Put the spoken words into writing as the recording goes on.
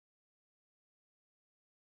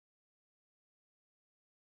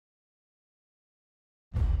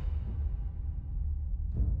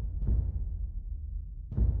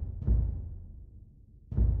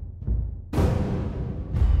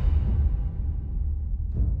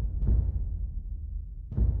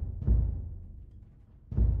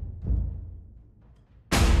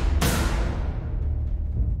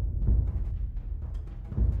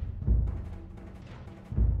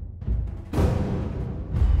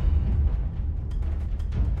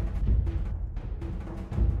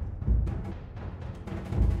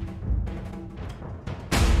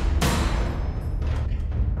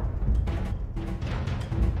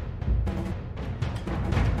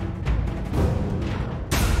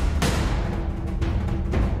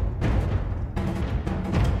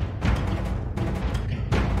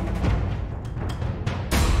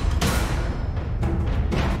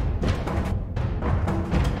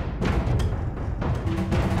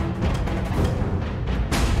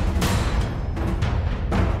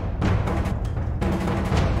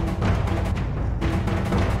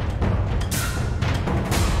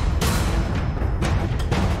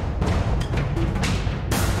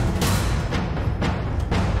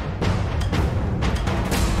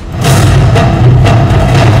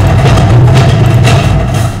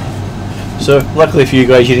So luckily for you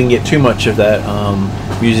guys, you didn't get too much of that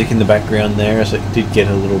music in the background there, as it did get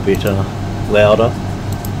a little bit louder.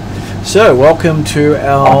 So welcome to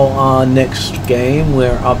our next game.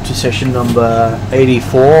 We're up to session number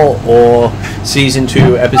 84, or season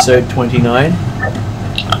 2, episode 29.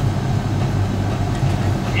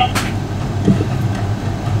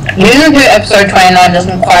 Season 2, episode 29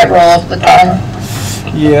 doesn't quite roll off the tongue.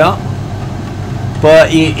 Yeah,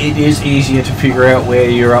 but it is easier to figure out where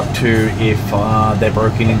you're up to if they're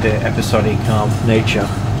broken into episodic nature.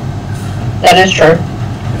 That is true.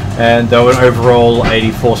 And though an overall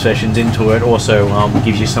 84 sessions into it also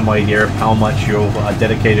gives you some idea of how much you've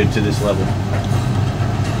dedicated to this level.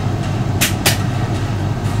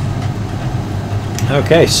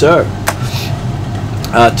 Okay, so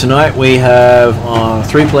tonight we have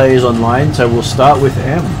 3 players online, so we'll start with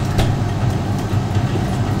M.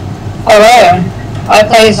 Hello, I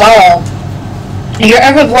play Zal. Your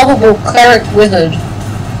ever lovable cleric wizard.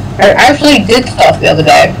 I actually did stuff the other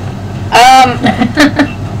day.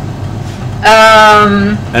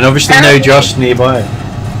 And obviously no Josh nearby.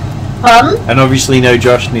 And obviously no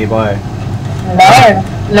Josh nearby.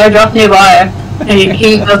 No Josh nearby.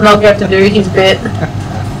 He does not get to do his bit.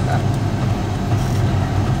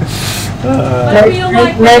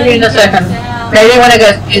 Maybe in a second. Maybe when it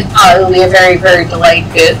gets to his part, it'll be a very, very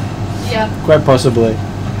delayed bit. Yeah. Quite possibly.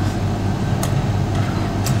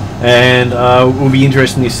 And it will be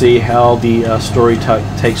interesting to see how the story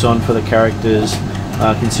takes on for the characters,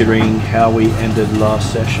 considering how we ended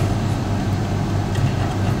last session.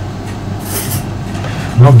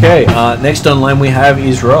 Okay, next online we have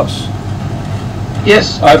is Ross.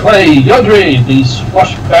 Yes, I play Yodri, the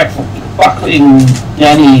swashbuckling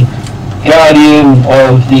Yanni guardian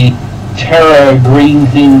of the terror green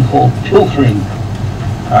thing called Pilfering,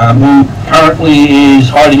 who currently is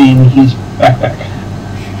hiding in his backpack.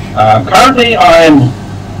 Currently I'm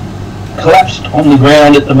collapsed on the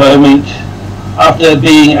ground at the moment after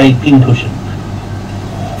being a pincushion.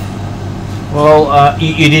 Well,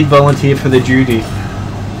 you did volunteer for the duty.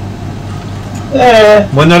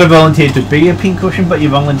 Well, not a volunteer to be a pincushion, but you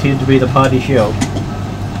volunteered to be the party shield.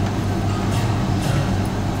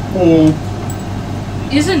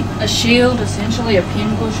 Isn't a shield essentially a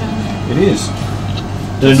pincushion? It is.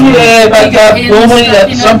 Yeah, but normally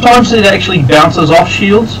sometimes it actually bounces off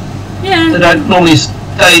shields. Yeah. They don't normally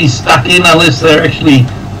stay stuck in unless they're actually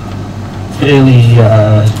fairly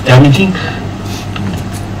damaging.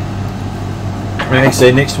 Right,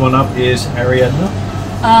 so next one up is Ariadna.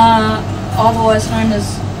 Otherwise known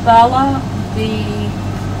as Vala, the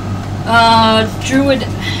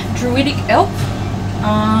druidic elf,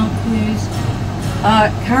 who's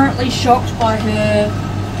currently shocked by her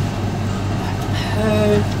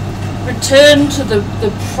return to the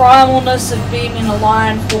primalness of being in a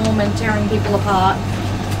lion form and tearing people apart,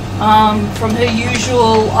 from her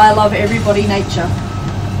usual I love everybody nature.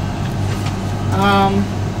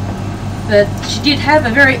 But she did have a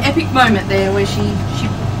very epic moment there where she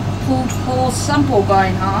pulled some poor guy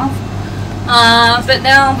in half. But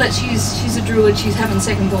now that she's a druid, she's having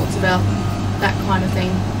second thoughts about that kind of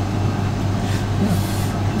thing.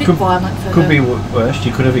 A bit violent for her. Could be worse.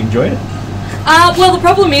 She could have enjoyed it. Well, the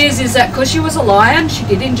problem is that because she was a lion, she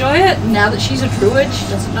did enjoy it. Now that she's a druid, she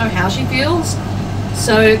doesn't know how she feels.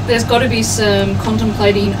 So there's got to be some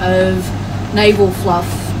contemplating of navel fluff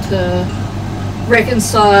to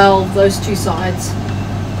reconcile those two sides.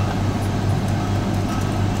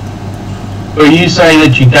 Or are you saying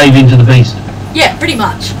that you gave in to the beast? Yeah, pretty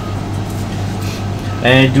much.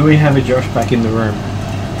 And do we have a Josh back in the room?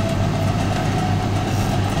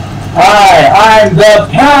 Hi, I'm the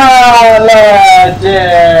Paladin!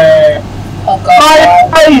 Oh god.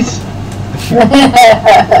 Nice!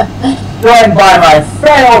 Joined by my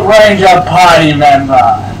failed ranger party member.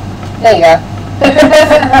 There you go.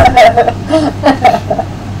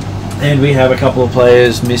 And we have a couple of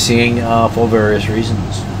players missing for various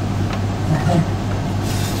reasons.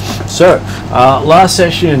 So, last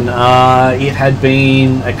session, it had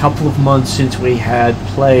been a couple of months since we had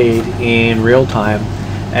played in real time,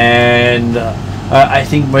 and I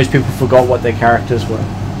think most people forgot what their characters were.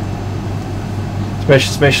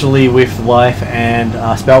 Especially with life and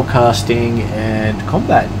spellcasting and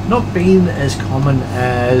combat not being as common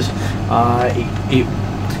as it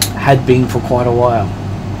had been for quite a while.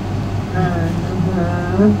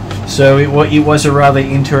 So it was a rather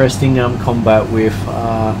interesting combat with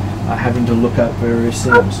having to look up various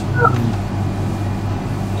things.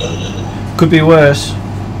 Could be worse.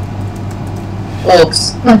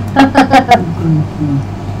 Oops.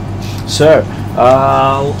 So,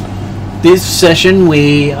 this session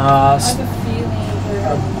we I have a feeling we're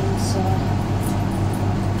on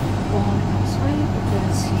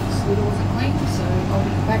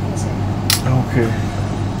Okay.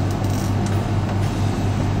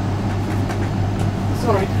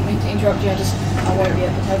 Sorry, didn't mean to interrupt you. I won't be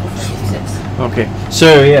at the table for 56. Okay.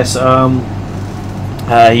 So yes,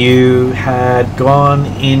 you had gone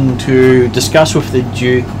in to discuss with the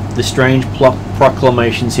Duke the strange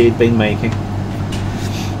proclamations he had been making.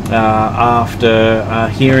 After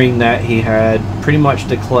hearing that he had pretty much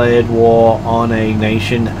declared war on a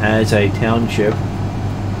nation as a township,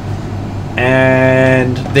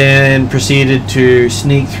 and then proceeded to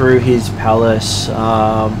sneak through his palace,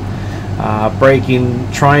 trying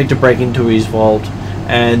to break into his vault,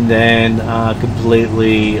 and then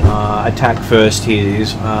completely attack first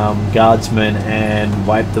his guardsmen and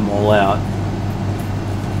wipe them all out,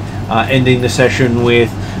 ending the session with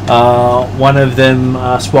one of them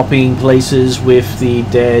swapping places with the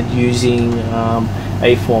dead using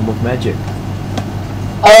a form of magic.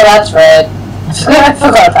 Oh, that's right. I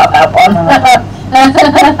forgot about that one.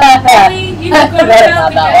 Really? You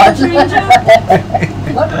forgot about the game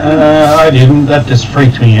changer? I didn't. That just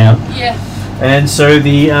freaked me out. Yeah. And so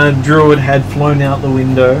the druid had flown out the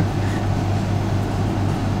window.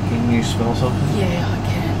 Can you smell something? Yeah, I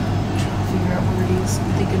can. I'm trying to figure out what it is.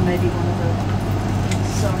 I'm thinking maybe one of the...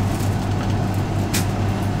 Sorry.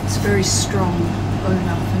 It's very strong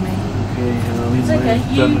odor for me. Okay, It's okay.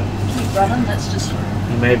 You keep running. That's just...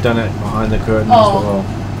 He may have done it behind the curtain as well.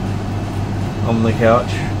 On the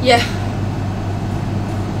couch. Yeah.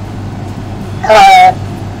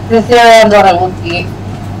 The theory on what it would be.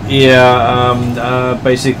 Yeah,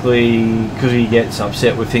 basically, because he gets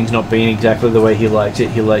upset with things not being exactly the way he likes it,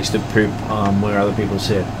 he likes to poop where other people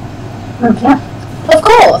sit. Okay. Of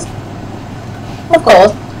course. Of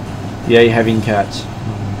course. Yeah, you're having cats.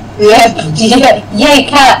 Yay,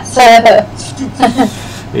 cats!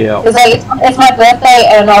 Yeah. It's like, it's my birthday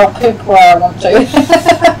and I'll poop where I want to.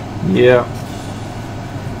 Yeah.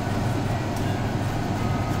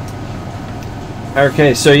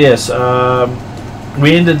 Okay, so yes,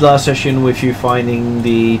 we ended last session with you finding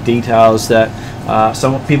the details that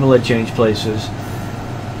some people had changed places.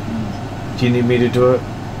 Do you need me to do it?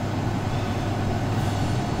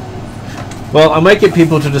 Well, I might get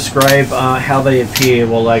people to describe how they appear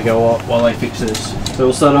while I fix this. So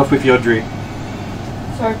we'll start off with Yodri.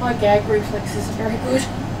 Sorry, my gag reflexes are very good.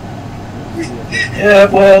 Yeah,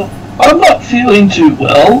 well, I'm not feeling too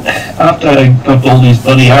well after I got all these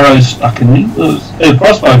bloody arrows stuck in me. They're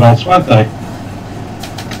crossbow bolts, weren't they?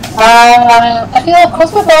 I feel like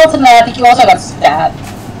crossbow bolts, and I think you also got stabbed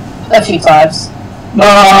a few times. No,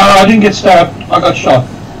 I didn't get stabbed. I got shot.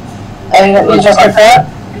 You just got hurt?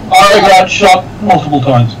 I got shot multiple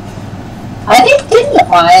times. I think, didn't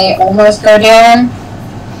I almost go down?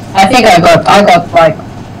 I think I got like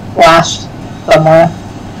flashed somewhere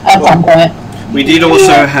at some point. We did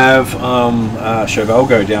also have Chauvel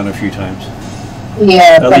go down a few times.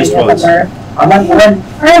 Yeah, At least once. I went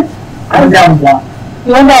down one.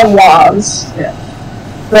 You went down once. Yeah.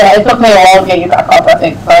 Yeah, it took me a while to get you back up, I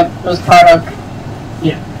think, so I was trying to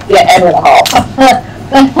get everyone off.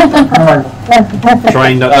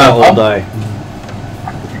 Trying not to all die.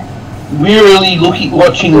 Wearily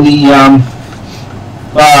watching the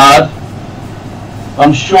bard.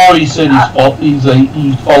 I'm sure he said he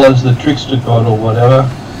follows the trickster god or whatever.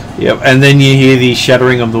 Yep, and then you hear the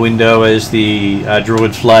shattering of the window as the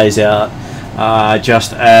druid flies out.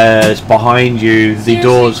 Just as behind you, the Seriously,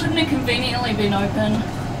 doors. couldn't have conveniently been open.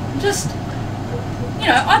 Just, you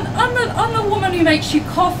know, I'm the woman who makes you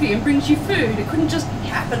coffee and brings you food. It couldn't just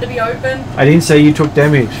happen to be open. I didn't say you took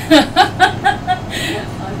damage.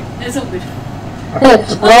 It's all good.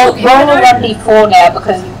 Roll a 1d4 now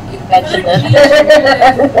because you mentioned it.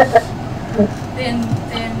 Then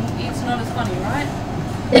it's not as funny, right?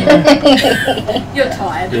 You're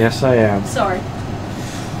tired. Yes, I am. Sorry.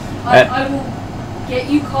 I will get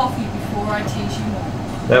you coffee before I teach you more.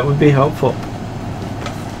 That would be helpful.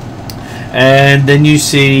 And then you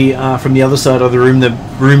see from the other side of the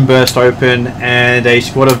room burst open and a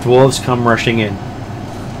squad of dwarves come rushing in.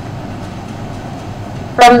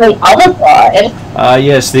 From the other side?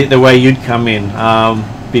 Yes, the way you'd come in.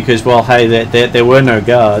 Because, well, hey, there were no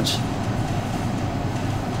guards.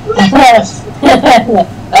 That's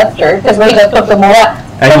true, because we just took them all out.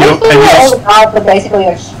 And so all the guards are basically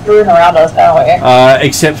like strewn around us, don't we?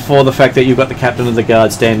 Except for the fact that you've got the captain of the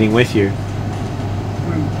guard standing with you.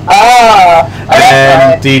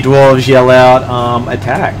 And the dwarves yell out,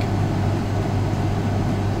 attack.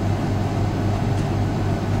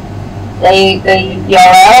 They yell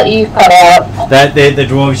out, you cut out. The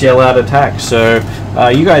dwarves yell out attack, so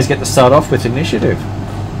you guys get to start off with initiative.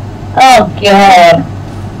 Oh god.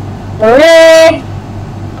 Really?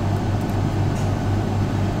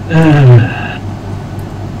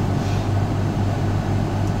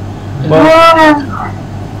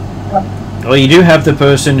 Well, you do have the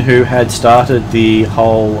person who had started the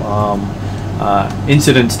whole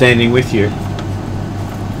incident standing with you.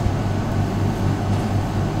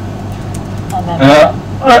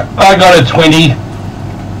 I got a 20.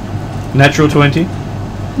 Natural 20? Nah.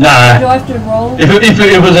 Do I have to roll? If I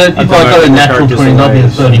got a natural 20, that'd be a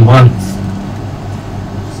 31.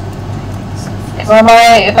 If I'm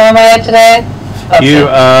at today? You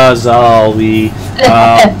are Zal, the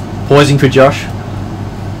pausing for Josh.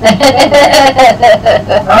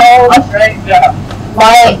 Oh, great job.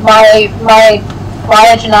 My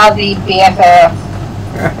Ajnabi BFF.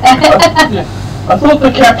 I thought the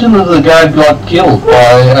captain of the guard got killed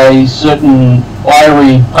by a certain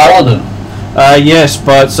fiery paladin. Yes,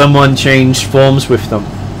 but someone changed forms with them.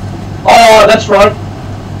 Oh, that's right.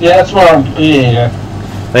 Yeah, that's right. Yeah.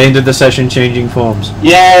 They ended the session changing forms.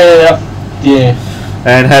 Yeah.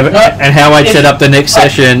 And how I'd set up the next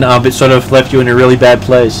session, it sort of left you in a really bad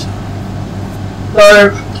place. So,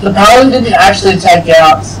 the paladin didn't actually take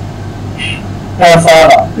out her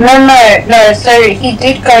father. No, so he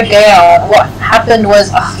did go down. What happened was,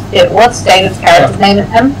 what's David's character's name of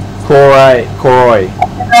him? Koroi.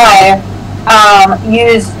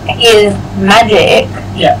 Used his magic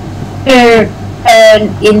to turn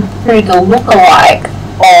into the lookalike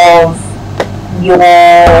of your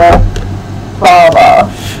father.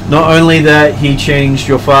 Not only that, he changed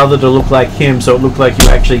your father to look like him, so it looked like you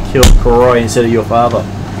actually killed Koroi instead of your father.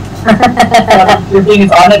 The thing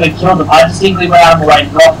is, I never killed him. I distinctly went out and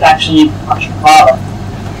like not actually touch your father.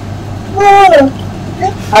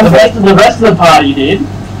 The rest of the party did.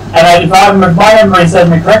 And if my memory serves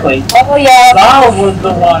me correctly, Oh yeah, Zal was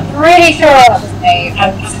the one. pretty sure that's his name.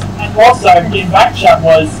 And also, in back chat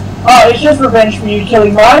was, oh, it's just revenge for you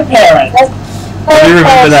killing my parents. I do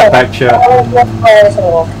remember that back chat. That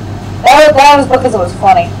was because it was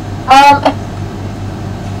funny.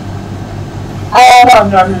 I don't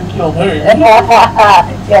know who killed who. Yeah,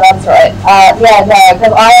 that's right.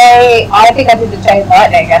 Because I think I did the chain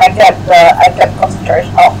lightning, and I kept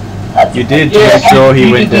concentration off. You did to make sure he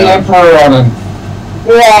went did the down. Emperor on him.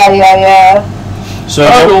 Yeah.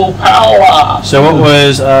 Total power. So what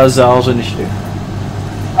was Zal's initiative?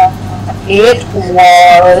 It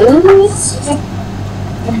was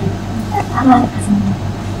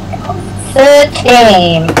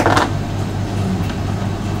 13.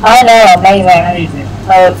 I know, amazing.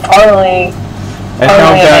 Totally. And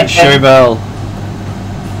how about Chauvel?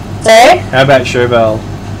 Sorry? How about Chauvel?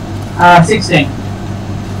 16.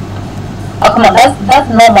 Oh, come on, that's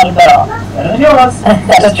normally better.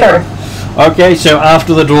 That is true. Okay, so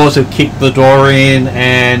after the dwarves have kicked the door in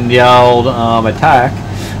and yelled attack,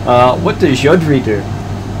 what does Yodri do?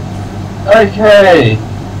 Okay.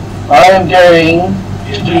 I am going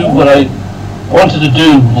to do what I wanted to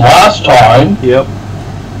do last time. Yep.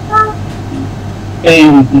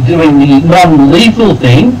 In doing the non-lethal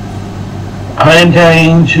thing. I am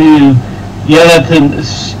going to yell at them,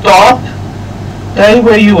 stop, stay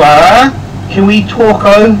where you are, can we talk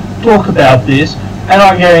about this? And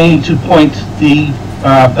I'm going to point the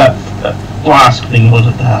that flask thing, was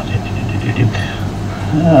it that?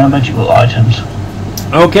 Magical items.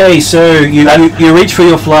 Okay, so you reach for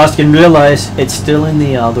your flask and realize it's still in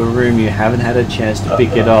the other room. You haven't had a chance to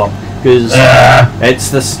pick it up because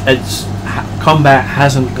combat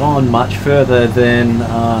hasn't gone much further than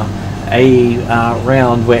a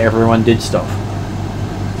round where everyone did stuff.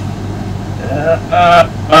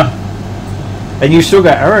 And you still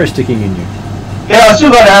got arrows sticking in you. Yeah, I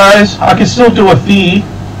still got arrows. I can still do a feed.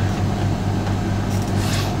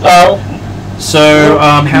 So,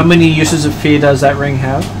 how many uses of fear does that ring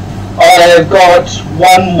have? I've got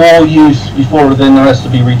one more use before then the rest to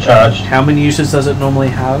be recharged. How many uses does it normally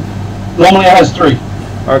have? Normally it has 3.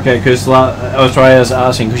 Okay, because I was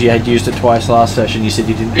asking because you had used it twice last session. You said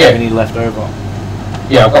you didn't have any left over.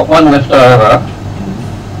 Yeah, I've got one left over.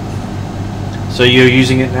 So you're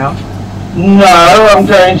using it now? No, I'm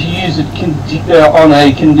going to use it on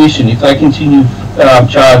a condition. If they continue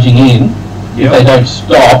charging in, if they don't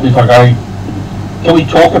stop, if I go, can we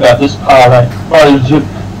talk about this part?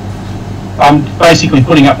 I'm basically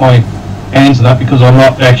putting up my hands on that because I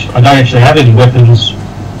don't actually have any weapons.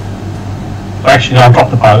 Actually, no, I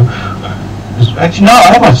dropped the bow. Actually, no,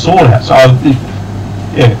 I have my sword out. So,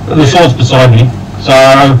 the sword's beside me. So,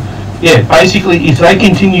 yeah, basically, if they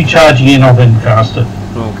continue charging in, I'll then cast it.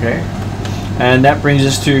 Okay. And that brings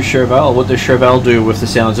us to Chauvel. What does Chauvel do with the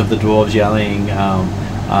sounds of the dwarves yelling,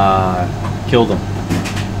 kill them?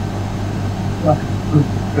 You're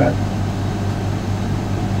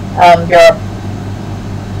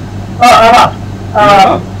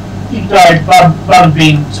up. Sorry, Bub's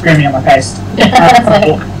been screaming at my face.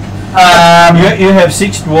 You have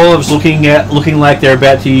 6 dwarves looking like they're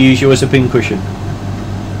about to use you as a pincushion.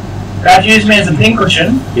 About to use me as a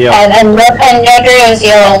pincushion. Yeah. And Yodri has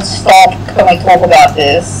yelled, "Stop! Can we talk about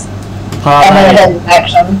this?" And then it has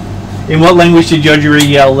action. In what language did Yodri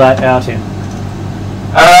yell that out in?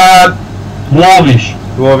 Dwarvish.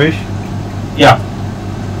 Dwarvish? Yeah.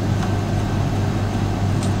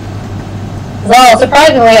 Well,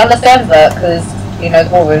 surprisingly, understands that because you know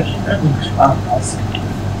Dwarvish.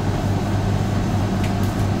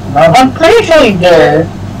 I'm pretty sure you do.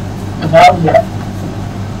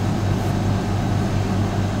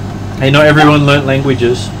 Hey, not everyone learnt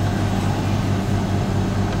languages.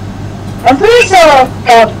 I'm pretty sure I've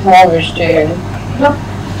got Dwarvish too.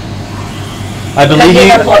 I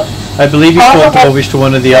believe you taught Dwarvish to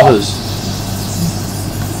one of the others.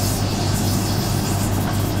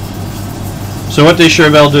 So what does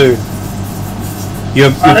Chauvel do?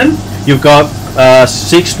 You've got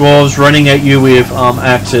 6 dwarves running at you with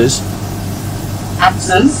axes.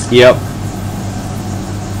 Axes? Yep.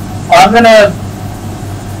 I'm gonna...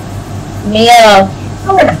 Mia.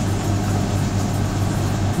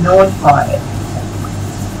 Notify it.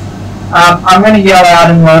 I'm gonna yell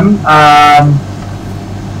out in them.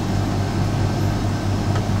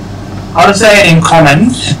 I'll just say it in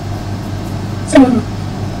common.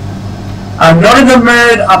 I'm not in the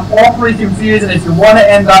mood, I'm awfully confused, and if you want to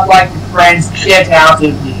end up like your friends, get out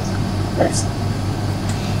of here.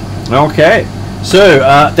 Okay. So,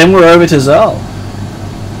 then we're over to Zal.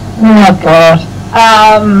 Oh god.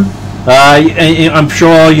 I'm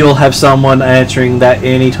sure you'll have someone answering that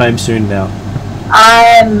anytime soon now.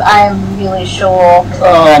 I'm really sure.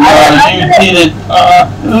 Oh no, you did it.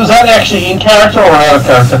 Was that actually in character or out of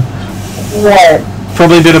character? What?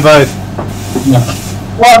 Probably a bit of both. No.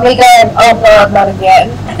 What, me going, oh god, not again?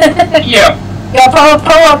 Yeah. Yeah,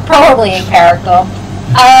 probably in character.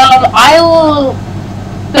 I will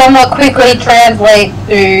somewhat quickly translate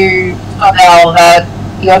to Chauvel that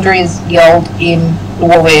Yodri's yelled in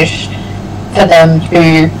Dwarvish for them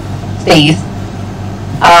to cease.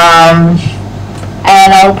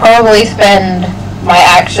 And I'll probably spend my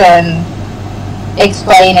action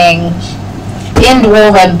explaining in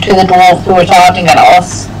Dwarven to the dwarves who are charging at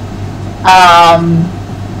us.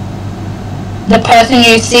 The person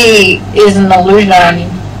you see is an illusion.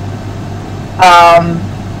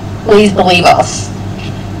 Please believe us.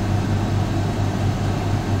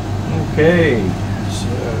 Okay. So.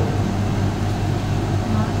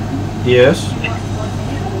 Yes.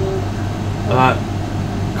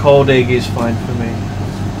 Cold egg is fine for me.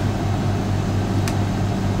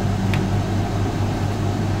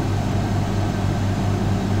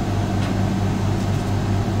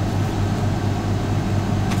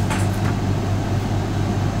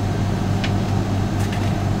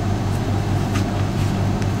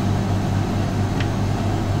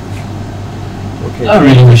 Okay. I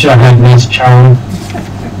really wish I had this charm.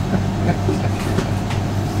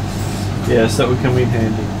 Yes, that would come in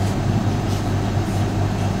handy.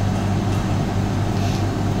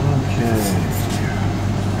 Okay.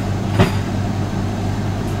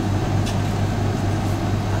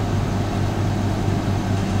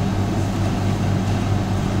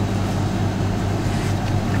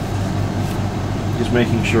 Just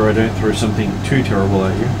making sure I don't throw something too terrible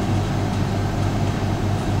at you.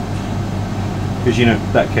 Because you know,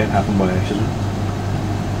 that can't happen by accident.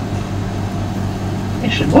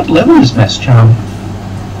 Actually, what level is Mass Charm?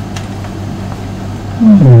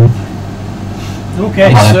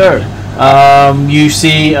 Okay, so you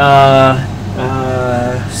see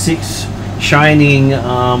 6 shining,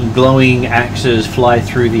 glowing axes fly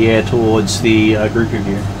through the air towards the group of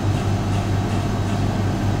you.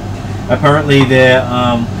 Apparently they're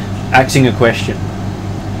asking a question.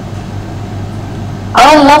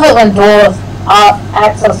 I love it when dwarves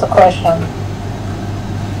ask us a question.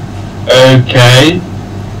 Okay.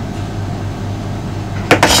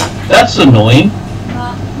 That's annoying.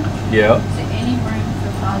 Yeah. Is there any room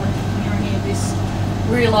for Father to hear any of this,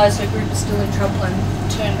 realise her group is still in trouble and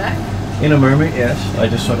turn back? In a moment, yes. I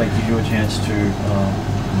just thought I'd give you a chance to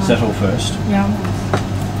settle first. Yeah.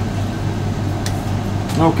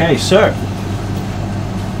 Okay, so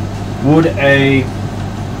would a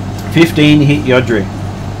 15 hit Yodri?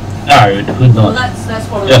 No, it could Well, not. that's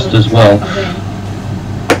what Just as well.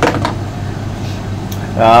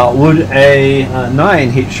 Would a 9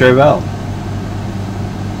 hit Chauvel?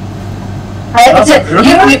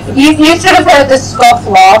 You should have heard the scoff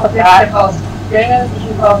laugh at that. If I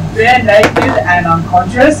was bare naked and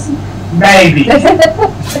unconscious, maybe.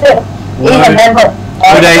 Would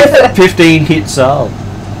a 15 hit Zal?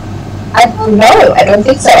 No, I don't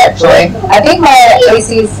think so, actually. I think my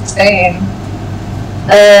AC is 16.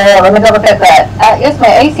 Let me double check that. Yes,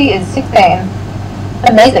 my AC is 16.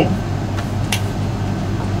 Amazing.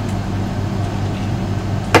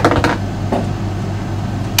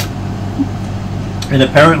 And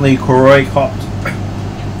apparently Koroi copped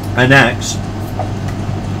an axe.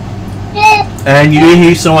 And you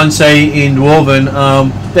hear someone say in Dwarven,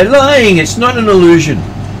 they're lying, it's not an illusion.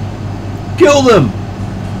 Kill them!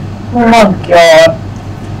 Oh my god.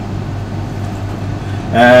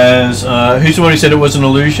 As, who's the one who said it was an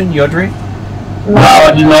illusion? Yodri? No,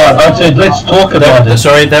 I did not. I said, let's talk about it.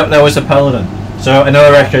 Sorry, that was the paladin. So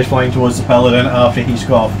another axe goes flying towards the paladin after he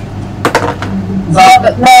scoffed. No,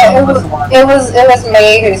 it was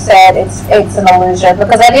me who said it's an illusion,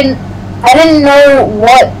 because I didn't know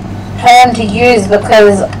what term to use,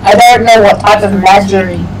 because I don't know what type of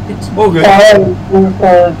magic All good.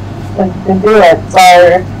 to do it.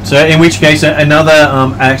 So in which case another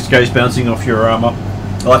axe goes bouncing off your armor.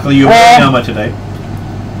 Luckily you're wearing armor today.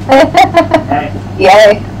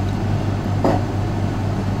 Yay.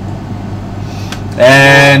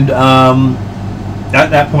 And at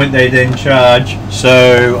that point they then charge,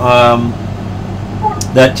 so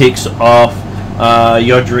that ticks off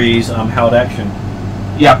Yodri's held action.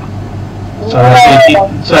 Yep. So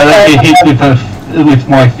they get hit with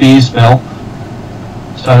my fear spell.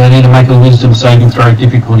 So they need to make a wisdom saving throw,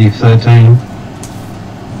 difficulty of 13.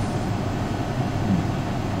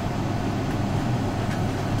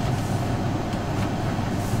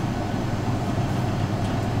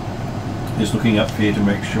 Just looking up here to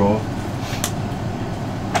make sure.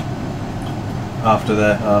 After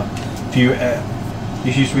the few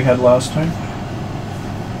issues we had last time.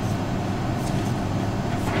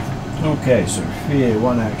 Okay, so fear,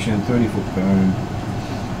 1 action, 30-foot burn.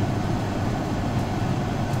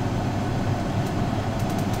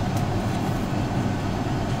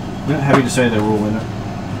 I'm not happy to say they're all in it.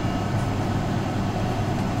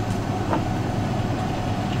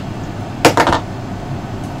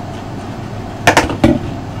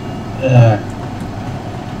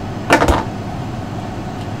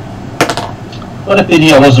 What if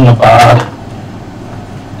Idiot wasn't a bard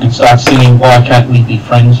and start singing Why Can't We Be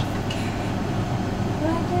Friends?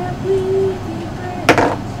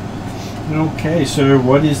 Okay, so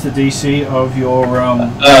what is the DC of your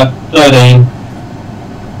 13.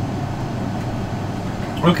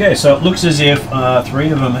 Okay, so it looks as if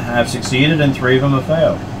 3 of them have succeeded and 3 of them have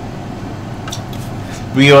failed.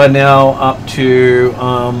 We are now up to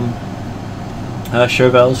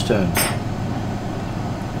Chauvel's turn.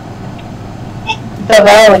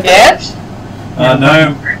 Chauvel again?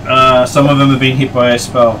 No, some of them have been hit by a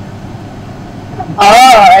spell.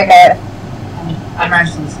 Oh, okay. I'm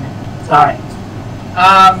actually listening. Sorry.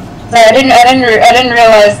 So I didn't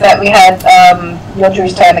realize that we had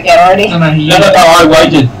Yodri's turn again already. No, I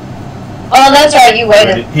waited. Oh, that's right, you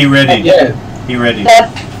waited. He ready. Yeah. He ready.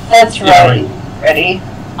 That's Yeah, right. Ready.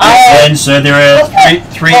 And so there are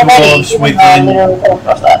three dwarves within.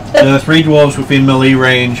 There are 3 dwarves within melee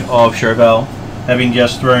range of Chauvel. Having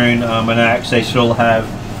just thrown an axe, they still have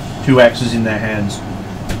 2 axes in their hands.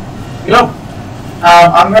 Yep.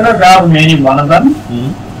 I'm going to grab maybe one of them.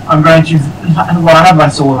 Mm-hmm. I'm going to... Well, I have my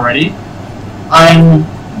sword already. I'm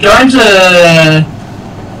going to...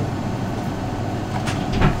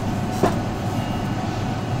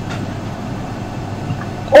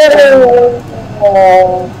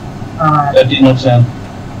 That did not sound.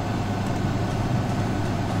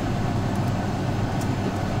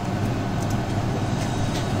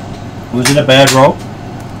 Was it a bad roll?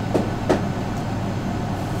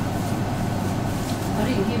 I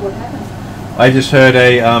didn't hear what happened. I just heard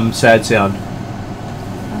a sad sound.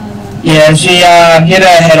 Yeah, she hit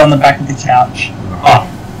her head on the back of the couch. Oh. I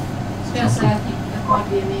was going to say, I think that might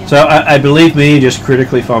be a man. So I believe me just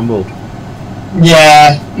critically fumbled.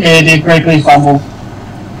 Yeah, it did critically fumble.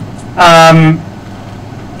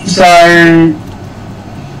 So...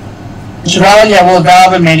 Chevalier will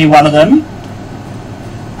grab maybe one of them.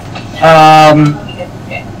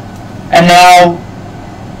 And now,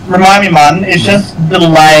 remind me, man, it's just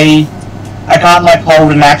delay. I can't like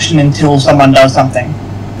hold an action until someone does something.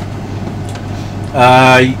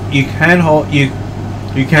 You can hold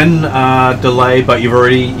you can delay, but you've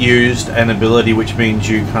already used an ability, which means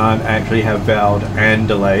you can't actually have vowed and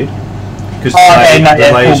delayed, because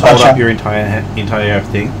delays hold up your entire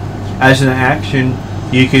thing. As an action,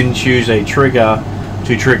 you can choose a trigger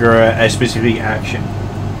to trigger a specific action.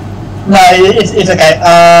 No, it's okay.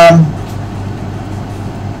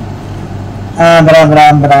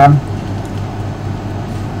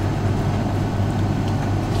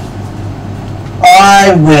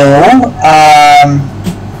 I will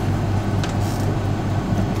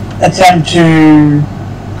attempt to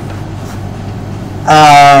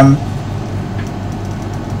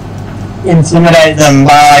intimidate them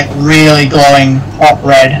by like really glowing hot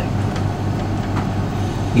red.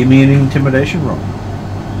 Give me an intimidation roll.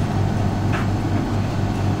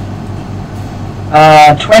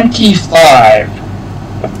 25.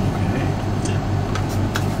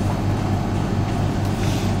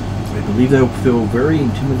 I believe they'll feel very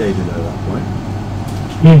intimidated at that point.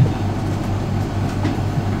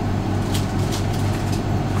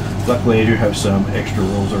 Luckily, I do have some extra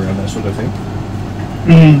rolls around that sort of thing.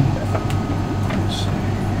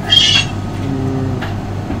 Let's see.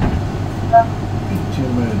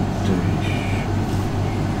 Intimidation.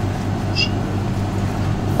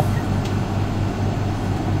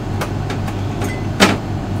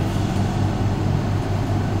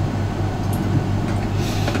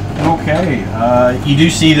 Okay, you do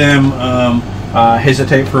see them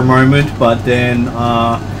hesitate for a moment, but then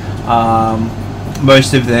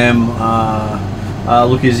most of them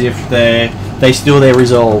look as if they still their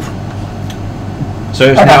resolve. So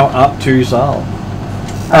it's now up to Zal.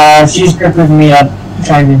 She's gripping me up,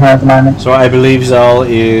 changing her at the moment. So I believe Zal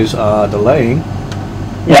is delaying.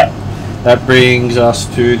 Yeah. That brings us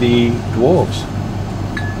to the dwarves.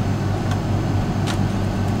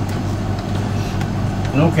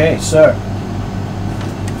 Okay, so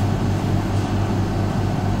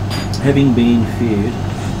having been feared,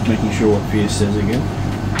 making sure what fear says again.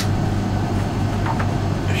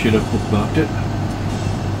 I should have bookmarked it.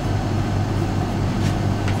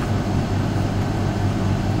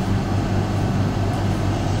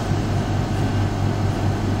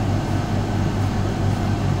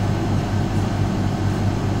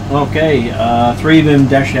 Okay, 3 of them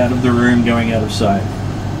dash out of the room, going out of sight.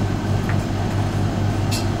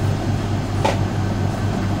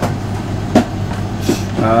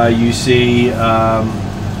 You see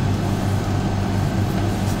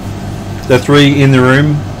the 3 in the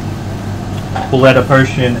room pull out a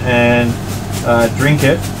potion and drink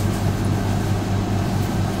it.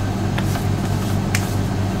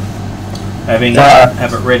 Having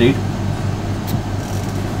have it ready.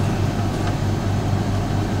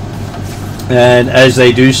 And as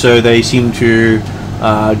they do so, they seem to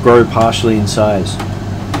grow partially in size.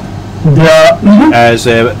 As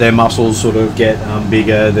their muscles sort of get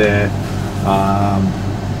bigger, they're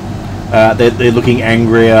looking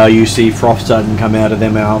angrier. You see froth starting to come out of their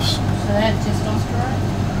mouths. So they had testosterone?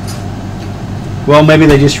 Well, maybe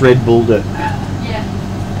they just Red Bulled it. Yeah.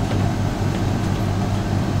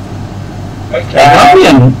 It might be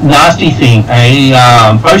a nasty thing. A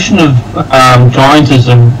potion of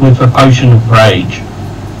giantism with a potion of rage.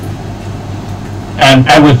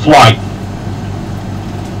 And with flight.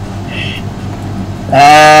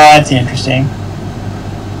 That's interesting.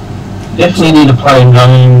 Definitely need to play a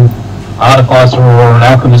known artificer or an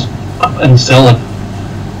alchemist and sell it.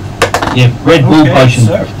 Yeah, Red Bull potion.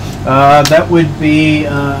 So, that would be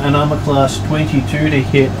an armor class 22 to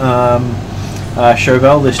hit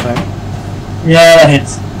Chauvel this time. Yeah, that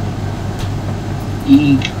hits.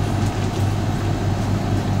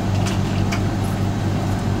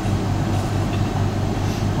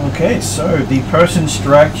 Okay, so the person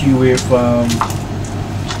strikes you with a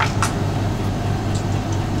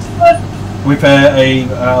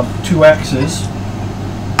 2 axes.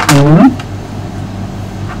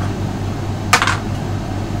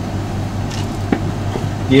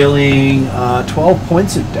 Dealing 12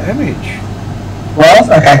 points of damage. 12?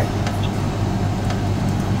 Okay.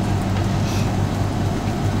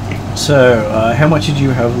 So, how much did you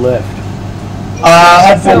have left? I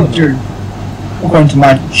had 42, according to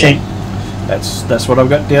my sheet. That's what I've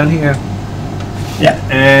got down here. Yeah.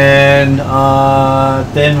 And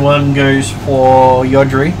then one goes for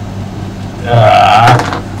Yodri.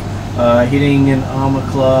 Hitting an armor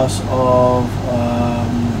class of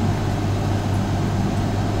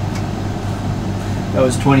that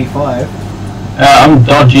was 25. I'm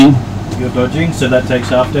dodging. You're dodging, so that takes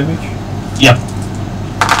half damage. Yep.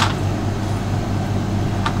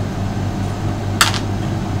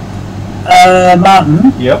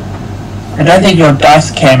 Martin? Yep. I don't think your dice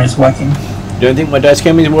cam is working. Don't think my dice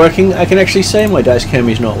cam is working? I can actually say my dice cam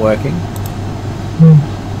is not working.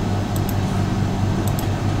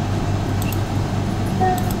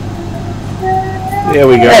 There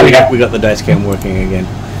we go. We got the dice cam working again.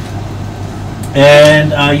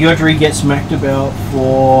 And Yodri gets smacked about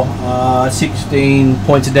for 16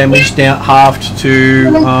 points of damage, down halved to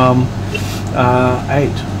 8.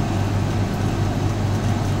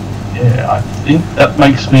 Yeah, I think that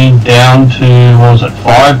makes me down to, what was it,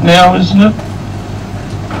 5 now, isn't it?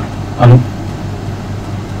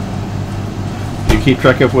 Do you keep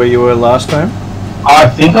track of where you were last time? I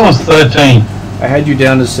think I was 13. I had you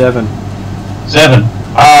down as 7. 7.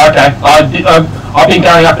 Oh, okay. I've been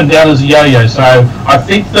going up and down as a yo-yo, so I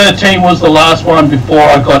think 13 was the last one before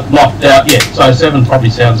I got knocked out. Yeah, so 7 probably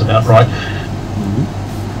sounds about right.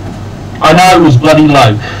 I know it was bloody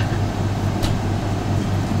low.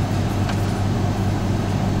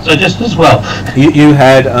 So just as well. You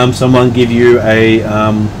had someone give you a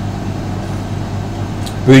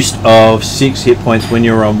boost of 6 hit points when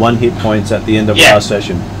you were on 1 hit points at the end of last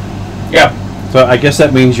session. Yep. So I guess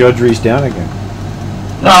that means Yodri's down again.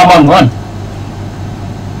 No, I'm on 1.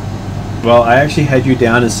 Well, I actually had you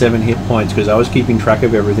down as 7 hit points because I was keeping track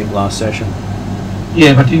of everything last session.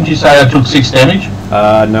 Yeah, but didn't you say I took 6 damage?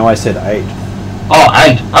 No, I said 8. Oh,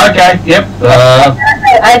 8. Okay, yep.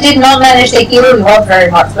 I did not manage to heal you up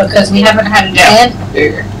very much because we haven't had a chance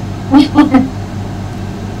to.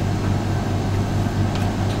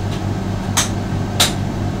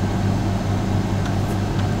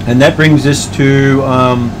 And that brings us to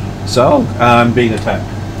Zal being attacked.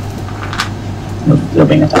 You're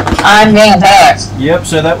being attacked. I'm being attacked. Yep,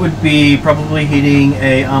 so that would be probably hitting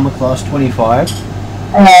a armor class 25.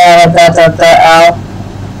 Ow.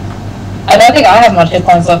 I don't think I have much hit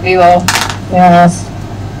points left either, to be honest.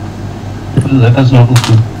 That does not look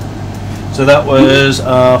good. So that was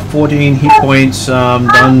 14 hit points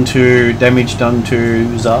damage done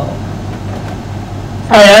to Zal.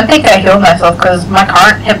 I don't think I healed myself because my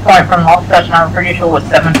current hit point from last session I'm pretty sure was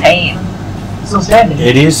 17. Still standing.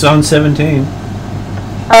 It is on 17.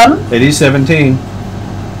 It is 17.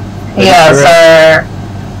 Yeah, so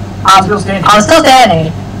I'm still standing. I'm still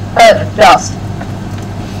standing. But just.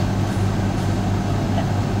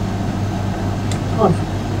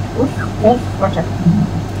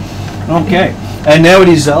 Okay, and now it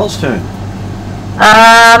is Zal's turn.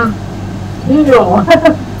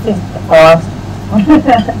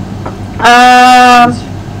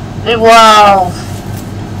 Well.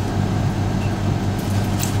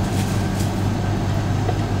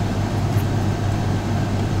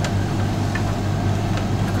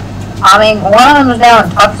 I mean, one of them is now in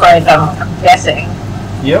touch range, I'm guessing.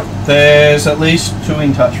 Yep, there's at least 2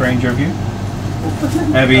 in touch range of you,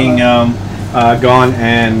 having gone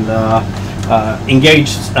and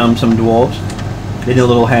engaged some dwarves in a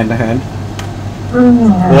little hand-to-hand.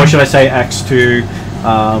 Or should I say axe to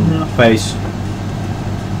face?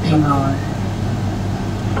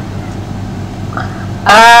 I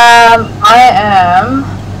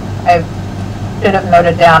should have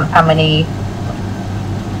noted down how many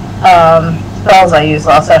spells I used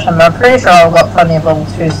last session, but I'm pretty sure I've got plenty of level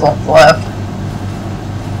 2 slots left.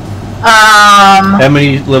 How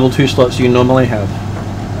many level 2 slots do you normally have?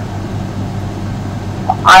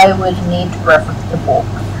 I would need to reference the book.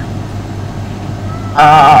 I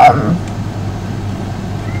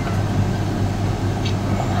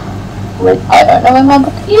don't know where my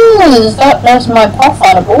book is. That's my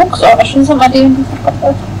Pathfinder book, so I shouldn't have my D&D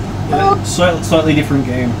book. Slightly different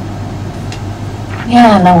game.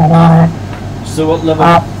 Yeah, no. So what level?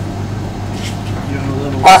 You're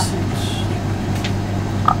level 6.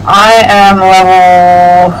 I am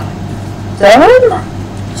level 7?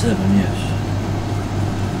 7, yes.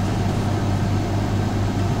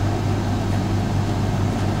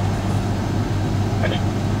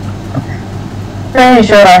 Pretty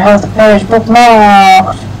sure I have the page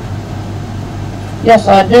bookmarked. Yes,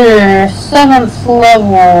 I do. 7th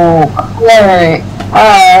level cleric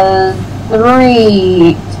has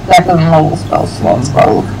 3 second level spell slots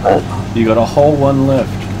both, but You got a whole 1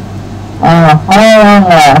 left. whole one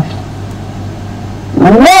left.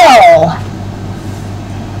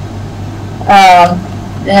 Well,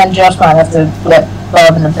 and Josh might have to get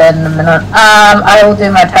Bob in the bed in a minute. I will do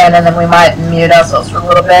my turn and then we might mute ourselves for a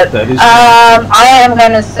little bit. That is I am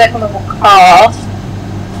going to second level cast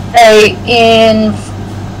a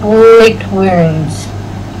inflict wounds.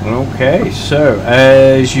 Okay, so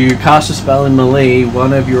as you cast a spell in melee,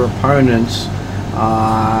 one of your opponents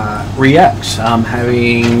reacts,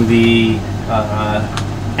 having the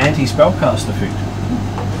anti-spellcast effect.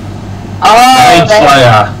 Oh,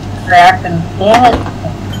 Slayer. reacting. Damn it.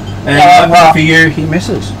 And luckily for you, he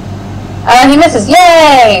misses. He misses.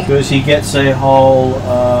 Yay! Because he gets a whole,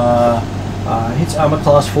 hits armor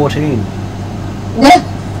class 14.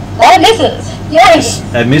 That misses. Yay!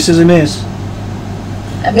 A miss is a miss.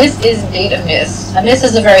 A miss is indeed a miss. A miss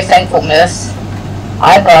is a very thankful miss.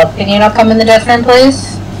 Bob, can you not come in the death room,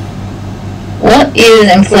 please? What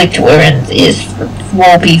is inflict wounds?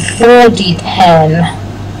 Will be 4d10.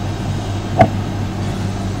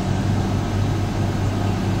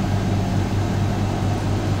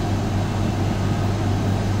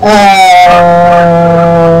 I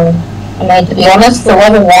mean, to be honest, the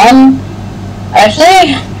level 1...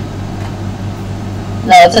 Actually...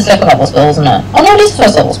 No, it's a second level spell, isn't it? Oh no, it is a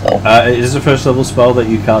first level spell. It is a first level spell that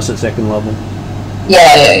you cast at second level.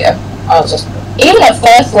 Yeah. I was just... Even at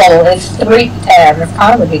first level, it's 3 to 10. It's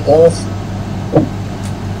kind of ridiculous.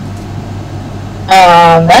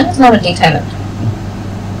 That is not a D10.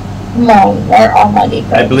 Come on, where are my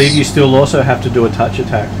D10s? I believe you still also have to do a touch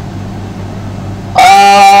attack.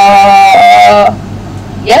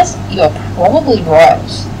 Yes, you're probably right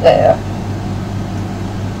there.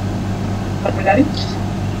 What we got?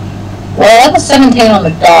 Well, I have a 17 on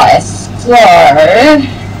the dice, so...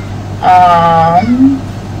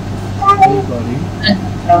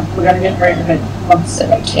 No, we gotta get right ahead.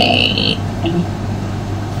 17.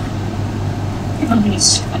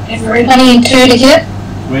 22 to hit.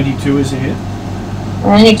 22 is a hit.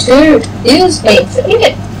 22 is a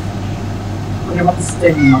hit. What the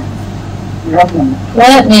steady one?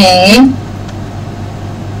 Let me...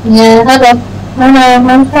 Yeah, hold on.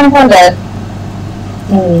 I'm trying to find that.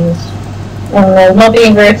 Not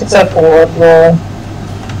being very successful with roll.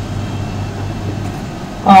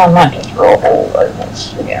 Oh, I might just roll over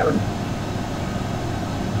this again.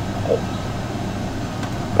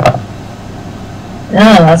 No,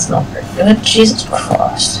 that's not very good. Jesus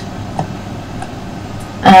Christ.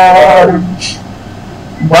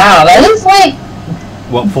 Wow, that is like...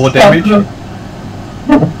 What, 4 damage? No,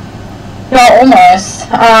 almost.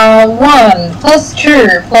 1 plus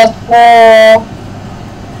 2 plus 4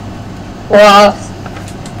 plus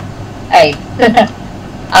 8.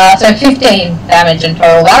 So 15 damage in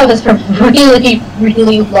total. That was a really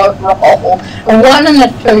low roll. A 1 and a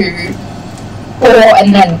 2, 4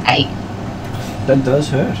 and then 8. That does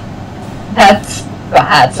hurt. That's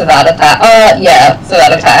bad, so that attack. Yeah, so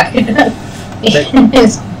that attack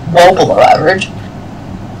is well below average.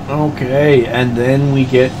 Okay, and then we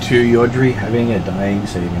get to Yodri having a dying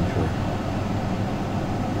saving throw.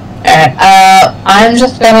 Alright, I'm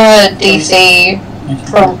just gonna DC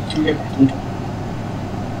from...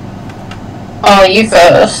 Oh, you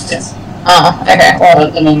first? Yes. Oh, okay,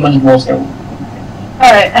 well... And then when he rolls go.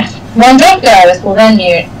 Alright, when jump goes, well then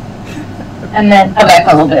you... And then, okay,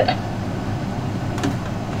 a little bit.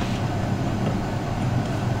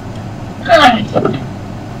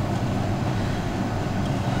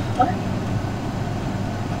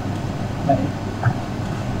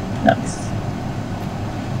 Nice.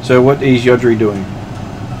 So what is Yodri doing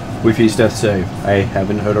with his death save? I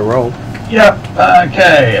haven't heard a roll. Yep,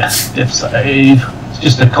 okay. Death save. It's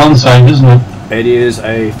just a con save, isn't it? It is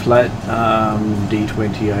a flat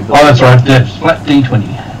D20, I believe. Oh, that's right, the flat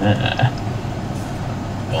D20.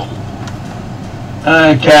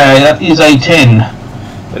 Okay, that is a 10.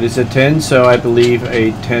 That is a 10, so I believe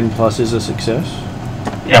a 10 plus is a success.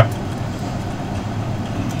 Yep.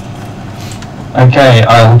 Okay,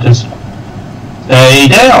 I'll just stay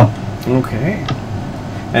down. Okay.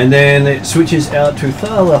 And then it switches out to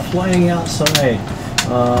Thala flying outside,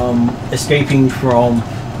 escaping from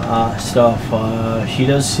stuff. She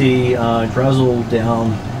does see Drazzle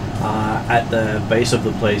down at the base of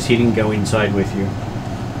the place. He didn't go inside with you.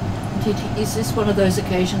 Is this one of those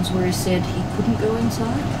occasions where he said he couldn't go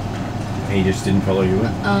inside? He just didn't follow you in.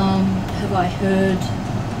 Have I heard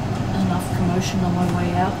enough commotion on my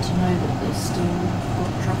way out to know that there's still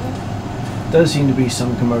got trouble? Does seem to be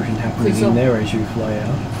some commotion happening in there as you fly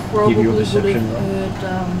out. Probably Give you a would perception have roll. heard,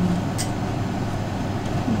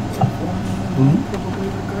 probably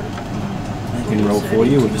regret it. I can roll for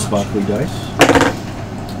you with the sparkly dice.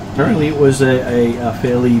 Apparently it was a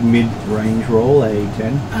fairly mid-range roll, a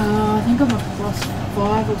 10. I think I'm a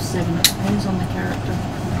 +5 or 7, it depends on the character.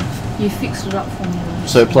 You fixed it up for me though.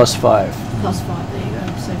 So +5. +5, there you go,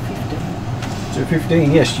 so 15. So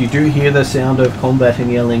 15, yes, you do hear the sound of combat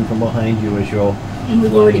and yelling from behind you as you're And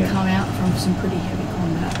we've flying already in. come out from some pretty heavy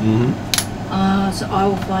combat. Mm-hmm. So I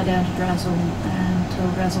will fly down to Drazzle and tell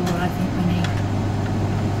Drazzle that I think we need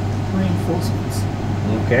reinforcements.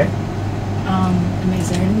 Okay. And is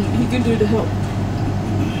there anything you can do to help?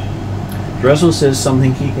 Drazzle says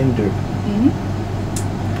something he can do. Mm-hmm.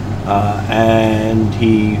 And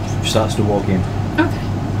he starts to walk in. Okay.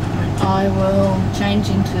 I will change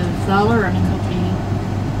into Thala and accompany.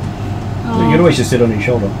 You can always just sit on his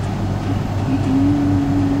shoulder.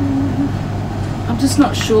 I'm just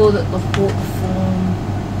not sure that the Hawk form,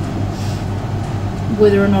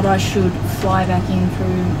 whether or not I should fly back in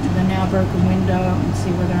through the now broken window and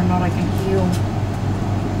see whether or not I can heal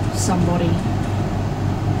somebody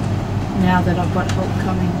now that I've got help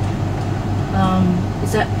coming.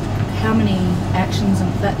 Is that how many actions?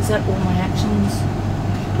 Is that all my actions?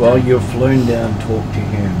 Well, you've flown down to talk to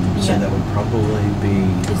him, so Yeah. that would probably be...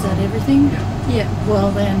 Is that everything? Yeah. Well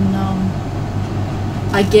then,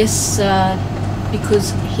 I guess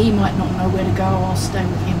because he might not know where to go, I'll stay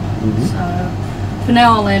with him. So for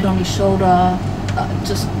now, I'll land on his shoulder,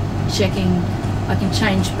 just checking. I can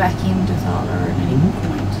change back into Thala at any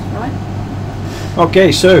point, right?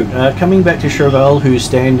 Okay, so coming back to Chauvel, who's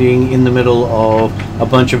standing in the middle of a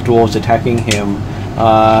bunch of dwarves attacking him.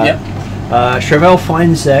 Chauvel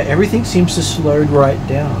finds that everything seems to slow right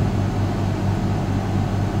down.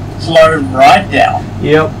 Slowed right down.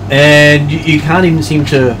 Yep, and you can't even seem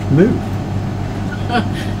to move.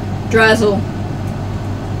 Drazzle.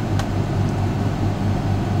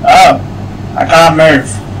 Oh, I can't move.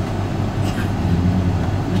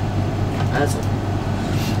 Drazzle.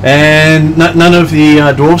 And none of the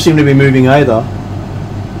dwarves seem to be moving either.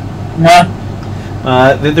 No.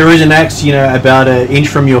 There is an axe, about an inch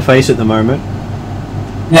from your face at the moment.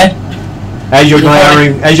 Yeah. As you're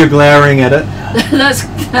glaring at it. that's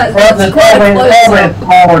There's quite probably close. a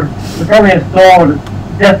sword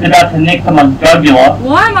just about to nick someone's jugular.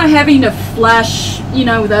 Why am I having a flash,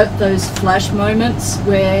 without those flash moments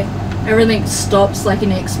where everything stops like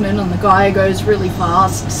in X-Men and the guy goes really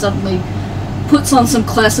fast, suddenly puts on some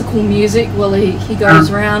classical music while he goes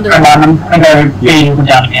around and... I'm going to be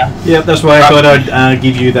down here. Yep, that's why I thought I'd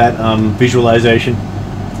give you that visualization.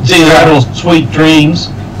 See that little sweet dreams.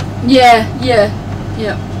 Yeah.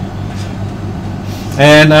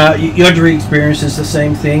 And Yodri experiences the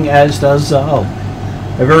same thing, as does Zal.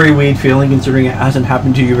 A very weird feeling, considering it hasn't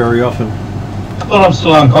happened to you very often. I thought I'm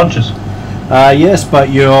still unconscious. Yes, but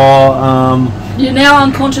you're now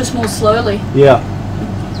unconscious more slowly. Yeah.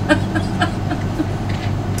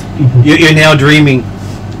 You're now dreaming.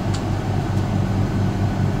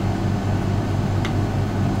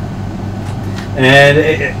 And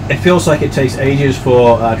it feels like it takes ages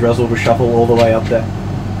for Drazzle to shuffle all the way up there.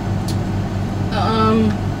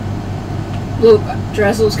 Look,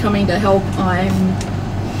 Drazzle's coming to help. I'm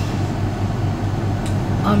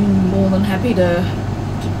more than happy to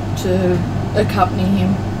accompany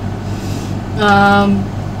him.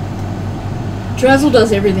 Drazzle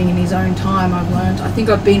does everything in his own time, I've learned. I think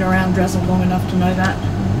I've been around Drazzle long enough to know that.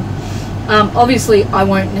 Obviously, I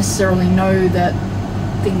won't necessarily know that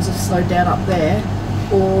things have slowed down up there,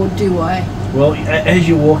 or do I? Well, as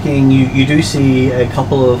you're walking, you do see a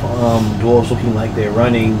couple of dwarves looking like they're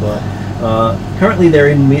running, but currently they're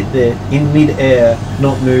in mid-air,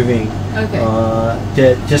 not moving. Okay.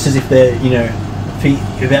 Just as if they're, feet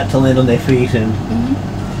about to land on their feet, and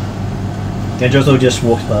Drazzle just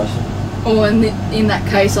walks past them. Oh, in that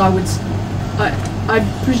case, I'm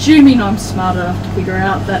presuming I'm smart enough to figure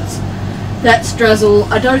out that's Drazzle.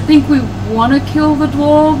 I don't think we want to kill the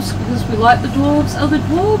dwarves because we like the dwarves. Are the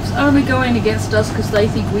dwarves only going against us because they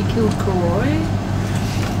think we killed Koroi?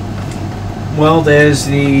 Well, there's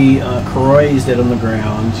the Koroi is dead on the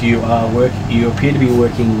ground. You appear to be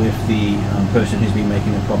working with the person who's been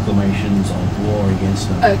making the proclamations of war against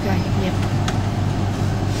them. Okay, yeah.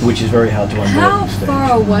 Which is very hard to unload. How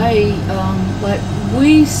far away?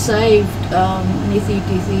 We saved Nithy,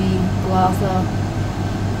 Dithy, Glatha,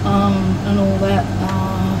 and all that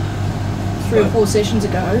 3 or 4 sessions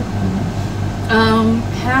ago.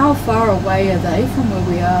 How far away are they from where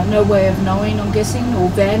we are? No way of knowing, I'm guessing, or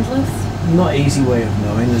Vandlith? Not easy way of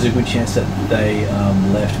knowing. There's a good chance that they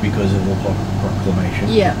left because of the proclamation.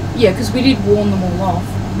 Yeah, because we did warn them all off.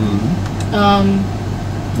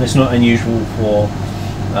 It's not unusual for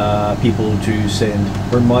people to send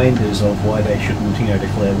reminders of why they shouldn't,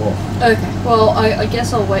 declare war. Okay, well, I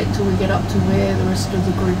guess I'll wait till we get up to where the rest of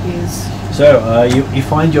the group is. So, you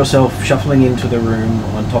find yourself shuffling into the room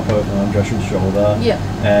on top of Joshua's shoulder. Yeah.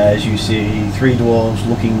 As you see 3 dwarves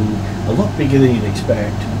looking a lot bigger than you'd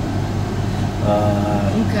expect.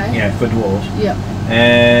 Okay. For dwarves. Yeah.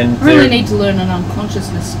 And I really need to learn an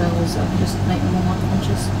unconsciousness spell so I can just make them all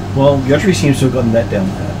unconscious. Well, Yodri seems to have gotten that down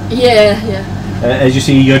pat. Yeah. As you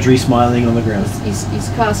see Yodri smiling on the ground. He's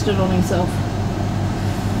cast it on himself.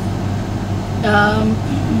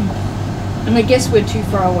 And I guess we're too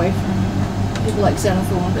far away from people like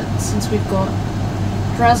Xanathorn, but since we've got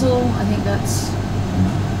Drazzle, I think that's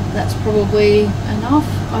probably enough,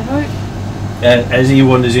 I hope. As he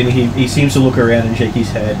wanders in, he seems to look around and shake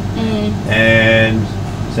his head and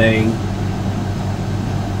saying,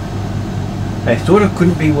 I thought it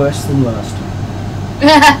couldn't be worse than last time.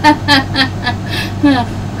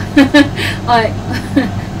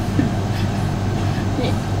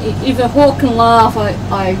 If a hawk can laugh, I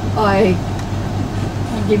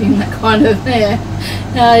give him that kind of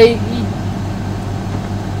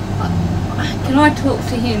can I talk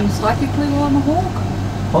to him psychically while I'm a hawk?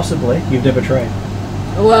 Possibly. You've never tried.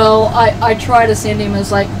 Well, I try to send him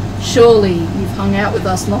as like, surely you've hung out with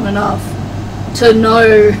us long enough to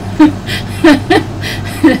know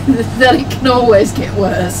that it can always get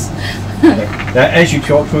worse. As you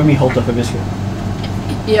talk to him, he holds up a biscuit.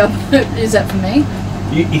 Yeah, is that for me?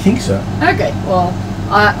 You think so? Okay, well,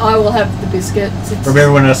 I will have the biscuit. From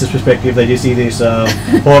everyone else's perspective, they just see this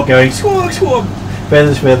hawk going squawk, squawk,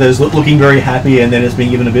 feathers, feathers, looking very happy, and then it's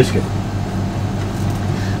being given a biscuit.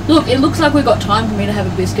 Look, it looks like we've got time for me to have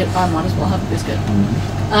a biscuit. I might as well have a biscuit.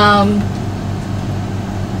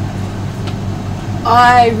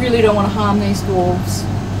 I really don't want to harm these dwarves.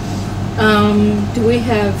 Do we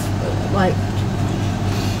have, like,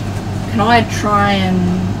 can I try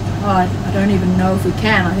and, I don't even know if we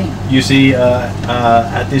can, I think. You see,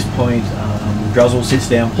 at this point, Druzzle sits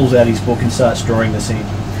down, pulls out his book, and starts drawing the scene.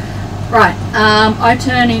 Right, I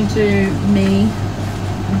turn into me.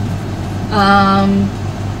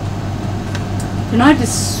 Can I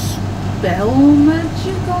dispel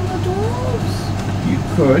magic on the dwarves? You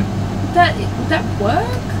could. Would that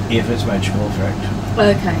work? If it's magical effect.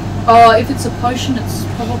 Okay. Oh, if it's a potion, it's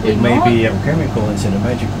probably It may not. be alchemical instead of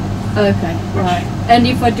magical. Okay, right. And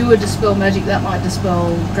if I do a dispel magic, that might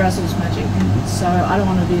dispel Drazzle's magic. So I don't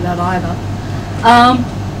want to do that either.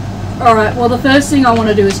 Alright, well the first thing I want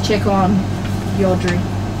to do is check on Yodri.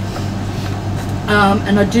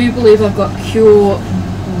 And I do believe I've got Cure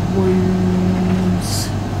Wounds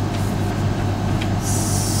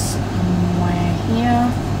somewhere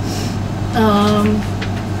here.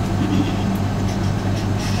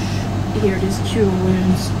 Here it is, Cure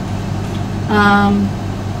Wounds.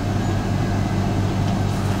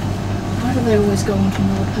 Why do they always go onto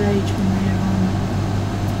another page when they're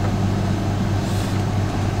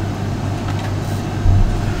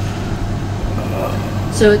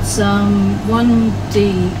So it's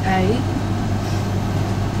 1d8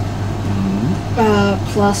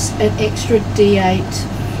 plus an extra d8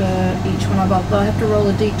 for each one above. Do I have to roll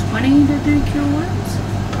a d20 to do Cure Wounds?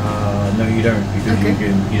 No, you don't, because Okay.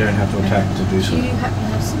 you don't have to attack to do so. Do you happen to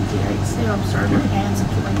have some d8s there? I'm sorry, my hands are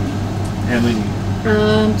killing me. How many?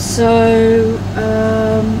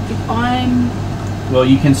 If I'm... Well,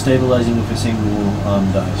 you can stabilize him with a single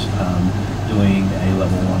dice, doing a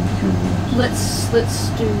level 1 Cure Wounds. Let's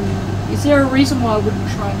do... Is there a reason why I wouldn't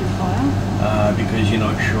try and do higher? Because you're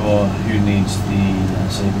not sure who needs the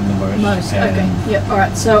saving the most. Okay. Yep. All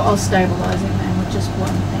right. So I'll stabilize him then with just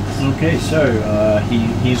one. Thanks. Okay. So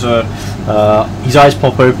his eyes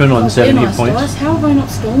pop open on 7 hit points. Dice. How have I not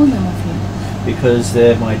stolen them off you? Because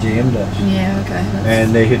they're my GM dice. Yeah. Okay.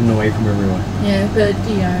 And they're hidden away from everyone. Yeah, but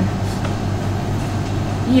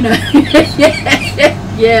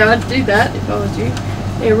yeah, I'd do that if I was you.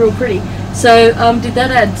 They're real pretty. So did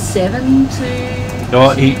that add 7 to?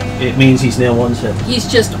 No, it means he's now on 7. He's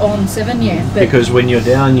just on 7, yeah. But Because when you're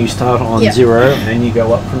down, you start on 0 and you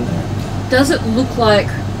go up from there. does it look like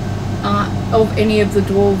of any of the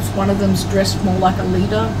dwarves, one of them's dressed more like a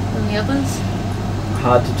leader than the others?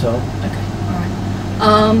 Hard to tell. Okay, alright.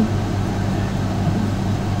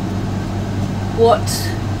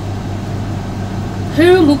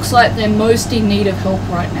 Who looks like they're most in need of help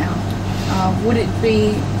right now? Would it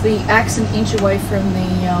be the axe an inch away from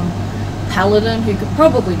the paladin, who could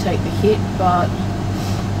probably take the hit, but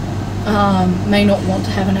may not want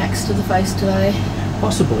to have an axe to the face today?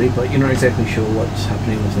 Possibly, but you're not exactly sure what's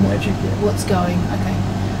happening with the magic yet. What's going? Okay.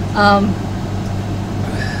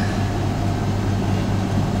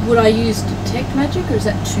 Would I use detect magic, or is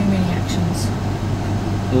that too many actions?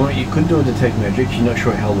 Well, you could do a detect magic. You're not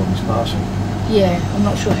sure how long it's passing. Yeah, I'm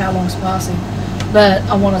not sure how long's passing, but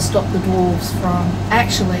I want to stop the dwarves from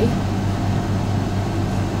actually.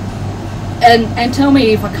 And tell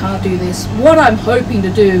me if I can't do this. What I'm hoping to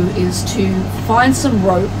do is to find some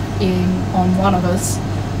rope on one of us,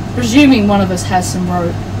 presuming one of us has some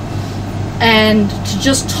rope, and to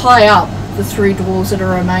just tie up the 3 dwarves that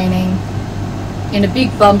are remaining in a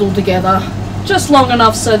big bundle together, just long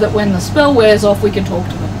enough so that when the spell wears off, we can talk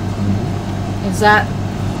to them. Is that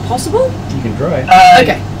possible? You can try.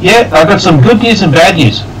 Okay. Yeah, I've got some good news and bad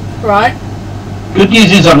news. Right. Good news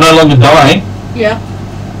is I'm no longer dying. Yeah.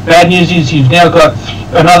 Bad news is you've now got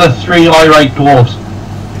another 3 irate dwarves.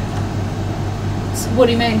 So what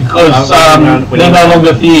do you mean? Because they're no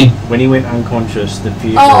longer feared. When he went unconscious, the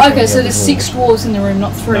fear... Oh, okay, so there's 6 dwarves in the room,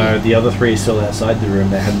 not 3. No, the other 3 are still outside the room.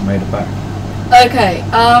 They hadn't made it back. Okay,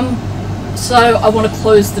 so I want to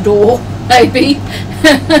close the door, maybe.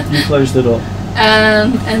 You close the door.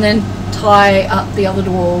 And then tie up the other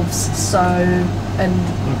dwarves,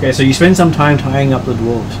 Okay, so you spend some time tying up the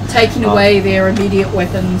dwarves. taking away their immediate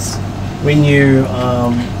weapons. When you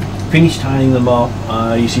finish tying them up.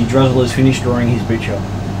 You see Druzzle has finished drawing his picture.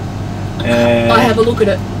 And I have a look at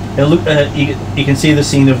it. You can see the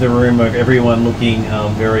scene of the room of everyone looking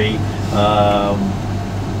very.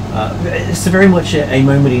 It's very much a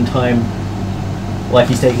moment in time, like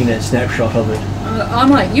he's taking a snapshot of it. I'm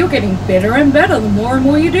like, you're getting better and better the more and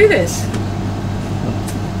more you do this.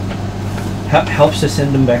 Helps to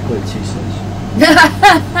send them backwards, he says.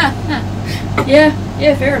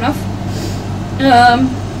 yeah, fair enough.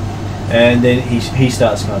 And then he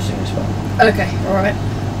starts casting a spell. Okay, alright.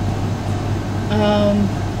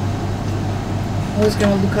 I was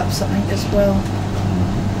going to look up something as well.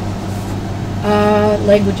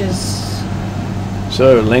 Languages.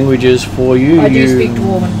 So, languages for you. I do speak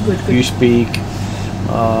Dwarven. Good. You speak...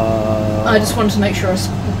 I just wanted to make sure I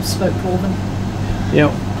spoke Dwarven.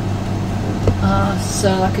 Yep. So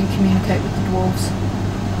I can communicate with the dwarves.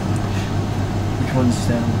 Which one's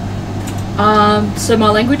down? So my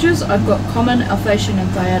languages, I've got Common, Alphatian and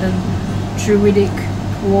Theadan, Druidic,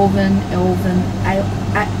 Dwarven, Elven,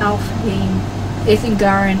 Alfheim,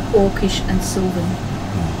 Ethengaran, Orcish and Sylvan.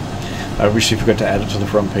 I wish you forgot to add it to the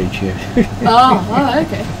front page here. oh,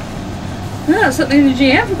 okay. No, that's something the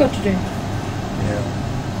GM forgot to do. Yeah.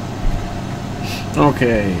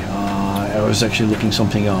 Okay, I was actually looking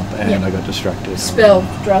something up and I got distracted. Spell,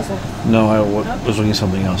 Druzzle. No, I was looking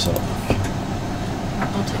something else up.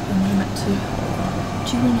 I'll take the moment to...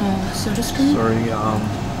 Do you want a soda stream? Sorry, yeah,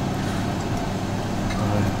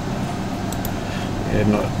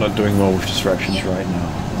 not doing well with distractions right now.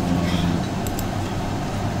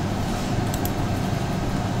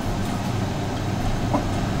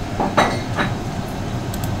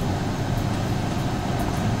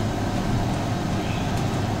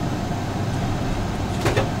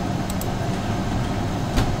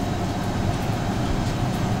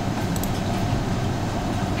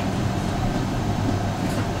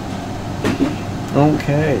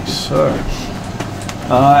 Okay, so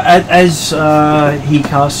as he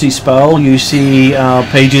casts his spell, you see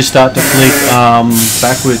pages start to flick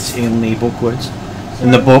backwards in the bookwards.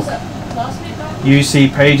 In the book, you see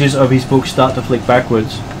pages of his book start to flick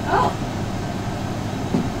backwards. Oh,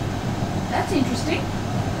 that's interesting.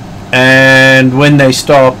 And when they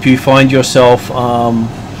stop, you find yourself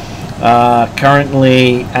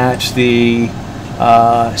currently at the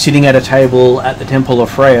sitting at a table at the Temple of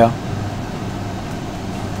Freya.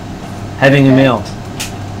 Having a meal.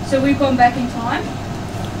 So we've gone back in time?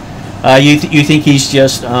 You think he's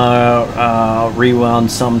just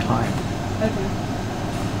rewound sometime. Okay.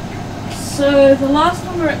 So the last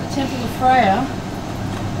time we were at the Temple of Freya...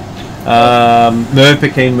 Merv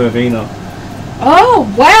became Mervina. Oh,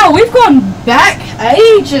 wow, we've gone back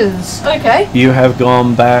ages. Okay. You have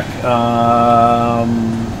gone back...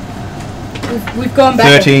 We've gone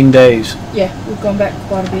back... 13 days. Yeah, we've gone back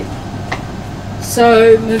quite a bit.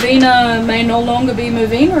 So Mervina may no longer be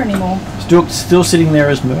Mervina anymore. Still sitting there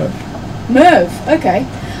as Merv. Merv, okay.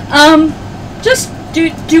 Just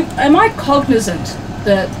am I cognizant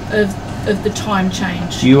that of the time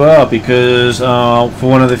change? You are, because for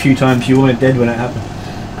one of the few times you weren't dead when it happened.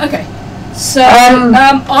 Okay. So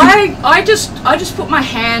I just put my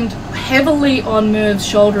hand heavily on Merv's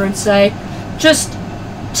shoulder and say, just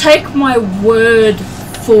take my word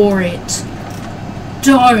for it.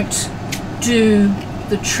 Don't do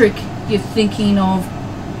the trick you're thinking of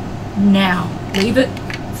now. Leave it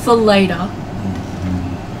for later.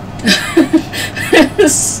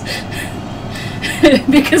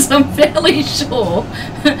 Because I'm fairly sure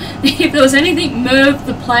if there was anything Merv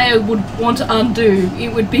the player would want to undo,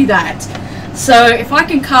 it would be that. So if I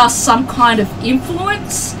can cast some kind of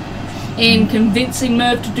influence in convincing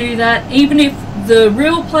Merv to do that, even if the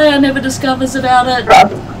real player never discovers about it,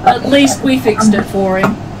 at least we fixed it for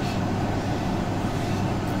him.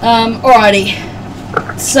 Alrighty.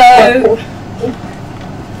 So,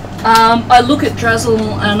 I look at Druzzle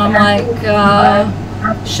and I'm like,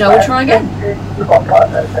 shall we try again?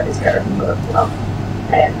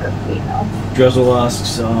 Druzzle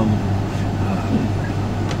asks,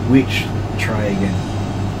 which try again?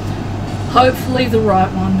 Hopefully the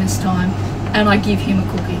right one this time. And I give him a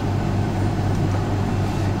cookie.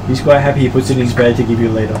 He's quite happy he puts it in his bag to give you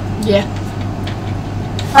later. Yeah.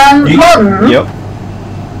 Yep.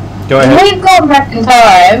 Go ahead. We've gone back in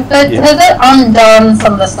time, but has it undone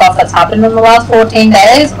some of the stuff that's happened in the last 14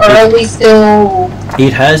 days, or are we still...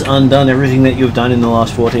 It has undone everything that you've done in the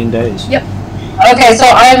last 14 days. Yep. Okay, so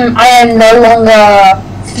I am no longer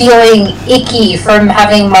feeling icky from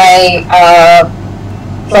having my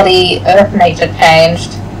bloody earth nature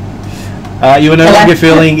changed. You are no longer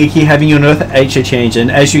feeling icky, having your nature change, and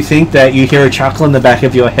as you think that, you hear a chuckle in the back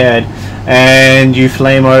of your head, and you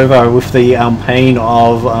flame over with the pain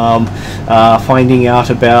of finding out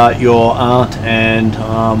about your aunt and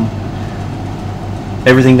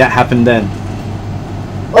everything that happened then.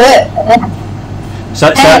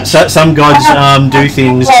 So some gods do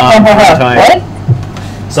things through time.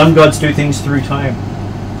 Some gods do things through time.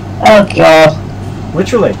 Oh god.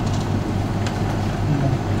 Literally.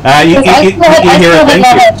 You I hear still it, thank haven't you.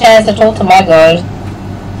 had a chance to talk to my god.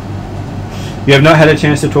 You have not had a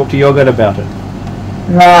chance to talk to your god about it.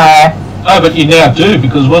 No. Oh, but you now do,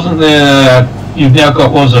 because wasn't there... You've now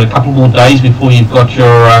got, what was it, a couple more days before you've got your...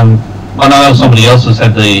 I know somebody else has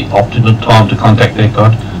had the optimum time to contact their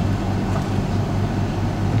god.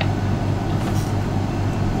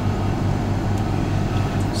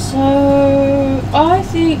 So I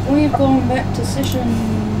think we've gone back to session.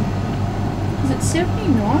 Is it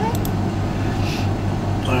 79?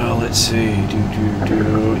 Well, let's see.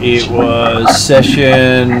 It was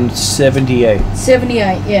session 78.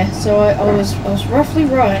 78, yeah. So I was roughly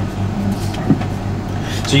right.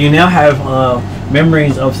 So you now have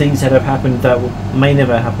memories of things that have happened that may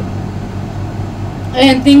never happen.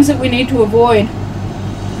 And things that we need to avoid.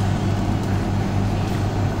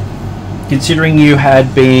 Considering you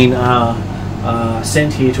had been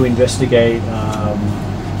sent here to investigate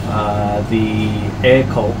the air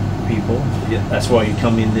cult people, that's why you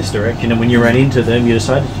come in this direction, and when you ran into them you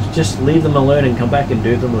decided to just leave them alone and come back and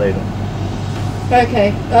do them later.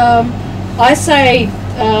 Okay, I say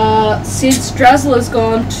since Drazzler's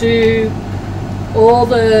gone to all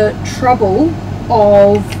the trouble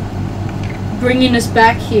of bringing us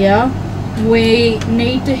back here, we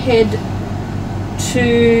need to head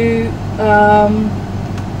to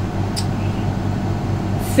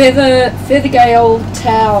Feathergale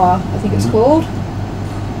Tower, I think it's called,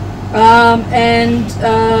 and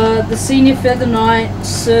the senior Feather Knight,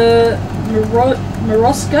 Sir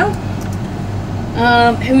Maroska,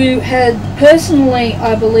 who had personally,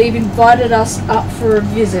 I believe, invited us up for a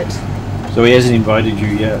visit. So he hasn't invited you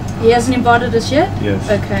yet? He hasn't invited us yet? Yes.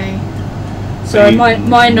 Okay. So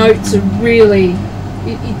my notes are really...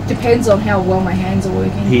 It depends on how well my hands are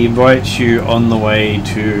working. He invites you on the way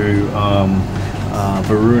to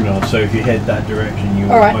Varuna, so if you head that direction you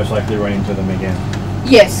will most likely run into them again.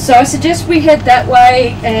 Yes, so I suggest we head that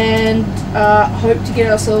way and hope to get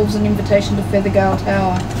ourselves an invitation to Feathergale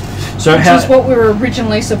Tower. So which is what we were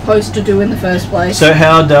originally supposed to do in the first place. So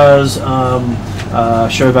how does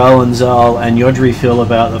Chauvel and Zal and Yodri feel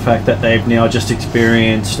about the fact that they've now just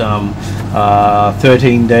experienced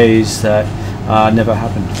 13 days that never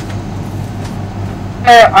happened?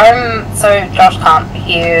 So Josh can't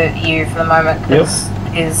hear you for the moment because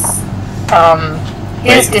his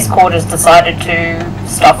Discord has decided to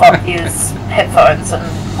stuff up his headphones and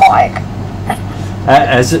mic.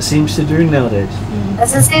 As it seems to do nowadays.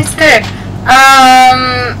 As it seems to do.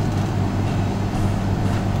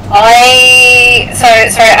 I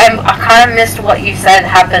kind of missed what you said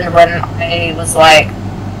happened when I was like,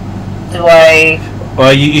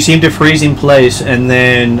 Well, you seemed to freeze in place and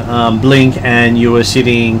then blink, and you were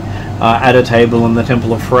sitting at a table in the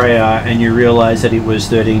Temple of Freya, and you realized that it was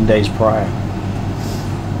 13 days prior.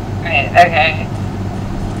 Right, okay.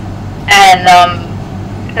 And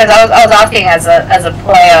because I was asking as a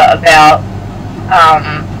player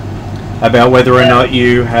about whether or not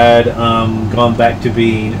you had gone back to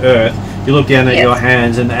being Earth. You look down at your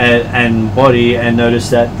hands and body and notice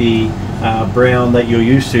that the brown that you're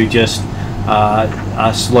used to just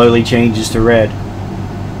slowly changes to red.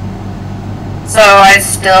 So I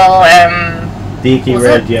still am... The icky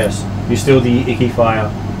red, yes. You're still the icky fire.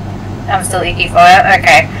 I'm still icky fire?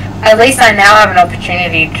 Okay. At least I now have an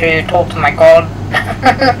opportunity to talk to my god.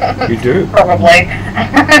 You do? Probably.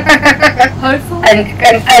 Hopefully. And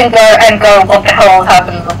go, what the hell has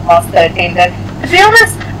happened in the last 13 days. To be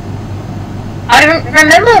honest, I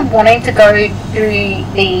remember wanting to go to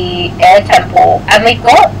the air temple, and we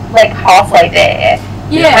got like halfway there.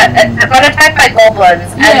 Yeah. I got attacked by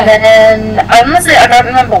goblins, and then honestly, I don't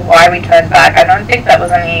remember why we turned back. I don't think that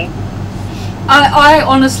was any. I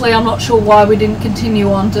honestly, I'm not sure why we didn't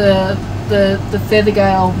continue on to the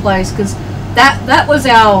Feathergale place, because that was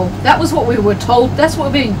what we were told. That's what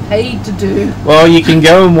we're being paid to do. Well, you can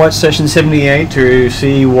go and watch session 78 to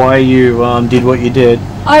see why you did what you did.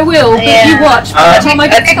 I will, but you watch. By the time I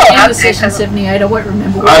get to the end of session 78, I won't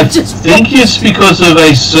remember what I just think it's because of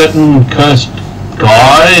a certain cursed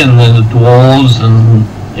guy and the dwarves and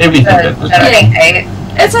everything that was happening.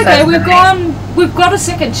 It's okay, we've got a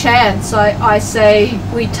second chance. I say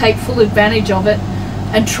we take full advantage of it.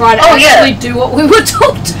 and try to actually do what we were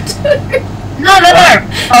told to do. No.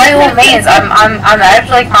 By all means, I'm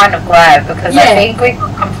actually kind of glad because I think we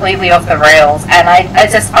got completely off the rails, and I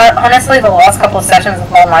honestly the last couple of sessions have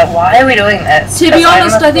gone like, why are we doing this? To be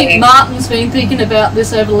honest, I think Martin's been thinking about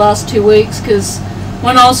this over the last 2 weeks because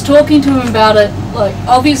when I was talking to him about it, like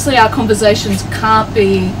obviously our conversations can't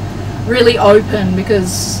be really open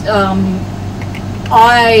because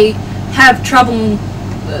I have trouble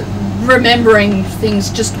remembering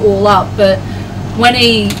things just all up, but when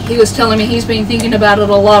he was telling me he's been thinking about it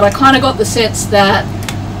a lot, I kind of got the sense that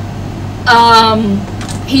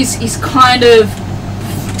he's kind of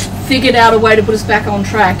figured out a way to put us back on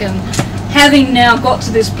track, and having now got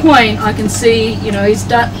to this point, I can see, you know, he's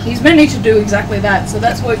managed to do exactly that, so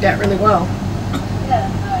that's worked out really well.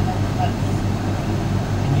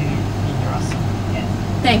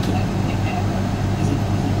 Thank you.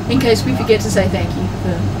 In case we forget to say thank you.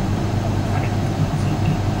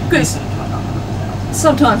 Because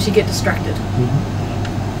sometimes you get distracted.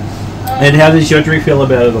 And how does Yodri feel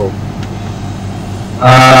about it all?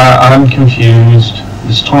 I'm confused.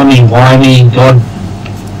 This tiny whiny god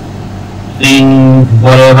thing,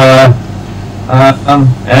 whatever.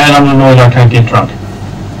 And I'm annoyed I can't get drunk.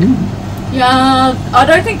 Yeah, I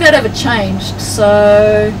don't think that ever changed,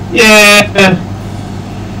 so... Yeah.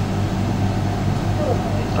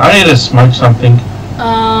 I need to smoke something.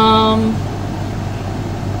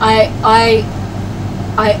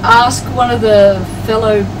 I asked one of the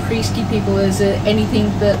fellow priesty people, is there anything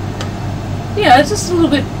that, you know, it's just a little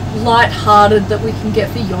bit light-hearted that we can get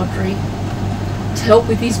for Yodri to help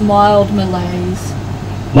with his mild malaise.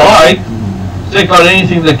 Light? Has they got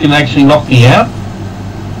anything that can actually knock me out?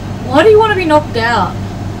 Why do you want to be knocked out?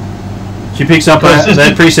 She picks up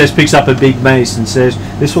that priestess picks up a big mace and says,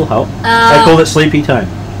 "This will help." They call it sleepy time.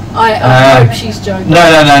 I hope she's joking.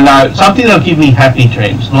 No. Something that'll give me happy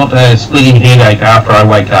dreams, not a splitting headache after I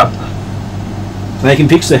wake up. They can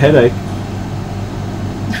fix the headache.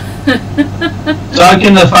 So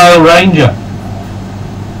can the failed ranger.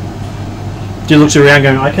 She looks around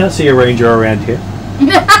going, "I can't see a ranger around here."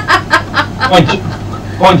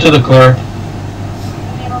 Point to the cleric.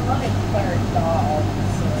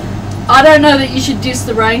 I don't know that you should diss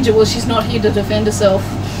the ranger. Well, she's not here to defend herself.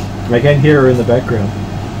 I can hear her in the background.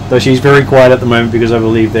 Though she's very quiet at the moment because I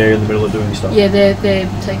believe they're in the middle of doing stuff. Yeah, they're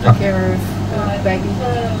taking care of baby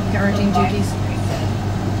parenting duties.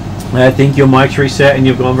 I think your mic's reset and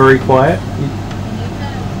you've gone very quiet.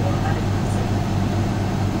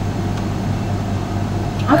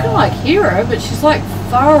 I can like hear her, but she's like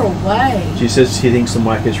far away. She says she thinks the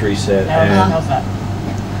mic is reset. How's that?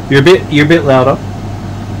 You're a bit louder.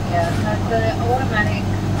 Yeah, the automatic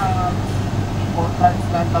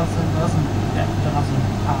that doesn't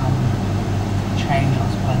change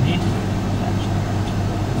us what I need to do.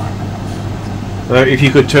 So if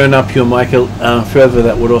you could turn up your mic further,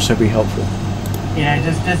 that would also be helpful. Yeah,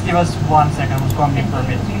 just give us 1 second. I was going to for a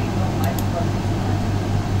bit.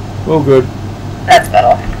 Well, good. That's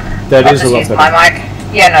better. That is a lot better. My mic.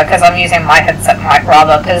 Yeah, no, because I'm using my headset mic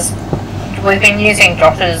rather, because we've been using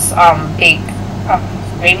Josh's big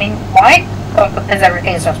streaming mic, but because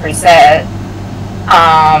everything's just reset,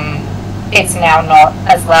 it's now not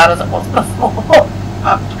as loud as it was before.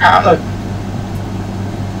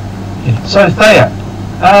 So Thea,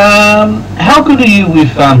 how good are you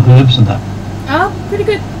with herbs and that? Pretty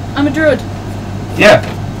good. I'm a druid. Yeah.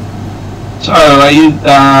 So are you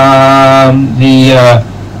the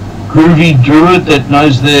groovy druid that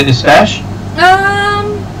knows their stash?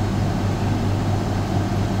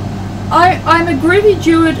 I'm a groovy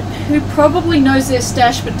druid who probably knows their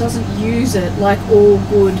stash but doesn't use it, like all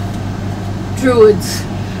good druids.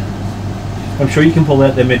 I'm sure you can pull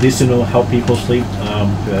out their medicinal help people sleep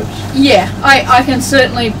herbs. Yeah, I can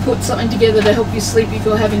certainly put something together to help you sleep if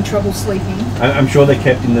you're having trouble sleeping. I'm sure they're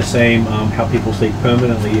kept in the same help people sleep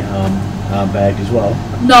permanently bag as well.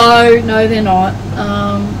 No, they're not.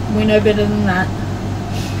 We know better than that.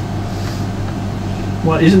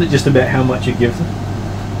 Well, isn't it just about how much you give them?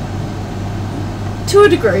 To a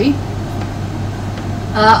degree.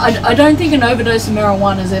 I don't think an overdose of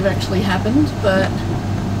marijuana has ever actually happened, but...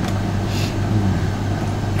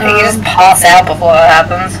 you just pass out before it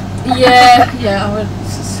happens. Yeah.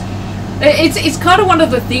 It's kind of one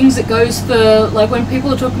of the things that goes for, like, when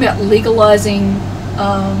people are talking about legalizing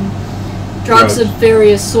drugs of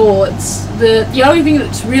various sorts, the only thing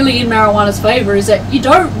that's really in marijuana's favour is that you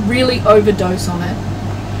don't really overdose on it.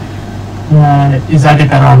 Is that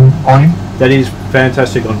depend on volume? That is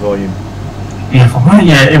fantastic on volume. Beautiful.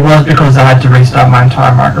 Yeah, it was because I had to restart my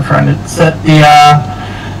entire microphone. It set the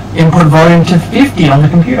input volume to 50 on the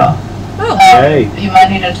computer. Oh. Okay. You might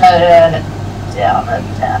need to turn it down a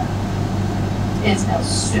tad. It's now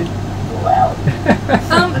super loud.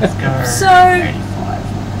 Let's go. So, 85.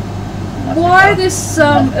 why this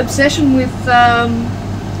obsession with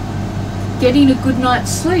getting a good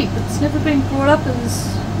night's sleep? It's never been brought up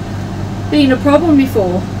as being a problem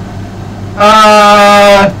before.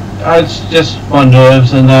 It's just my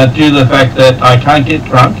nerves and due to the fact that I can't get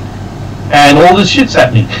drunk and all this shit's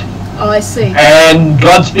happening. Oh, I see. And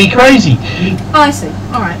God's be crazy. I see.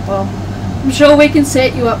 Alright, well, I'm sure we can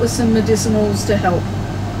set you up with some medicinals to help.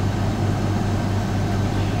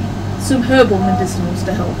 Some herbal medicinals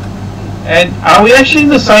to help. And are we actually in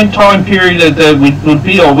the same time period that we would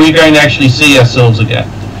be, or are we going to actually see ourselves again?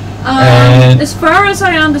 As far as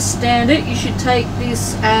I understand it, you should take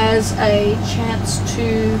this as a chance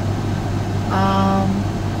to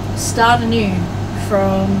start anew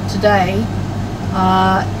from today.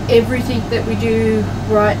 Everything that we do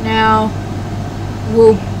right now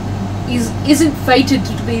isn't fated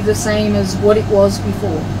to be the same as what it was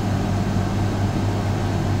before.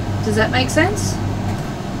 Does that make sense?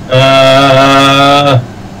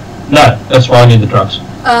 No, that's why I need the drugs.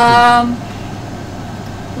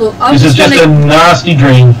 Look, I'm This is just a nasty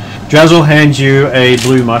dream. Drazzle hands you a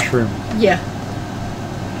blue mushroom. Yeah.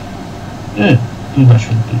 Yeah, blue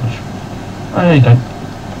mushroom. I don't.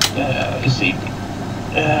 Let's see.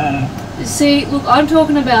 See, look, I'm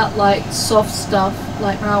talking about like soft stuff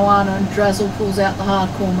like marijuana, and Drazzle pulls out the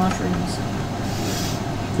hardcore mushrooms.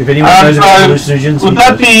 If anyone knows about hallucinogens, would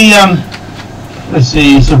that be, let's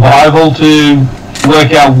see, survival to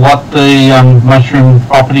work out what the mushroom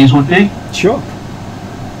properties would be? Sure.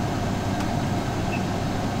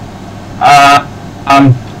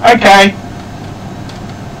 Okay.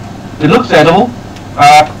 It looks edible.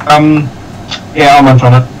 Yeah, I'll munch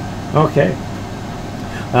on it. Okay.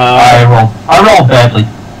 I rolled badly.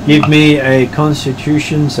 Give me a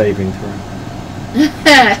Constitution saving throw.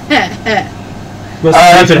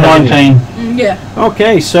 That's a 19. Yeah.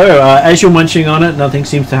 Okay, so as you're munching on it, nothing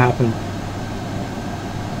seems to happen.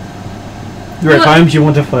 There are times you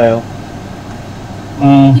want to fail.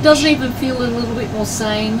 He doesn't even feel a little bit more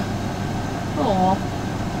sane. Aww.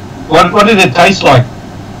 What did it taste like?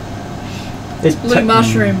 It's blue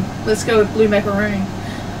mushroom. Let's go with blue macaroon.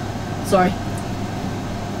 Sorry.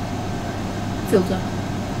 Filter.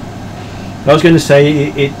 I was going to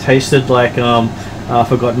say it tasted like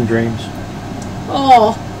Forgotten Dreams.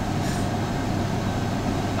 Oh.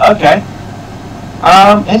 Okay.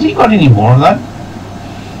 Has he got any more of that?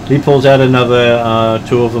 He pulls out another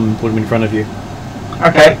two of them and put them in front of you.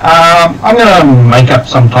 Okay. I'm going to make up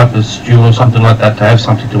some type of stew or something like that to have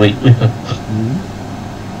something to eat with it.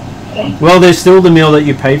 Well, there's still the meal that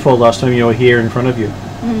you paid for last time you were here in front of you.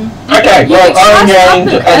 Okay, well, I'm going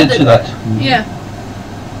to add it to that. Yeah.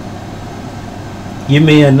 Give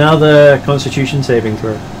me another Constitution saving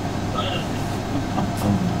throw.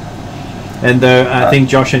 And I think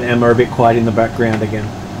Josh and Emma are a bit quiet in the background again.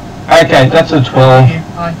 Okay, that's a 12.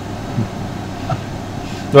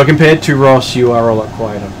 Well, compared to Ross, you are a lot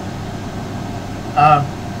quieter.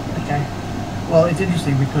 Okay. Well, it's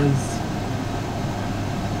interesting because...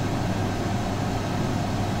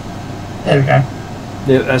 There we go.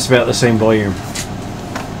 Yeah, that's about the same volume.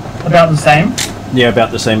 About the same? Yeah,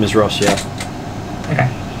 about the same as Ross, yeah. Okay.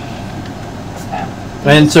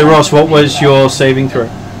 And so, Ross, what was your saving throw?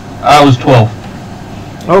 I was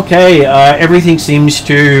 12. Okay, everything seems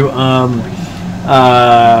to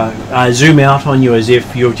zoom out on you as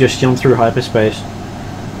if you've just jumped through hyperspace.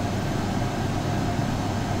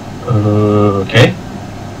 Okay.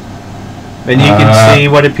 And you can see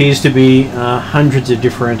what appears to be hundreds of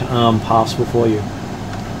different paths before you.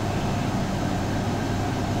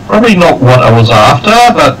 Probably not what I was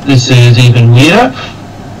after, but this is even weirder.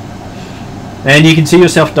 And you can see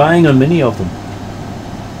yourself dying on many of them.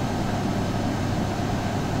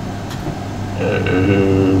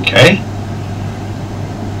 Okay.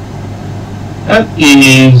 That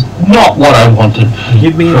is not what I wanted.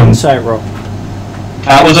 Give me an insight roll.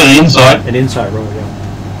 Was it an insight? An insight roll, yeah.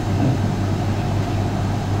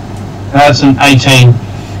 That's an 18.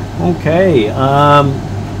 Okay.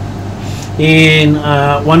 In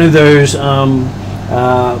one of those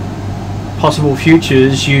possible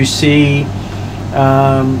futures, you see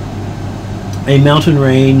a mountain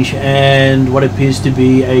range and what appears to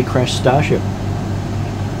be a crashed starship.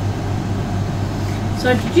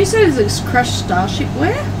 So did you say there's a crashed starship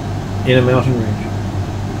where? In a mountain range.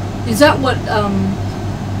 Is that what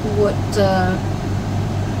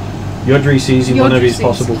Yodri sees in one of his sees.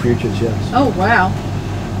 possible futures, yes. Oh wow.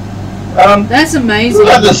 That's amazing. We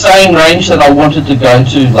have the same range that I wanted to go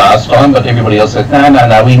to last time, but everybody else said,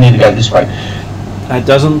 no, we need to go this way. It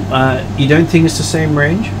doesn't. You don't think it's the same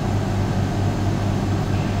range?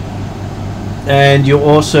 And you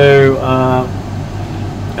also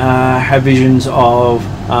have visions of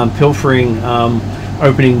pilfering,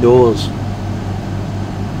 opening doors.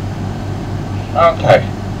 Okay.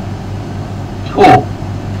 Cool.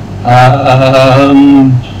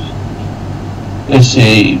 Let's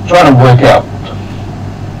see. Trying to work out.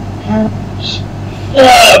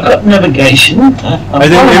 I've got navigation. I'm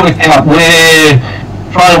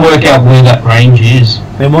trying to work out where that range is.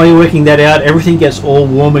 And while you're working that out, everything gets all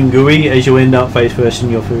warm and gooey as you end up face first in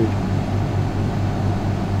your food.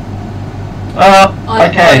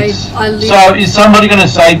 Okay. So is somebody going to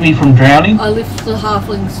save me from drowning? I lift the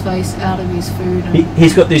halfling's face out of his food and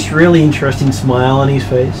He's got this really interesting smile on his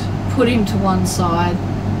face. put him to one side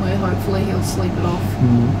where hopefully he'll sleep it off.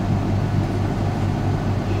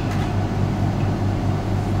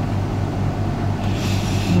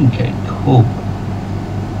 Okay, cool.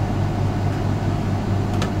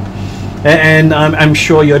 And I'm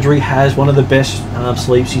sure Yodri has one of the best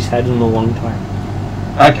sleeps he's had in a long time.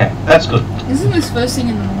 Okay, that's good. Isn't this first thing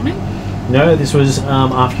in the morning? No, this was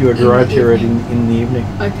after you had In the arrived here evening. in the evening.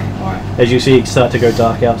 Okay, alright. As you see, it start to go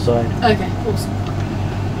dark outside. Okay, awesome.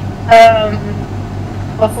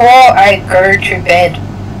 Before I go to bed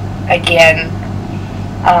again,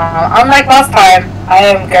 unlike last time, I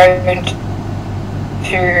am going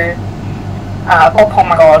to pop on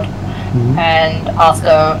my god and ask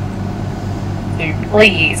her to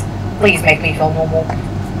please make me feel normal.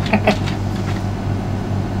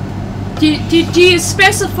 Do you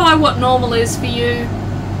specify what normal is for you?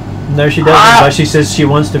 No, she doesn't, but she says she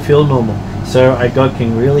wants to feel normal. So a god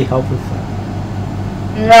can really help with that.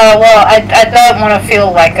 No, well, I don't want to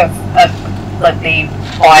feel like like the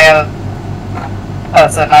fire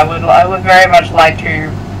person. I would very much like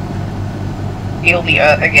to feel the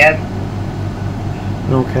earth again.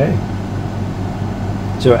 Okay.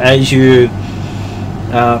 So as you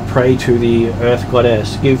pray to the earth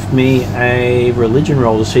goddess, give me a religion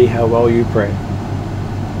roll to see how well you pray.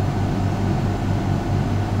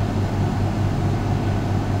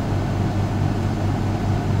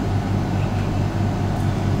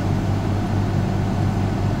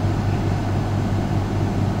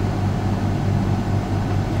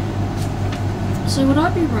 So would I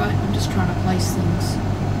be right? I'm just trying to place things.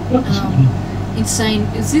 Insane.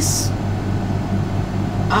 Is this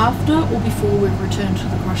after or before we've returned to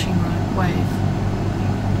the crushing wave?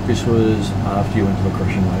 This was after you went to the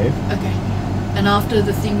crushing wave. Okay. And after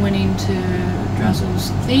the thing went into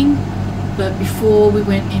Drazzle's thing, but before we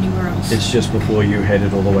went anywhere else? It's just before you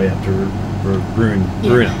headed all the way up to Runa.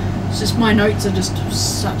 It's just my notes are just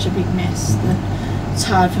such a big mess that it's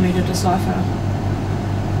hard for me to decipher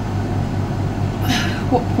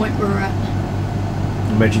what point we're at.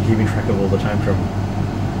 Imagine keeping track of all the time travel.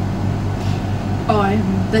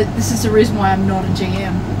 This is the reason why I'm not a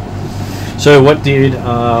GM. So what did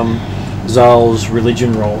Zal's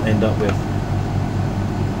religion roll end up with?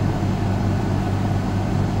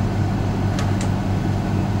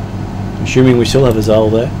 Assuming we still have a Zal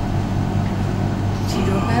there. Did you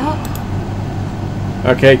drop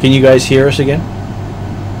out? Okay, can you guys hear us again?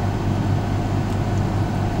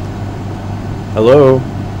 Hello?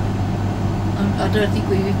 I don't think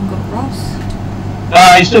we've even got Ross.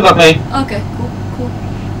 You still got me. Okay, cool.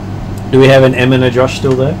 Do we have an M and a Josh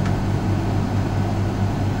still there?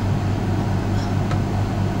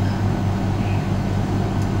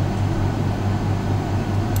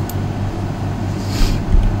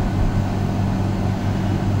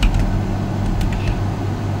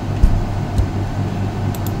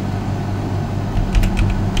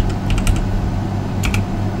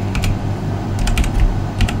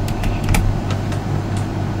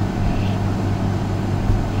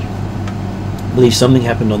 I believe something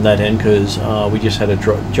happened on that end because we just had a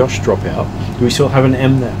Josh drop out. Do we still have an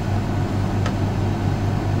M there?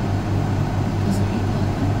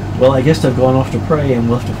 Well, I guess they've gone off to pray, and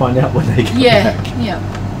we'll have to find out when they get back. Yeah.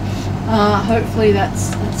 Hopefully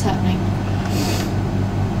that's happening.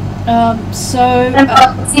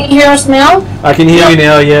 Can you hear us now? I can hear you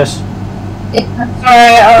now. Yes.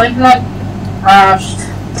 Sorry, I was not rushed.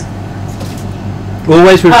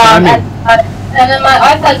 Always with timing. And then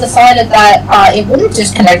my iPad decided that it wouldn't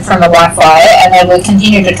disconnect from the Wi-Fi, and it would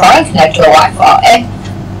continue to try and connect to the Wi-Fi.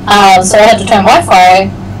 So I had to turn Wi-Fi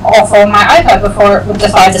off on my iPad before it would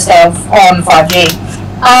decide to stay on 5G.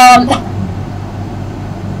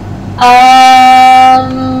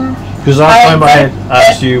 Because last time I had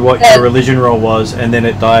asked you what your religion roll was, and then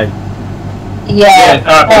it died. Yeah.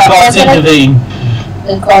 The gods intervene.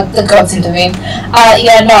 The gods intervene.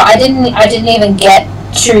 Yeah, no, I didn't even get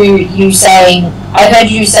to you saying. I heard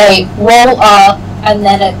you say roll up, and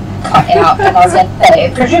then it cut out, and I was like,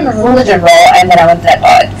 hey, presume a religion roll, and then I went that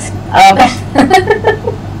died.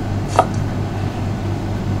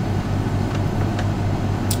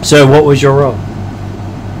 So, what was your roll?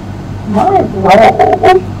 My roll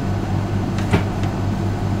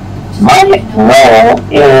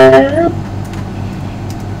is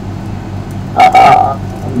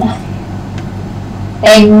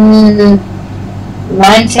in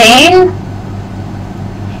 19.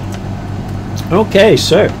 Okay,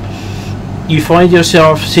 so you find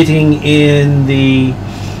yourself sitting in the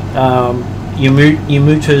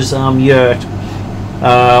Yumuta's yurt,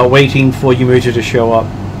 waiting for Yumuta to show up.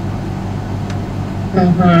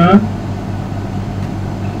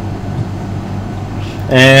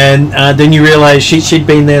 And then you realise she'd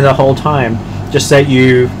been there the whole time, just that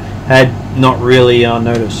you had not really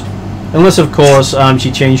noticed. Unless, of course,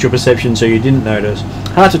 she changed your perception so you didn't notice.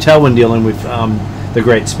 Hard to tell when dealing with the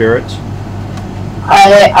great spirits.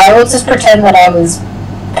 I will just pretend that I was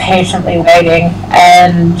patiently waiting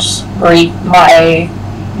and greet my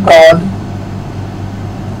god.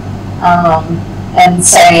 And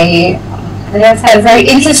say, I've had a very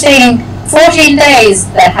interesting 14 days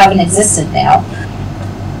that haven't existed now.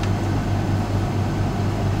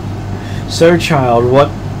 So, child, what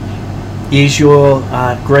is your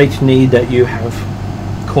great need that you have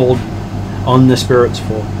called on the spirits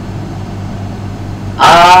for?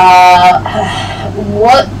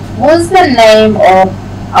 What was the name of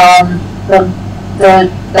the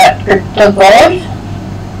god?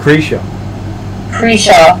 Krisha.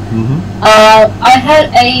 Krisha. I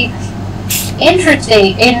had a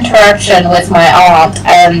interesting interaction with my aunt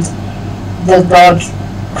and the god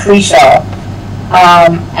Krisha,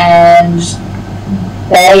 and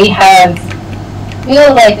they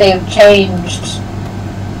feel like they've changed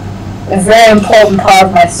a very important part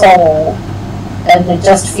of my soul, and it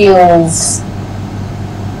just feels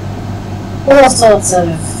all sorts of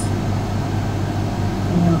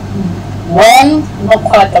wrong, not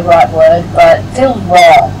quite the right word, but it feels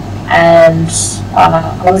wrong. And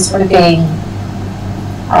I was hoping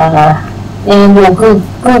in your good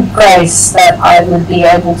grace that I would be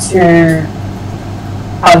able to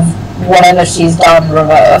have whatever she's done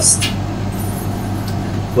reversed.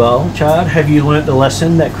 Well, child, have you learnt the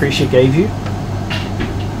lesson that Krisha gave you?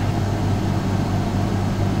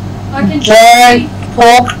 I can Don't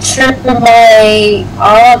talk to my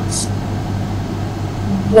aunt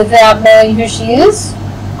without knowing who she is.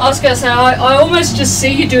 I was going to say, I almost just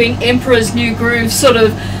see you doing Emperor's New Groove, sort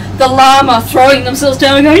of the llama throwing themselves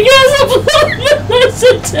down and going, yes, I'm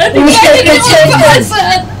turning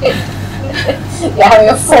You're having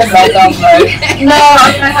a full meltdown mode. No,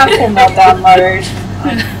 I'm going to have full meltdown mode.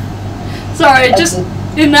 Sorry, just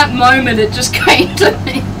in that moment it just came to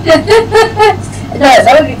me. No,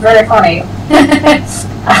 that would be very funny.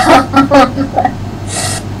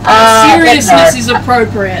 Seriousness is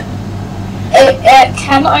appropriate.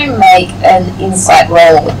 Can I make an insight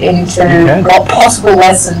roll into what possible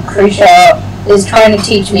lesson Krisha is trying to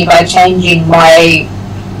teach me by changing my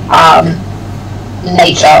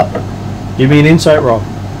nature? Give me an insight roll.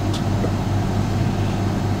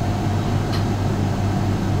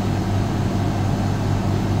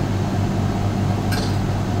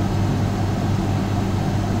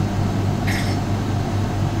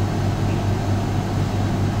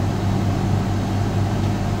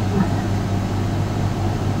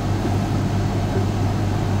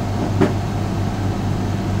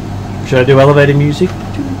 Should I do elevator music?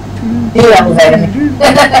 Do elevator music.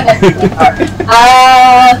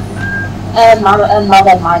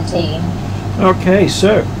 Another 19. Okay,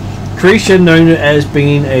 so Krisha, known as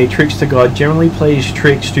being a trickster god, generally plays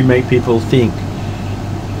tricks to make people think.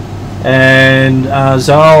 And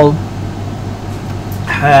Zal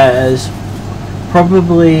has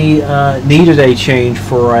probably needed a change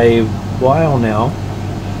for a while now,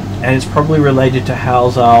 and it's probably related to how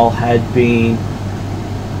Zal had been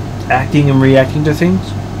acting and reacting to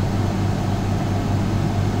things.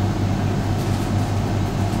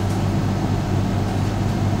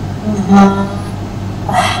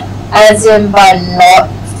 As in by not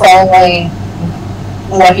following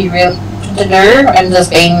what he really wanted to do and just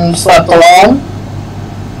being swept along?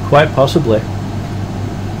 Quite possibly.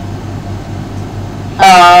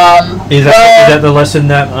 Is Well, that the lesson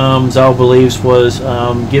that Zal believes was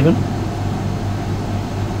given?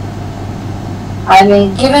 I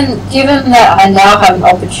mean, given that I now have an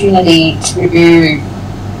opportunity to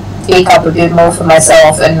speak up a bit more for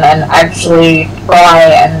myself and actually try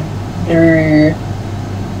and do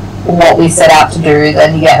what we set out to do,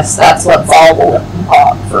 then yes, that's what Val will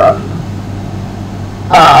impart from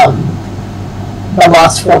the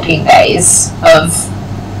last 14 days of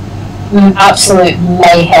absolute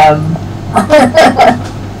mayhem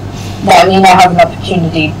that we now have an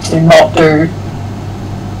opportunity to not do.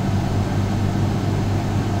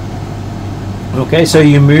 Okay, so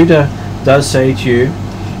Ymuda does say to you,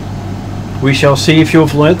 we shall see if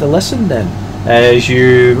you've learnt the lesson then, as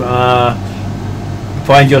you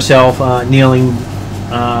find yourself kneeling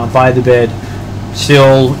by the bed,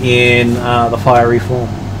 still in the fiery form.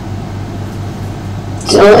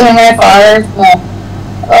 Still in my fire?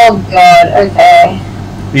 Oh god, okay.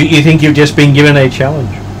 You think you've just been given a challenge?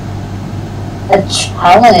 A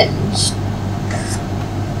challenge?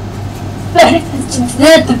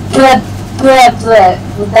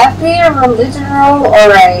 Would that be a religion roll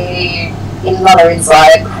or a another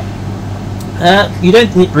insight? You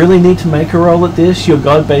don't really need to make a roll at this. Your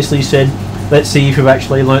god basically said, let's see if you've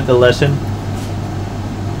actually learnt the lesson.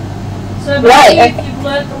 So maybe if you've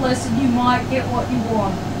learnt the lesson, you might get what you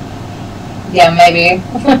want. Yeah, maybe.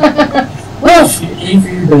 Well, if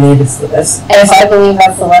you believe it's the lesson. If I believe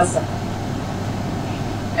that's the lesson.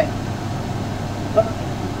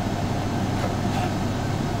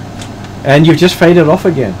 And you've just faded off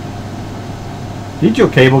again. Did your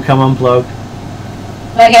cable come unplugged?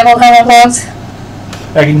 My cable come unplugged?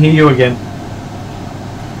 I can hear you again.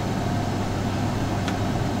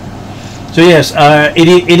 So yes,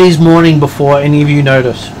 it is morning before any of you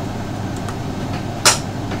notice.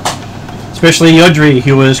 Especially Yodri,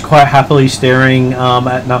 who was quite happily staring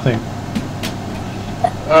at nothing.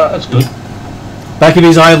 That's good. Back of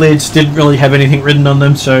his eyelids didn't really have anything written on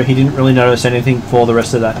them, so he didn't really notice anything for the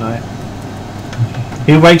rest of that night.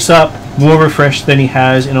 He wakes up more refreshed than he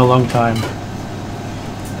has in a long time.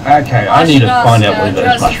 Okay, I need to find out where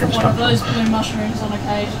those mushrooms one come of those from. blue mushrooms on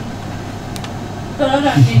occasion. But I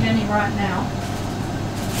don't need any right now.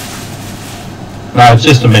 No, it's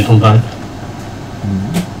just a mental note.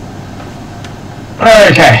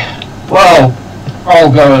 Okay, well,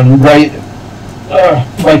 I'll go and wake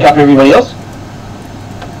up everybody else.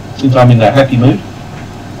 Since I'm in that happy mood.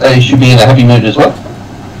 They should be in a happy mood as well.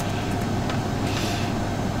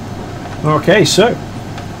 Okay, so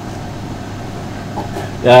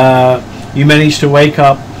you managed to wake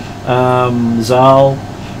up Zal,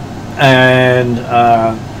 and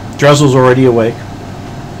Drizzle's already awake,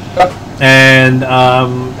 and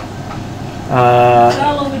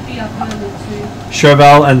Darla would be up early too.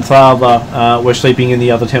 Chauvel and Thalba were sleeping in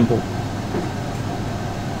the other temple.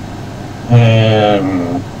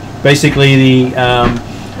 Basically,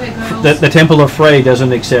 the Temple of Frey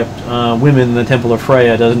doesn't accept women. The Temple of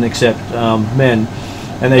Freya doesn't accept men,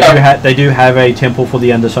 and they do have a temple for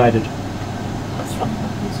the undecided.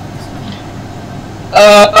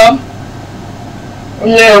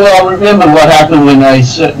 Yeah, well, I remember what happened when a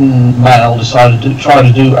certain male decided to try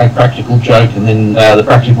to do a practical joke, and then the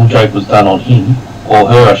practical joke was done on him, or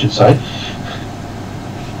her, I should say.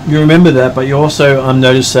 You remember that, but you also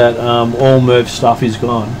noticed that all Merv stuff is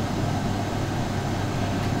gone.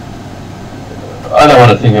 I don't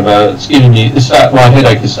want to think about it. It's giving me my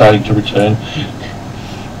headache is starting to return.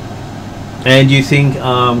 And you think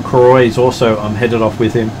Koroi is also headed off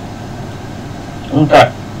with him.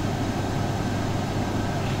 Okay.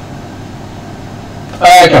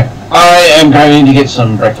 Okay. I am going to get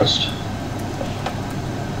some breakfast.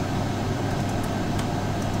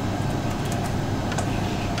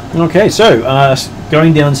 Okay, so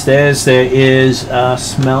going downstairs, there is a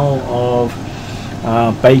smell of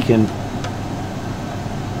bacon.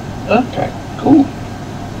 Okay, cool.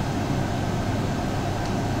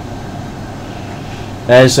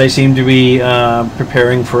 As they seem to be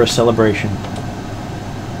preparing for a celebration.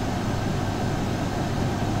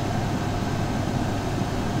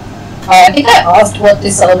 I think I asked what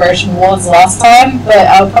this celebration was last time, but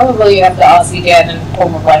I'll probably have to ask again and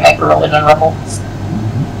probably make a roll in a rumble.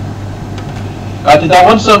 Did I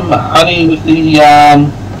want some honey with the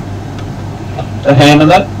ham and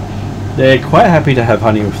that? They're quite happy to have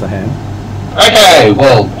honey with the ham. Okay,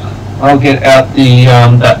 well, I'll get out the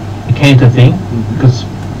that decanter thing, because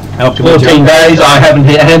 14 days I haven't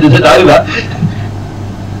handed it over.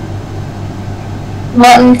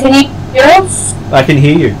 Martin, can you hear us? I can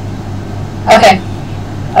hear you. Okay.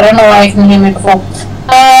 I don't know why you can hear me before.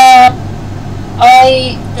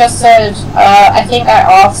 I just said, I think I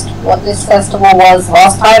asked what this festival was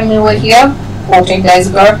last time we were here, 14 days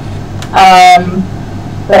ago.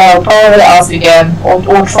 But I'll probably ask again, or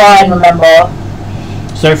try and remember.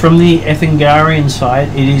 So from the Ethengarian side,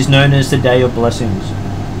 it is known as the Day of Blessings.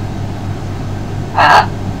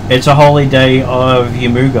 It's a holy day of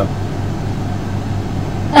Yamuga.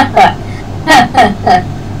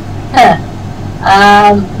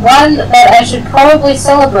 One that I should probably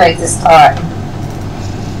celebrate this time.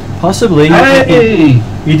 Possibly. Hey!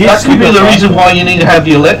 You did That could be the reason why you need to have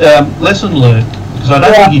your lesson learned. Because I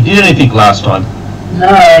don't think you did anything last time. No,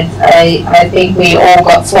 I think we all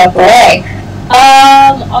got swept away.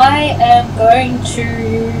 I am going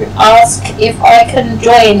to ask if I can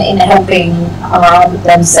join in helping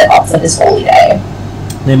them set up for this holy day.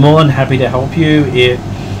 They're more than happy to help you. It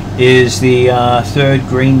is the third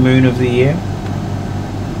green moon of the year.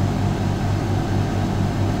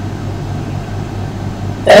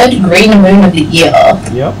 Third green moon of the year.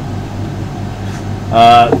 Yep.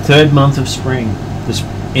 Third month of spring.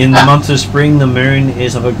 In the month of spring, the moon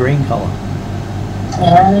is of a green color.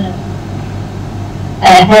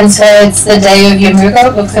 And hence it's the day of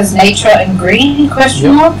Yamuga because nature and green,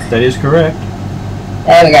 question mark? That is correct.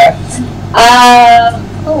 There we go.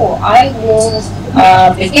 Cool. I will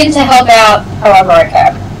begin to help out however I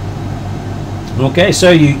can. Okay, so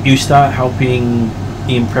you start helping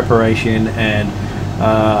in preparation and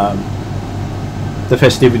the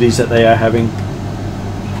festivities that they are having.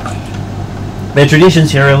 Their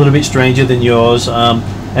traditions here are a little bit stranger than yours, and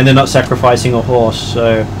they're not sacrificing a horse,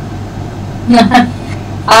 so...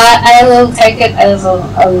 I will take it as a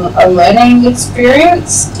learning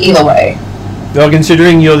experience, either way. Well,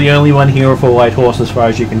 considering you're the only one here with a white horse as far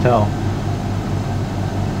as you can tell.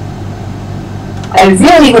 I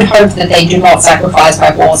really would hope that they do not sacrifice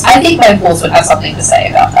my horse. I think my horse would have something to say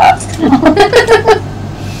about that.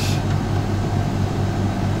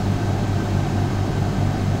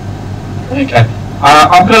 Okay.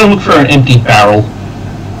 I'm going to look for an empty barrel.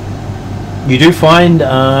 You do find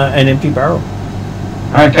an empty barrel.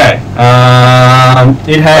 Okay.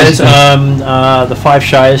 It has the 5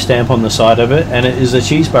 Shire stamp on the side of it, and it is a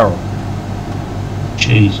cheese barrel.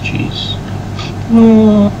 Cheese.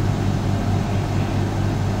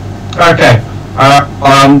 Okay.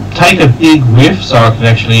 Take a big whiff so I can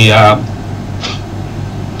actually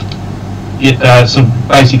get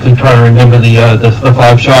basically try to remember the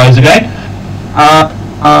 5 Shires again.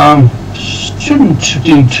 Shouldn't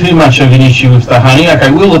do too much of an issue with the honey.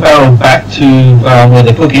 Okay, wheel the barrel back to where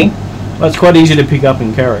they're cooking. That's quite easy to pick up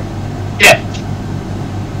and carry. Yeah.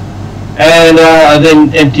 And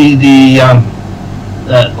then empty the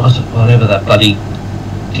whatever that bloody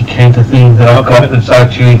decanter thing that I've got. It's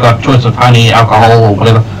actually got choice of honey, alcohol, or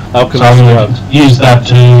whatever. So I'm going to use that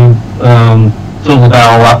to fill the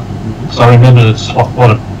barrel up. So I remember it's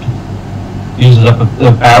what it uses up a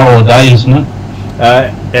barrel a day, isn't it?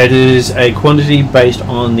 It is a quantity based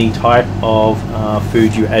on the type of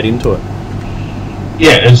food you add into it.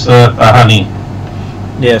 Yeah, it's the honey.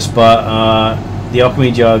 Yes, but the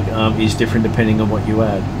alchemy jug is different depending on what you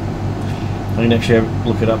add. I can actually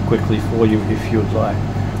look it up quickly for you if you would like.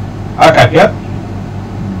 Okay, yep.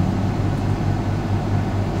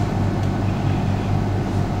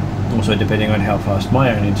 Also depending on how fast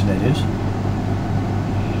my own internet is.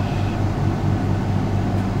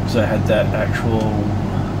 So I had that actual...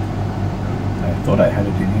 I thought I had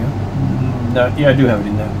it in here. No, yeah, I do have it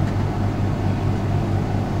in there.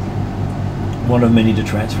 One of many to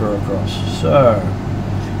transfer across. So,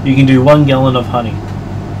 you can do 1 gallon of honey.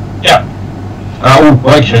 Yeah. Oh,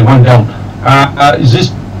 actually, 1 gallon. Is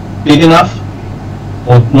this big enough?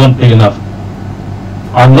 Or not big enough?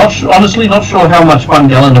 I'm honestly not sure how much 1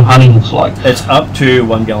 gallon of honey looks like. It's up to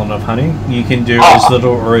 1 gallon of honey. You can do as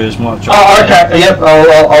little or as much. Oh, okay. Yep.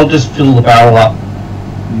 I'll just fill the barrel up,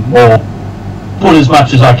 or put as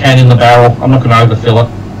much as I can in the barrel. I'm not going to overfill it.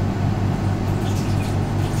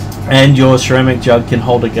 And your ceramic jug can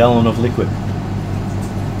hold 1 gallon of liquid.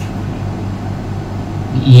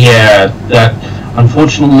 Yeah. That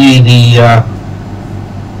unfortunately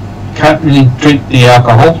can't really drink the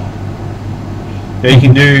alcohol. You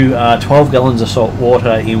can do 12 gallons of salt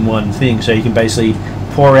water in one thing, so you can basically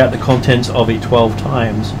pour out the contents of it 12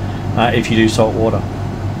 times if you do salt water.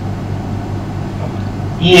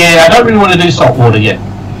 Yeah, I don't really want to do salt water yet.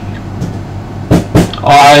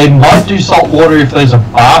 I might do salt water if there's a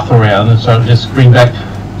bath around, and so just bring back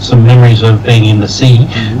some memories of being in the sea.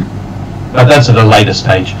 But that's at a later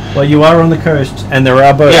stage. Well, you are on the coast, and there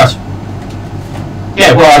are boats.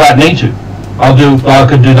 Yeah, well, I don't need to. I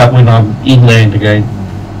could do that when I'm inland again,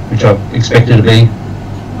 which I expected to be.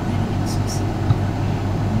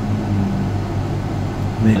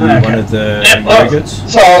 Maybe one of the yogurts.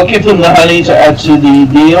 So I'll give them the honey to add to the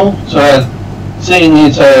meal. So, seeing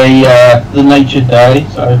it's the nature day,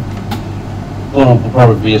 so thought it would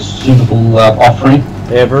probably be a suitable offering.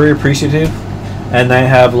 They are very appreciative. and they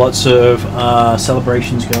have lots of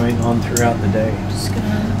celebrations going on throughout the day. Just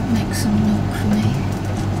gonna make some milk for me.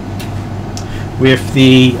 With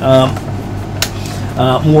the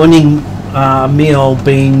morning meal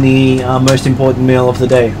being the most important meal of the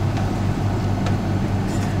day,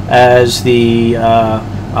 as the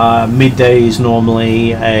midday is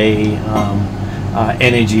normally a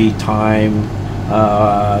energy time.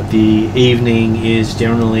 The evening is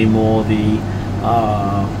generally more the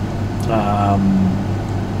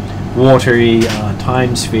watery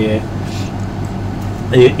time sphere.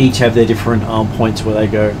 They each have their different points where they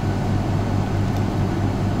go.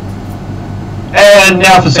 And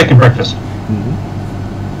now for second breakfast.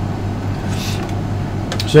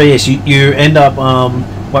 So yes, you end up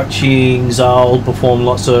watching Zal perform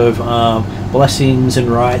lots of blessings and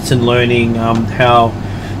rites and learning how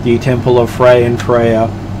the Temple of Frey and Freya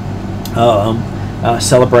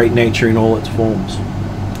celebrate nature in all its forms.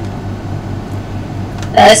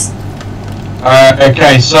 Nice.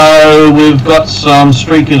 Okay, so we've got some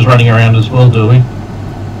streakers running around as well, do we?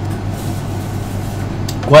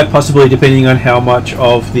 Quite possibly, depending on how much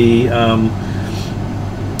of the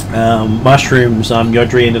mushrooms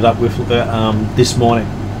Yodri ended up with this morning.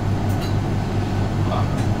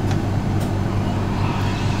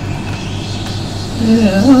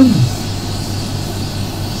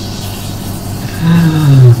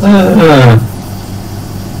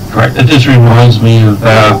 Right, that just reminds me of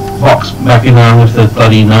Vox Machina with the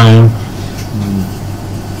bloody gnome.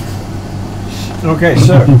 Okay,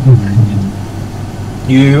 so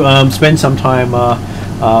you spend some time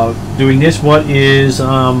doing this. What is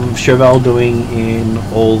Cheval doing in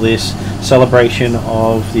all this celebration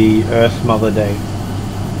of the Earth Mother Day?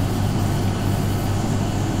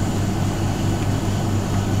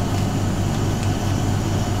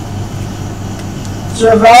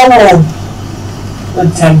 Cheval will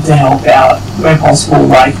attempt to help out where possible,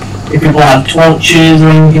 like if people have torches or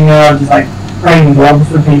anything, just like bringing water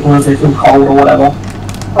for people if they feel cold or whatever.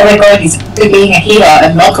 Oh my god, he's being a heater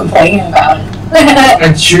and not complaining about it.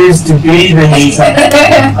 I choose to be the heater.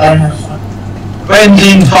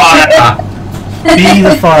 Bending fire! Be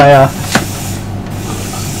the fire.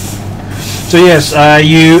 So yes,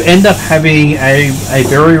 you end up having a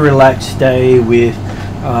very relaxed day with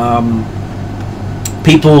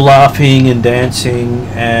people laughing and dancing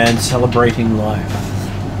and celebrating life,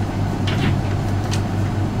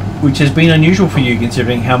 which has been unusual for you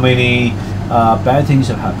considering how many bad things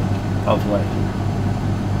have happened of late.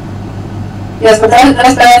 Yes, but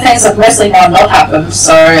those bad things have mostly now not happened,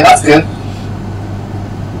 so that's good.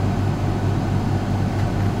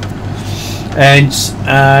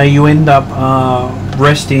 And you end up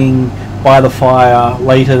resting by the fire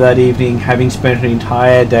later that evening, having spent an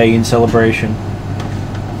entire day in celebration.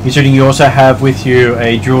 Considering you also have with you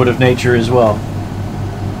a Druid of Nature as well.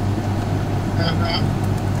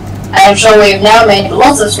 I'm sure we've now made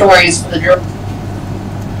lots of stories for the Druid.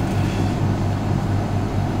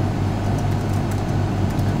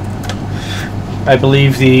 I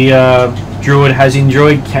believe the Druid has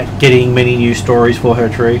enjoyed getting many new stories for her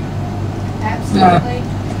tree. Absolutely.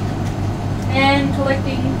 And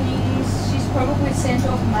collecting things. She's probably sent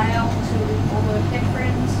off mail to all her pet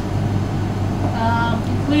friends,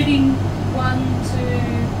 including one to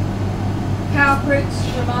Calcrix,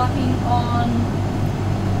 remarking on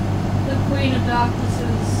the Queen of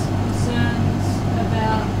Darkness's concerns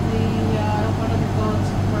about the one of the gods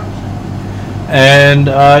of corruption. And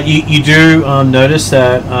you do notice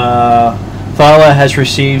that Thyla has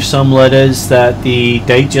received some letters that the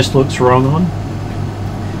date just looks wrong on.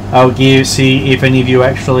 I'll see if any of you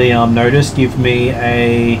actually notice. Give me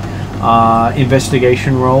a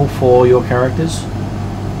investigation roll for your characters.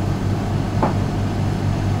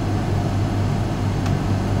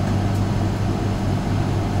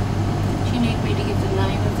 Do you need me to give the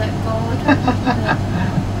name of that god?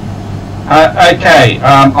 Okay,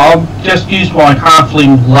 I'll just use my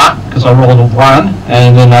halfling luck because I rolled a 1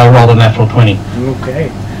 and then I rolled a natural 20. Okay.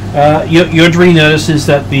 Yodri notices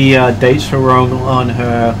that the dates are wrong on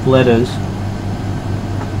her letters.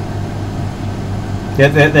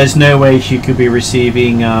 There's no way she could be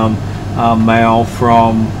receiving mail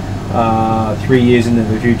from 3 years into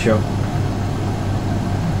the future.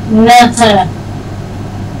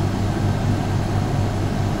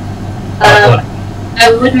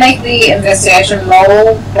 I would make the investigation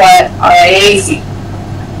roll, but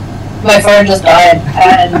my phone just died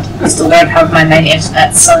and I still don't have my main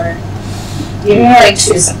internet, so give me like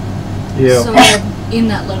 2 seconds. Yeah. So in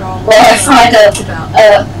that letter, I'll Well, I find talk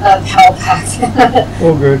a power pack.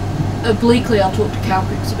 All good. obliquely, I'll talk to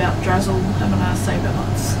Calcrix about Drazzle having our saber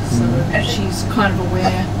nuts, so she's kind of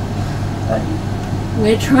aware.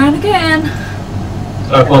 We're trying again.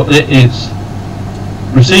 Well, it's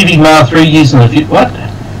receiving mail 3 years in the future. What?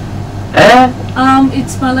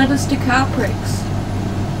 It's my letters to Calprix.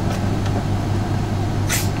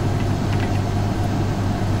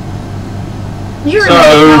 You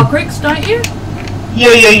remember Calprix, don't you?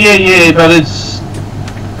 Yeah, but it's...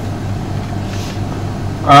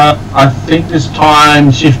 I think this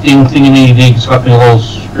time shifting thingy-dig's got me all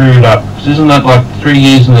screwed up. Because isn't that like 3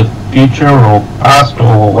 years in the future or past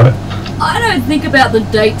or what? I don't think about the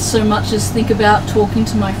dates so much as think about talking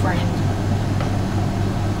to my friend.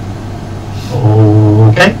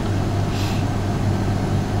 Okay.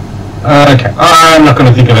 Okay, I'm not going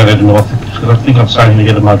to think about it anymore because I think I'm starting to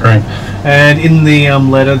get a migraine. And in the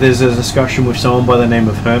letter, there's a discussion with someone by the name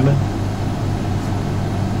of Herman.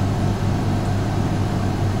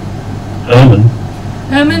 Herman?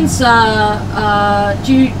 Herman's,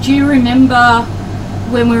 do you remember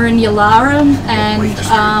when we were in Yalaran and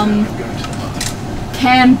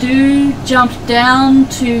Camdu jumped down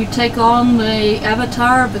to take on the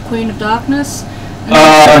avatar of the Queen of Darkness?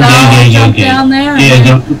 And jumped down there.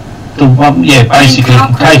 Basically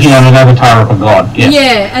taking on an avatar of a god. Yeah.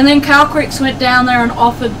 Yeah, and then Calcrix went down there and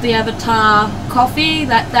offered the avatar coffee.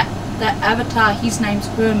 That avatar, his name's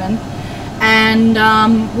Herman, and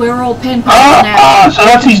we're all pen pals now. So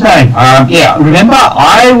that's his name. Yeah. Remember,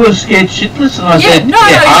 I was scared shitless, and I said,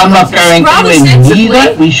 I'm not going anywhere near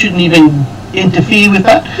that. We shouldn't even interfere with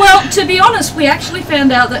that. Well, to be honest, we actually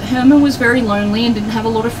found out that Herman was very lonely and didn't have a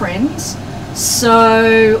lot of friends.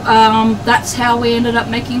 So that's how we ended up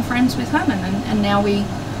making friends with Herman, and now we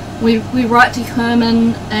write to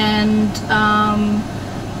Herman, and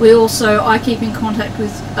I keep in contact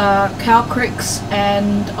with Calcrix,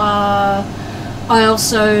 and I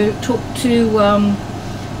also talked to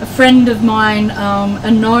a friend of mine,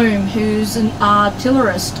 a gnome who's an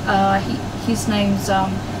artillerist. His name's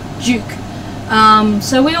Duke.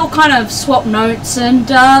 So we all kind of swap notes, and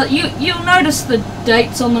you'll notice the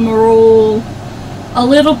dates on them are all a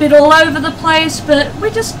little bit all over the place, but we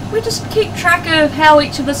just keep track of how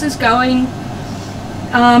each of us is going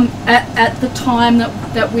at the time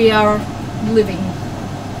that we are living.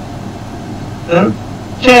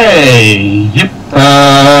 Okay. Yep.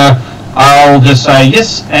 I'll just say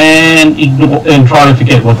yes and ignore and try to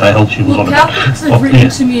forget what the hell she was on about. Calcrix has written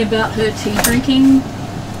to me about her tea drinking.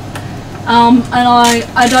 And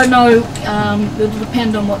I don't know, it'll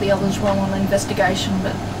depend on what the others roll on the investigation,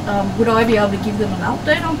 but would I be able to give them an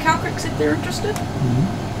update on Calcrix if they're interested?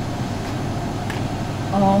 Mm-hmm.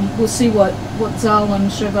 We'll see what Zal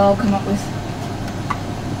and Chevelle come up with.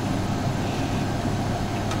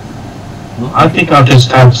 I think I'll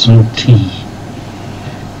just have some tea.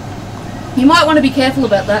 You might want to be careful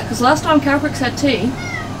about that, because last time Calcrix had tea...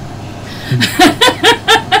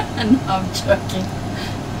 And I'm joking.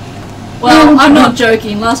 Well, I'm not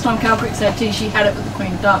joking. Last time Calcrix had tea, she had it with the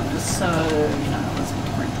Queen of Darkness, so, it was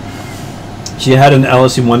different. She had an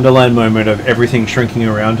Alice in Wonderland moment of everything shrinking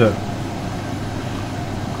around her.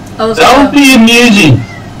 That would be amusing,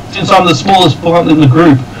 since I'm the smallest one in the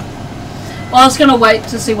group. Well, I was going to wait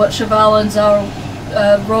to see what Chevelle and Zara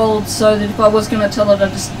rolled, so that if I was going to tell it, I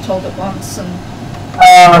just told it once. And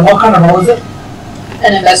what kind of roll is it?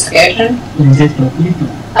 An investigation.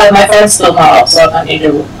 My phone's still not up, so I don't need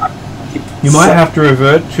to. You might have to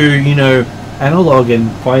revert to, analog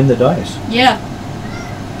and find the dice. Yeah.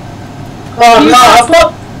 Well, no, I've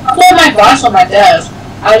got my dice on my desk.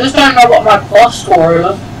 I just don't know what my plus score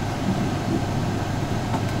is.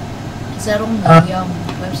 Is that on the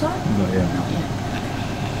website? Not yet. Not yet.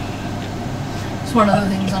 It's one of the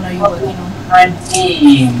things I know you're working on.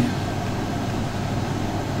 19.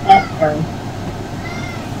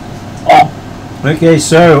 Okay,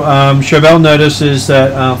 so Chevelle notices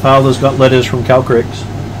that Father's got letters from Calcrix.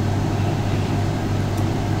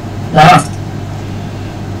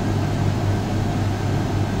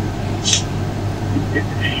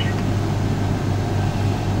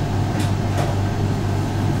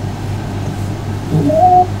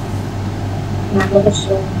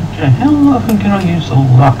 Okay, how often can I use the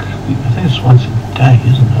luck? I think it's once a day,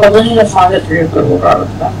 isn't it? Well, we need to find it through Google Drive.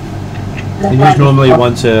 It is normally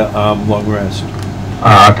once a long rest.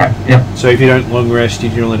 Okay, yep. So if you don't long rest, you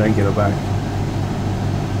generally don't get it back.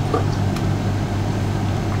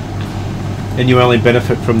 And you only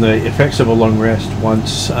benefit from the effects of a long rest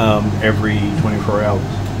once every 24 hours.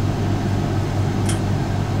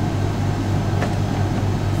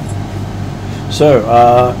 So,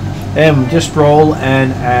 just roll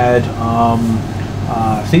and add.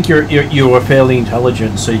 I think you are fairly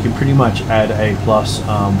intelligent, so you can pretty much add a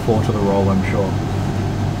 +4 to the roll, I'm sure.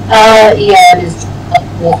 Yeah, it is.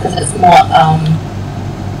 Well, because it's not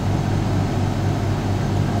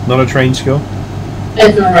Not a trained skill?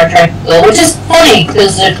 It's not a trained skill, which is funny,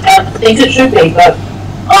 because I think it should be, but,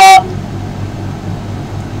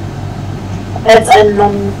 it's a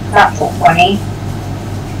non-natural 20.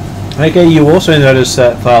 Okay, you also notice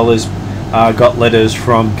that Thal's got letters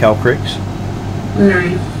from Calcrix.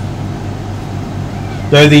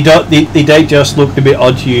 Though the date just looked a bit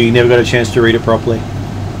odd to you, you never got a chance to read it properly.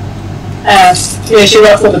 Yeah, she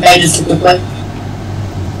wrote all the pages too quickly.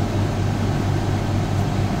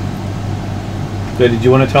 So did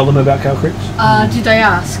you want to tell them about Calcrix? Did they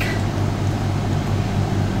ask?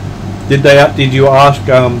 Did you ask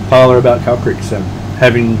Thala about Calcrix then,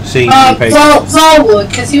 having seen the paper? Zal would,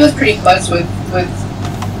 because he was pretty close with...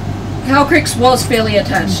 Calcrix was fairly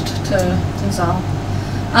attached to Zal.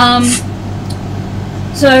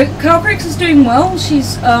 So Calcrix is doing well.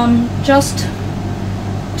 She's just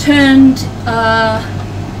turned.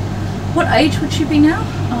 What age would she be now?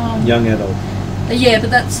 Young adult. Yeah,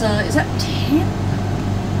 but that's is that 10?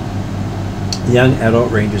 Young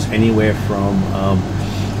adult ranges anywhere from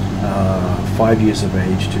 5 years of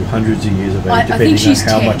age to hundreds of years of age, depending on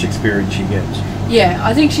how 10. much experience she gets. Yeah,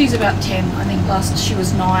 I think she's about 10. I think last she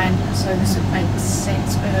was 9, so this would make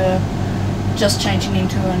sense for her just changing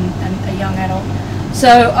into a young adult. So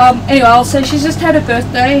anyway, I'll say she's just had her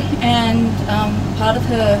birthday, and part of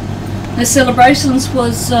her celebrations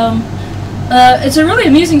was it's a really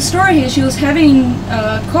amusing story here. She was having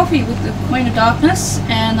coffee with the Queen of Darkness,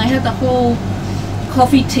 and they had the whole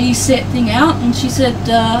coffee tea set thing out, and she said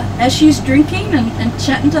as she's drinking and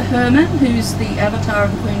chatting to Herman, who's the avatar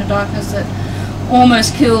of the Queen of Darkness that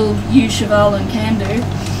almost killed you, Cheval, and Candu,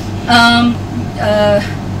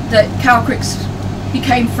 that Calcrix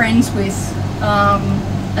became friends with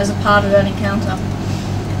as a part of that encounter.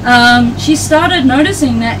 She started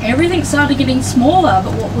noticing that everything started getting smaller,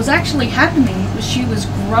 but what was actually happening was she was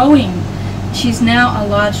growing. She's now a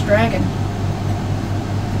large dragon.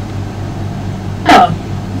 Oh.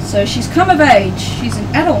 So she's come of age. She's an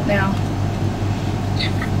adult now.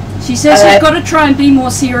 She says she's got to try and be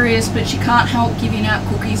more serious, but she can't help giving out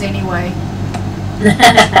cookies anyway.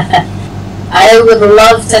 I would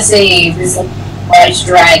love to see this large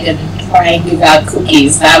dragon try and give out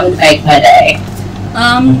cookies. That would make my day.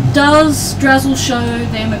 Does Drazzle show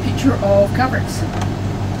them a picture of Calcrix?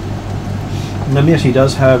 Yes, he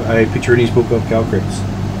does have a picture in his book of Calcrix.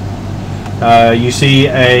 You see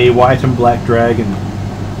a white and black dragon.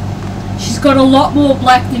 She's got a lot more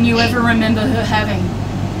black than you ever remember her having.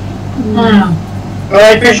 Well,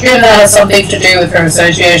 I presume that has something to do with her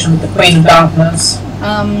association with the Queen of Darkness.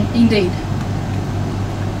 Indeed.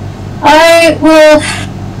 I will...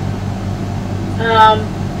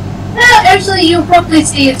 actually, you'll probably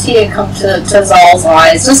see a tear come to Zal's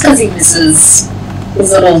eyes, just because he misses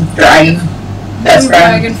his little dragon best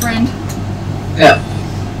friend. Dragon friend. Yeah.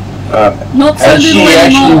 Not so Has little she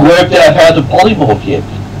actually anymore. worked out how to polymorph yet?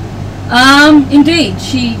 Indeed,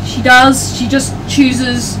 she does. She just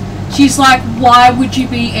chooses. She's like, why would you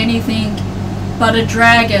be anything but a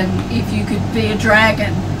dragon if you could be a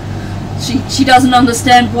dragon? She doesn't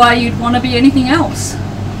understand why you'd want to be anything else.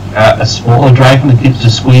 A smaller dragon that gets to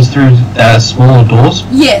squeeze through smaller doors?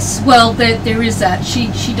 Yes, well, there is that.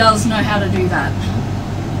 She does know how to do that.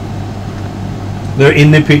 They're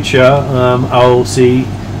in the picture. I'll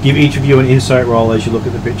give each of you an insight roll as you look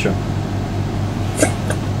at the picture.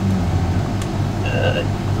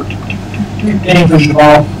 Getting push the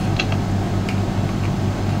ball.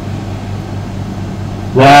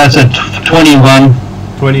 That's a 21.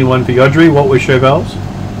 21 for Yodri. What was Cheval's?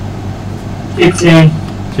 16.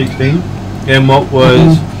 16. And what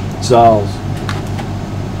was Zal's?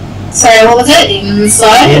 Sorry, what was it?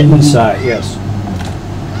 Inside? Insight, yes.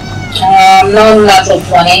 Non-natural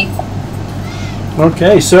 20.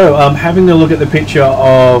 Okay, so having a look at the picture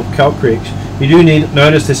of Calcrix, you do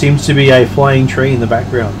notice there seems to be a flying tree in the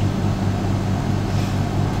background.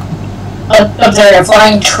 Up there, a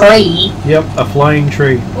flying tree. Yep, a flying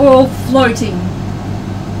tree. Or floating.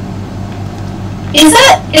 Is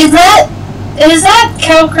that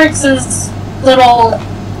Calcrix's little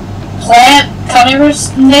plant carnivorous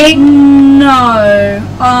thing? No.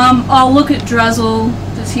 I'll look at Drazzle.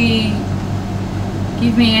 Does he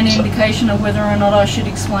give me any indication of whether or not I should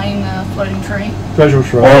explain the floating tree? Treasure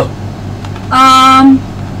shrubs.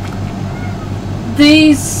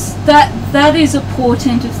 That is a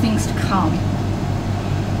portent of things to come.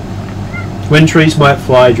 When trees might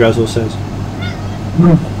fly, Drazzle says.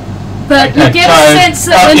 But you get a sense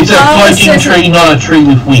that when it's a Thala floating says tree, not a tree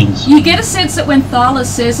with wings. you get a sense that when Thala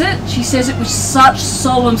says it, she says it with such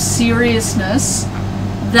solemn seriousness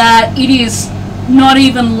that it is not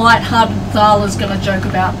even light-hearted Thala's going to joke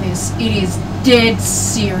about this. It is dead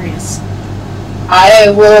serious. I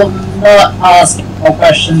will not ask more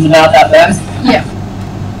questions about that then. Yeah.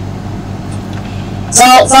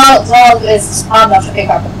 Zol is smart enough to pick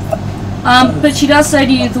up. But she does say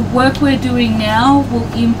to you, the work we're doing now will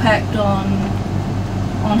impact on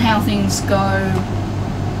how things go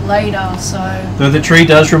later. So the tree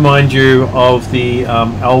does remind you of the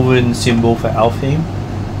elven symbol for Alfheim.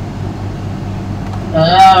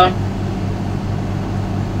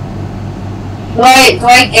 Do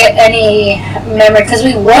I get any memory? Because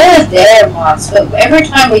we were there once, but every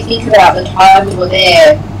time we think about the time we were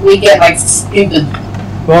there, we get like stupid.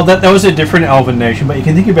 Well, that was a different elven nation, but you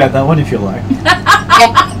can think about that one if you like.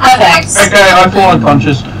 Thanks. Okay, I fall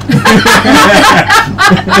unconscious.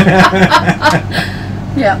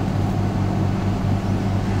 yeah.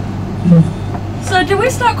 So do we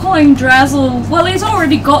start calling Drazzle? Well, he's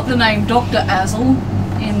already got the name Dr. Azel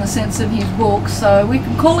in the sense of his book, so we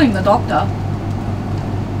can call him the Doctor.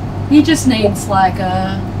 He just needs like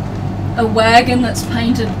a wagon that's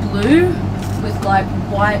painted blue with like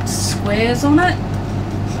white squares on it.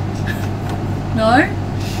 No?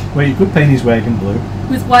 Well, you could paint his wagon blue.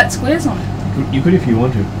 With white squares on it. You could if you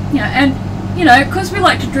want to. Yeah, and you know, because we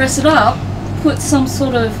like to dress it up, put some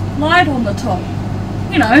sort of light on the top.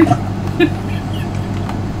 You know.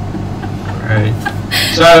 Right.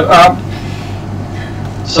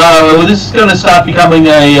 So this is going to start becoming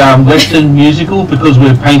a Western musical because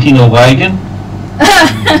we're painting a wagon.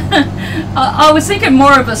 I was thinking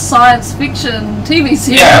more of a science fiction TV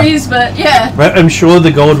series, but yeah. But I'm sure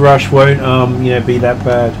the gold rush won't, be that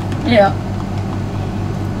bad. Yeah.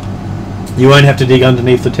 You won't have to dig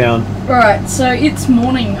underneath the town. Right. So it's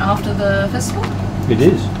morning after the festival. It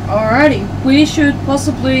is. Alrighty. We should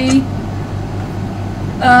possibly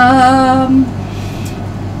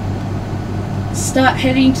start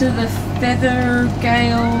heading to the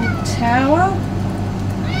Feathergale Tower.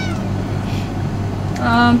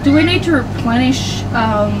 Do we need to replenish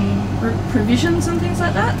provisions and things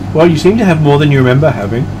like that? Well, you seem to have more than you remember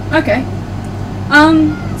having. Okay.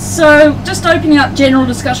 So just opening up general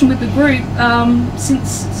discussion with the group.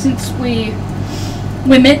 Since we're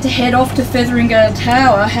meant to head off to Feathergale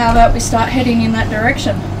Tower, how about we start heading in that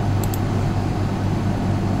direction?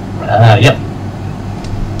 Yep.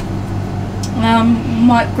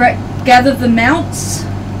 Might gather the mounts,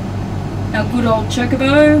 our good old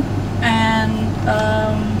chocobo, and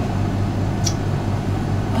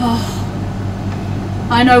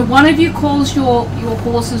I know one of you calls your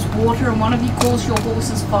horses water and one of you calls your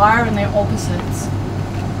horses fire, and they're opposites.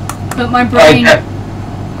 But my brain. Okay.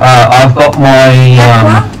 I've got my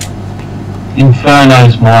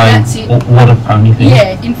Inferno's my water pony thing.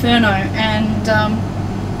 Yeah, Inferno, and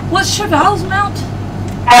what's Cheval's mount?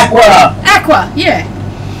 Aqua! Yeah.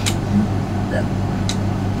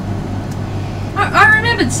 I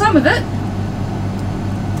remembered some of it.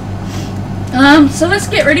 So let's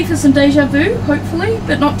get ready for some deja vu, hopefully,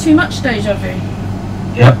 but not too much deja vu.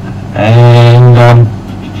 Yep. And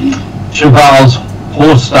Cheval's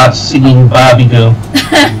horse starts singing Barbie Girl.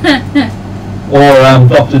 Or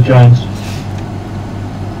Dr. Jones.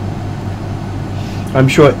 I'm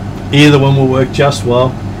sure either one will work just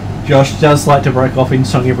well. Josh does like to break off in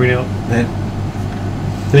song every now and then.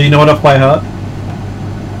 Do you know it off by heart?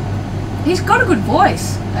 He's got a good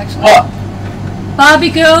voice, actually. What?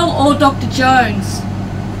 Barbie Girl or Dr. Jones?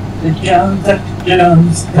 Dr.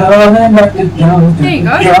 Jones, calling Dr. Jones. There you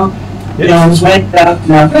go. Jones, wake up,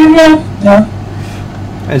 no.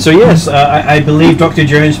 And so yes, I believe Dr.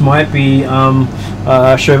 Jones might be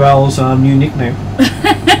Cheval's new nickname.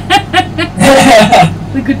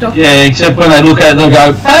 The good doctor. Yeah, except when they look at it, they'll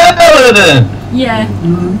go, Paladin! Yeah.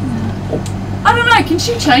 I don't know, can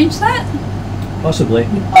she change that? Possibly.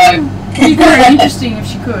 It'd be very interesting if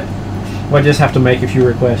she could. We'll just have to make a few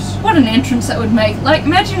requests. What an entrance that would make. Like,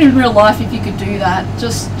 imagine in real life if you could do that,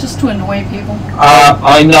 just to annoy people.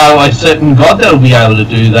 I know a certain god that'll be able to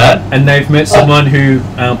do that. And they've met someone who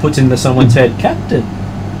puts into someone's head, Captain.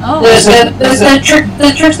 Oh.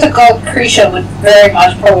 The trickster god Krisha would very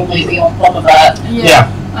much probably be on top of that. Yeah.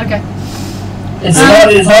 Okay. It's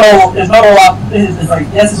not all up. It's like,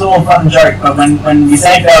 yes, it's all a fun joke, but when you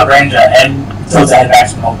say Bell Ranger and tilts head back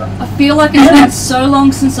from Malcolm. I feel like it's been so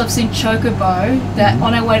long since I've seen Chocobo that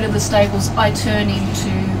on our way to the stables I turn into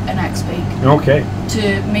an Axebeak Okay.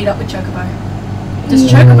 to meet up with Chocobo. Does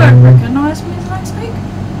Chocobo recognise me as an Axebeak?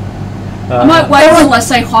 I might wait until I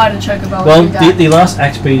say hi to Chocobo. Well, and do that. the last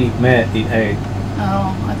Axebeak he met, he ate.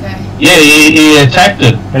 Oh, okay. Yeah, he attacked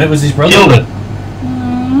it. And it was his brother. Killed it.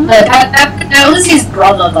 Mm. That was his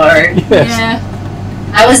brother though. Yes. Yeah.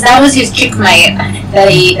 That was his chick mate that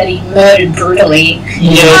he murdered brutally.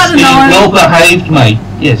 Yes, he's well behaved, mate.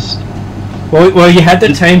 Yes. Well, you had the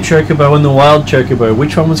tame chocobo and the wild chocobo.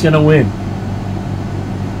 Which one was going to win?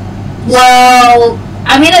 Well,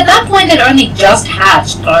 I mean, at that point it only just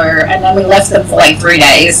hatched, and then we left them for like 3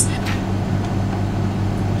 days.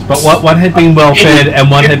 But one had been well fed and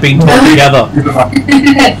one had been taught together.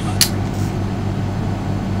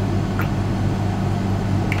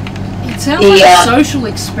 It sounds like a social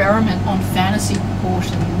experiment on fantasy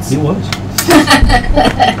proportions. It was.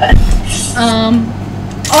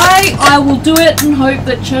 I will do it and hope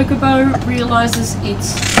that Chocobo realizes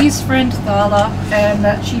it's his friend Thala and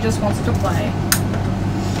that she just wants to play.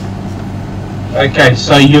 Okay,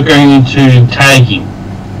 so you're going to tag him.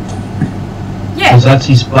 Yeah. Because that's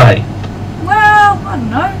his play. Well, I don't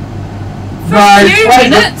know. For No, a few wait,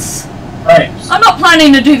 minutes. Right. I'm not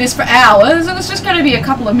planning to do this for hours. It was just going to be a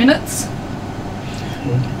couple of minutes.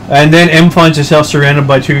 And then M finds herself surrounded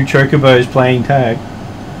by 2 chocobos playing tag.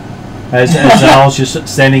 As Al's just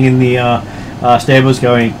standing in the stables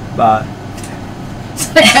going, but...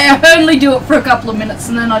 Okay, I only do it for a couple of minutes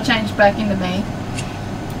and then I change back into me.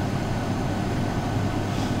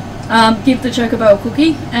 Give the chocobo a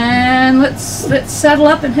cookie and let's saddle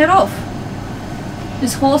up and head off.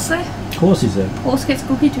 Is Horse there? Horse is there. Horse gets a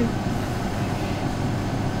cookie too.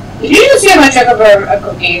 Did you just give my chocobo a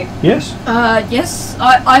cookie? Yes. Yes.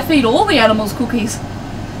 I feed all the animals cookies.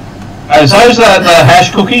 Is those the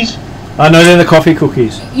hash cookies? No, they're the coffee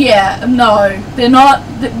cookies. Yeah, no, they're not.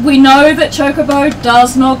 We know that Chocobo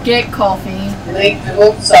does not get coffee.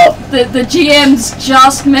 The GM's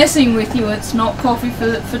just messing with you. It's not coffee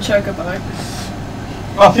for Chocobo.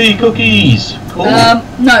 Coffee cookies. Cool.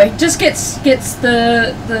 No, just gets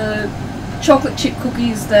the chocolate chip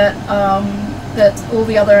cookies that all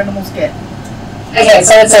the other animals get. Okay,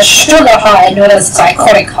 so it's a sugar high, not a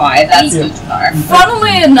psychotic high. That's good to know.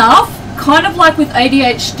 Funnily enough, kind of like with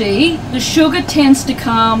ADHD, the sugar tends to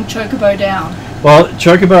calm Chocobo down. Well,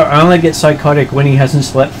 Chocobo only gets psychotic when he hasn't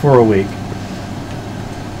slept for a week.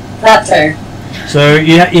 That too. So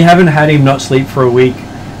you haven't had him not sleep for a week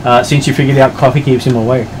since you figured out coffee keeps him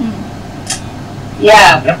awake.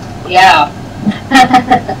 Yeah. Yeah.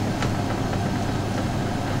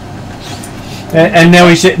 And now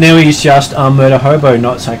he's just murder hobo,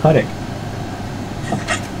 not psychotic.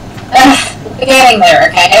 We're getting there,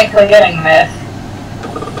 okay? We're getting there.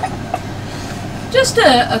 Just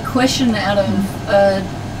a question out of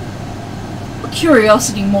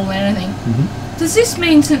curiosity more than anything. Mm-hmm. Does this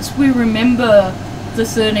mean, since we remember the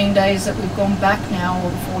 13 days that we've gone back now,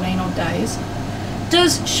 or the 14 odd days,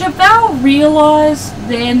 does Cheval realise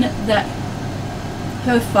then that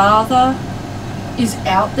her father is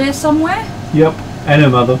out there somewhere? Yep, and her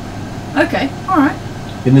mother. Okay, alright.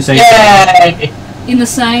 In the same Yay! In the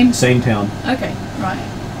same town. Okay, right.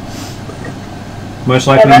 Most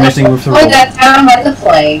likely messing with the Oh, that town like the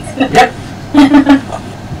plague. Yep.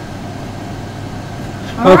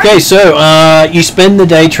 Okay, so you spend the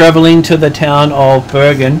day travelling to the town of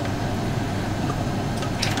Bergen.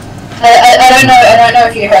 I don't know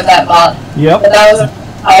if you heard that, Bart. Yep. But that was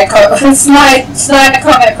a snide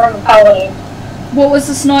comment from the paladin. What was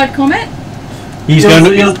the snide comment? He's going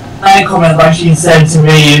to. I comment like she said to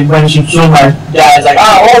me when she killed my dad. It's like,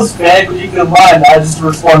 oh, it was fair because you killed mine. I just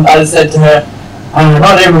said to her,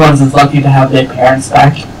 not everyone's as lucky to have their parents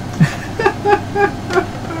back.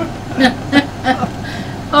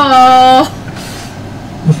 Oh.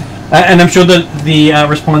 And I'm sure that the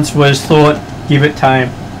response was thought, give it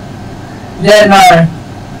time. Yeah, no.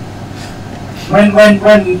 When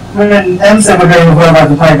M said we're going to worry about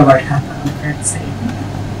the plague, I'm like,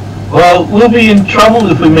 Well, we'll be in trouble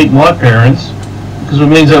if we meet my parents, because it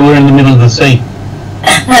means that we're in the middle of the sea.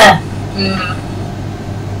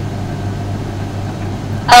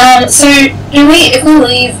 So, if we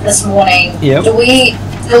leave this morning, Yep. do we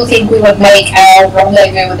still think we would make our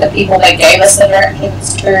rendezvous with the people that gave us the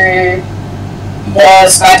directions to the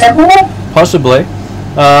Sky Temple? Possibly.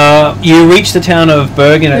 You reach the town of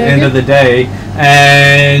Bergen at the end of the day,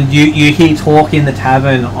 and you hear talk in the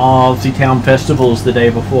tavern of the town festivals the day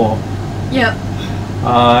before. Yep.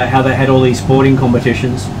 How they had all these sporting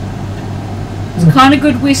competitions. It's kind of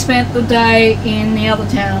good we spent the day in the other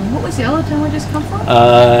town. What was the other town we just come from?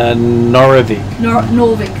 Noravik. Norvik.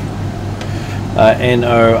 Norrvik.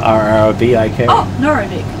 Oh,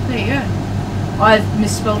 Noravik. There you go. I've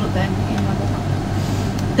misspelled it then in my book.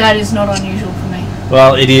 That is not unusual for me.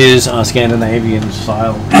 Well, it is Scandinavian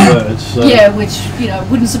style words. So. Yeah, which,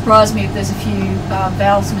 wouldn't surprise me if there's a few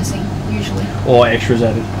vowels missing, usually. Or extras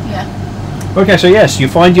added. Yeah. Okay, so yes, you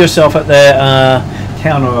find yourself at the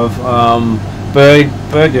town of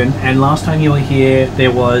Bergen, and last time you were here,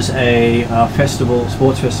 there was a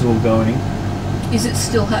sports festival going. Is it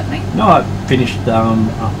still happening? No, I finished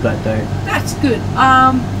up that day. That's good.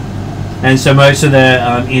 And so most of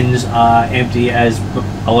the inns are empty, as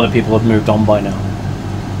a lot of people have moved on by now.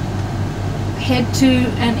 Head to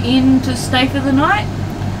an inn to stay for the night?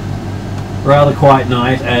 Rather quiet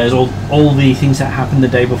night, as all the things that happened the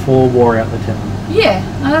day before wore out the town. Yeah,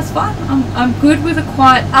 no, that's fine. I'm good with a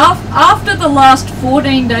quiet... After the last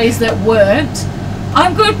 14 days that weren't,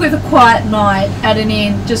 I'm good with a quiet night at an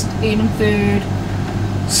inn, just eating food,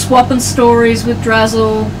 swapping stories with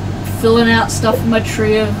Drazzle, filling out stuff from my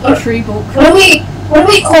tree book. What do we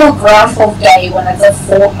call Groundhog Day when it's a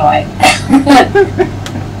fortnight?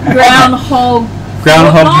 Groundhog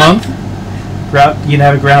month. You can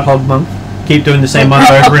have a groundhog month. Keep doing the same month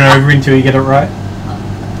over and over until you get it right.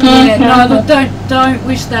 Yeah, no, look, don't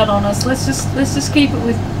wish that on us. Let's just keep it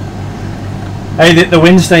with. Hey, the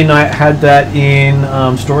Wednesday night had that in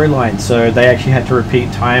storyline, so they actually had to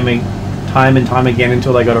repeat time and time again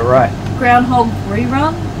until they got it right. Groundhog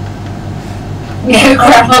rerun. Yeah,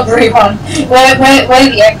 Groundhog rerun. We're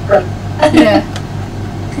the extra. Yeah.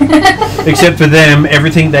 Except for them,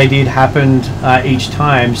 everything they did happened each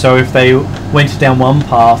time, so if they went down one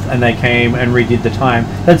path and they came and redid the time,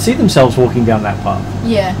 they'd see themselves walking down that path.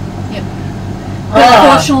 Yeah, yep. But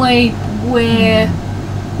unfortunately,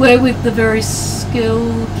 we're with the very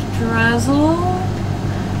skilled Drazzle.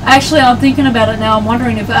 Actually, I'm thinking about it now, I'm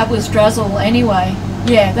wondering if that was Drazzle anyway.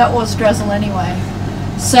 Yeah, that was Drazzle anyway.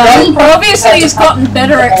 So, obviously he's gotten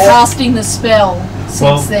better at casting the spell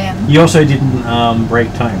since then. You also didn't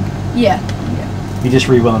break time. Yeah. You just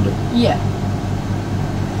rewound it. Yeah.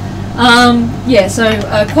 Yeah, so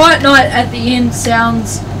a quiet night at the inn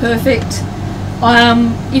sounds perfect.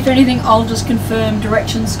 If anything, I'll just confirm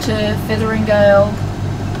directions to Feathergale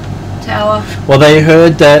Tower. Well, they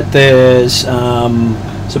heard that there's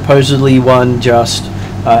supposedly one just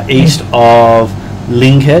east of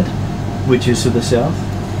Linghead, which is to the south.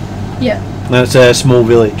 Yeah. That's a small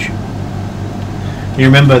village. You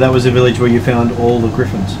remember that was a village where you found all the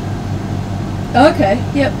griffins. Okay,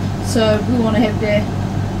 yep. So we want to head there.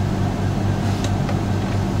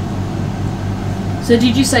 So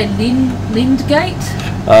did you say Lindgate?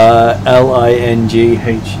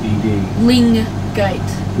 Linghed.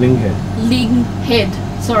 Lingate. Linghead.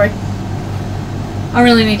 Linghead. Sorry. I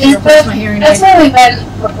really need to replace my hearing aid. That's where we met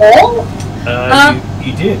before?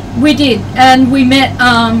 You did. We did, and we met,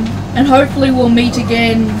 and hopefully we'll meet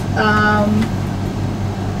again,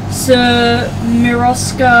 Sir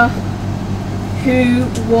Miroska, who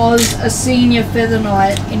was a senior Feather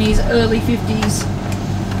Knight in his early 50s,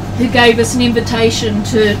 who gave us an invitation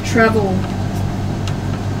to travel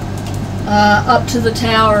up to the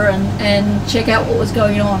tower and check out what was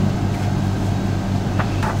going on.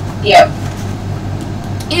 Yep.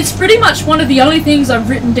 It's pretty much one of the only things I've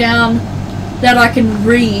written down that I can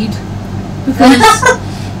read, because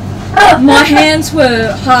my hands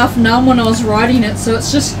were half numb when I was writing it, so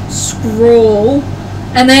it's just scroll,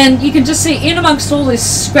 and then you can just see in amongst all this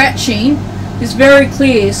scratching is very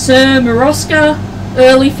clear: Sir Miroska,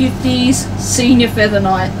 early 50s, senior Feather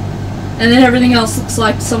Knight, and then everything else looks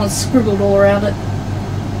like someone scribbled all around it.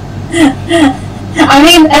 I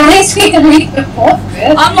mean, at least we can read the book.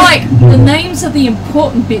 Unlike the names are the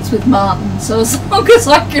important bits with Martin, so as long as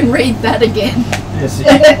I can read that again. Yes,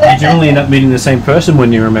 you generally end up meeting the same person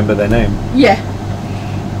when you remember their name. Yeah.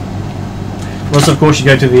 Unless, of course, you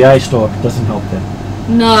go to the eye store. It doesn't help then.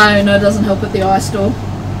 No, it doesn't help at the eye store.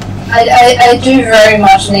 I do very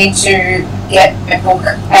much need to get my book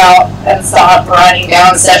out and start writing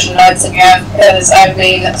down session notes again, because I've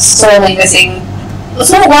been sorely missing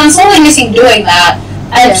doing that,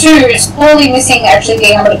 and two, sorely missing actually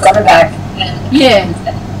being able to go back and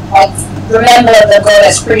remember the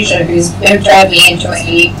goddess creature who drove me into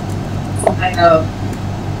a kind of.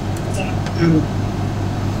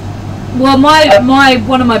 Well,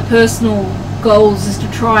 one of my personal goals is to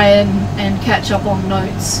try and catch up on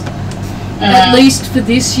notes. At least for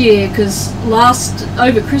this year, because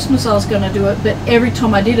over Christmas I was going to do it, but every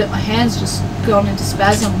time I did it, my hands just gone into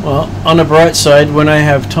spasm. Well, on the bright side, when I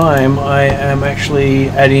have time, I am actually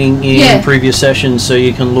adding in previous sessions, so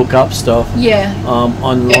you can look up stuff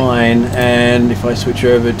online. And if I switch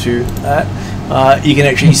over to that, you can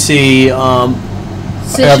actually see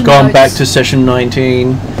I've gone back to session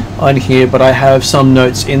 19 on here, but I have some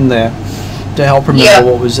notes in there to help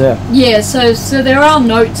remember what was there. Yeah, so there are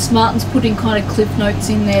notes. Martin's putting kind of cliff notes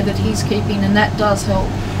in there that he's keeping, and that does help.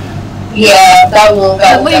 Yeah, that will.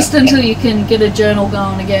 At least until you can get a journal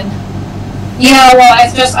going again. Yeah, well,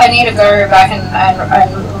 I need to go back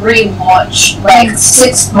and rewatch like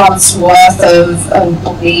 6 months worth of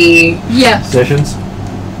the sessions.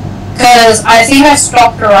 Because I think I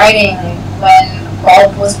stopped writing when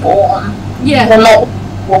Bob was born. Yeah. Well, not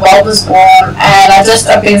when Bob was born, and I've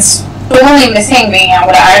been sorely missing being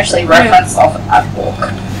able to actually reference stuff in that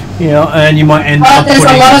book. Yeah, and you might end but up there's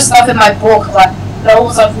a lot of stuff in my book, like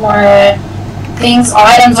those I've learned,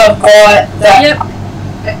 items I've got that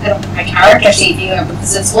my character sheet here,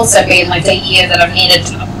 because it's also been like a year that I've needed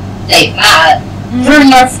to update that through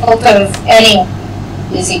no fault of any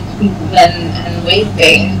busy people and we've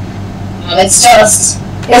been. It's just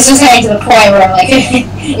getting to the point where I'm like,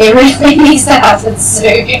 it really needs to happen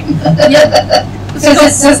soon.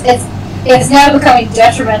 Because it's now becoming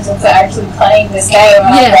detrimental to actually playing this game.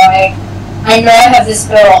 And I'm going, I know I have this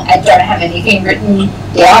spell, I don't have anything written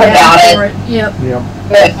down about it. Yep.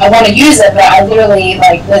 But I want to use it, but I literally,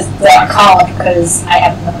 I can't because I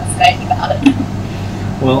have no information about it.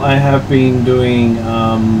 Well, I have been doing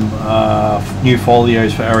new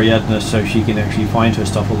folios for Ariadne so she can actually find her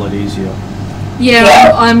stuff a lot easier.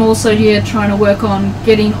 Yeah, I'm also here trying to work on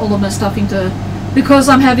getting all of my stuff into... Because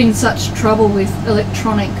I'm having such trouble with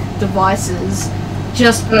electronic devices,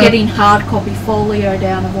 just getting hard copy folio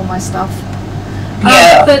down of all my stuff.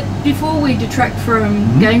 But before we detract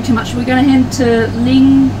from game too much, we're going to head to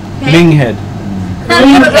Linghead.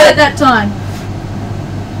 What about that time?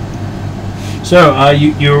 So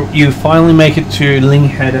you finally make it to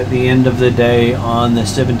Linghead at the end of the day on the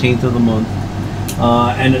 17th of the month,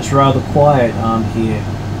 and it's rather quiet here.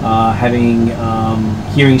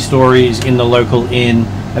 Hearing stories in the local inn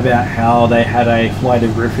about how they had a flight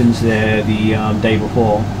of griffins there the day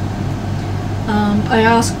before. I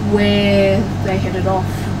asked where they headed off.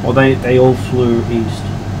 Well, they all flew east.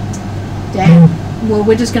 Damn. Well,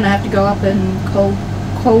 we're just going to have to go up and cold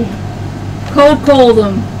call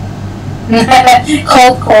them.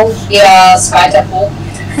 cold, Sky Temple.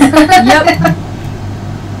 Yep.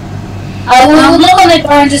 I will look on the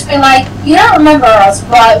door and just be like, you don't remember us,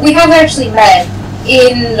 but we have actually met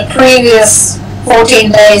in the previous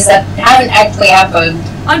 14 days that haven't actually happened.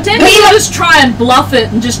 I'm tempted to just try and bluff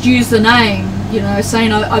it and just use the name,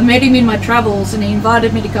 saying I met him in my travels and he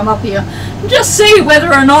invited me to come up here and just see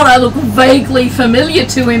whether or not I look vaguely familiar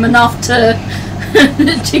to him enough to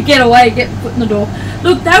to get away, get the foot in the door.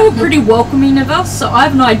 Look, they were pretty welcoming of us, so I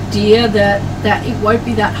have an idea that it won't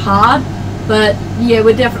be that hard. But yeah,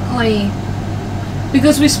 we're definitely,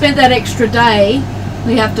 because we spent that extra day,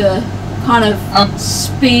 we have to kind of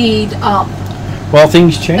speed up. Well,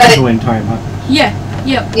 things change when time happens. Yeah,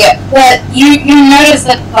 yep. Yeah, but you notice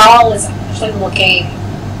that Val is actually looking,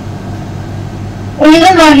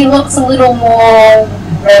 even though he looks a little more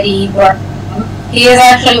ready, but he is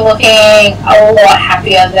actually looking a lot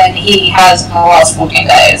happier than he has in the last 14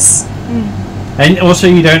 days. And also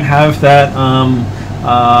you don't have that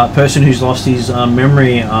person who's lost his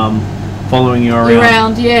memory following you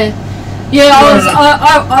around. Yeah,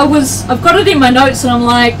 I've got it in my notes, and I'm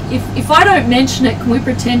like, if I don't mention it, can we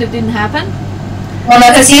pretend it didn't happen? Well, no,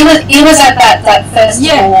 because he was at that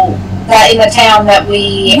festival that in the town that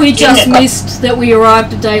we just missed, that we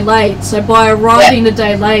arrived a day late. So by arriving a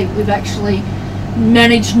day late, we've actually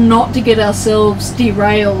managed not to get ourselves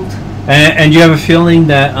derailed. And you have a feeling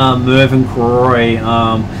that Merv and Croy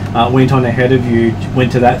went on ahead of you,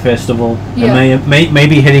 went to that festival, and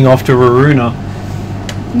maybe heading off to Raruna.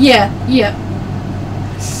 Yeah.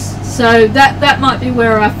 So that might be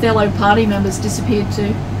where our fellow party members disappeared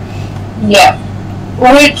to. Yeah.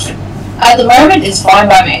 Which, at the moment, is fine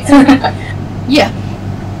by me. Yeah.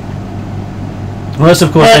 Unless,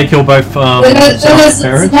 of course, they kill both parents. Next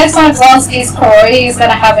time Zelensky's Croy, he's going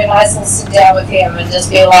to have a nice little sit down with him and just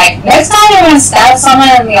be like, next time you're going to stab someone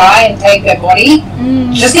in the eye and take their body,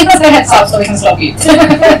 just give us a heads up so we can stop you.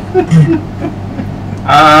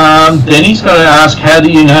 Then he's going to ask, how do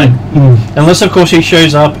you know? Unless, of course, he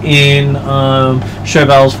shows up in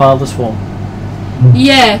Chauvel's father's form.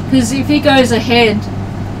 Yeah, because if he goes ahead...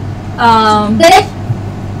 Then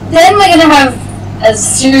we're going to have a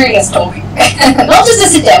serious talk. Not just a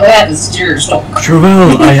sit down, we're going to have a serious talk.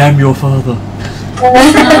 Chauvel, I am your father.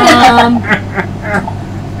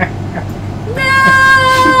 No!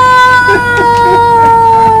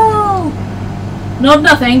 Not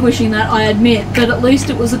enough anguish in that, I admit, but at least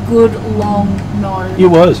it was a good long no. It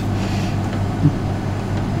was.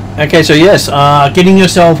 Okay, so yes, getting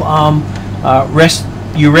yourself rest.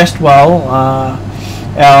 You rest well.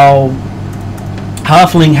 Our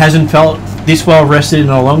halfling hasn't felt this well rested in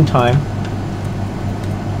a long time.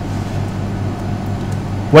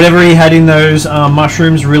 Whatever he had in those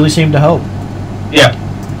mushrooms really seemed to help. Yeah.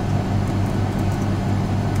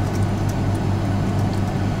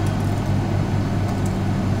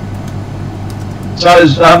 So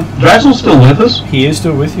is Drazzle still with us? He is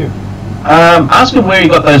still with you. Ask him where he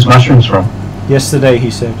got those mushrooms from. Yesterday,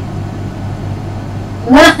 he said.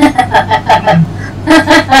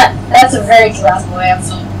 That's a very Drazzle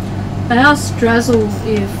answer. I asked Drazzle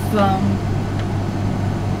if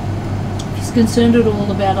he's concerned at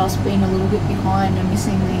all about us being a little bit behind and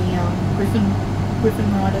missing the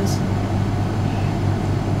Griffin riders.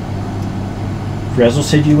 Drazzle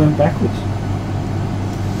said you went backwards.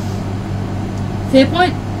 Fair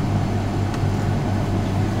point.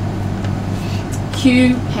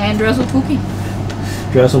 Cue hand Drazzle cookie.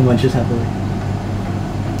 Drazzle munches happily.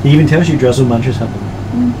 He even tells you Drazzle munches happily.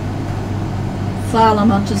 Thala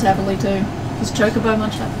munches happily too. Does Chocobo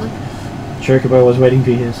munch happily? Chocobo was waiting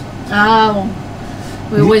for his. Ah, well,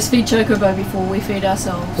 we always feed Chocobo before we feed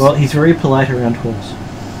ourselves. Well, he's very polite around horse.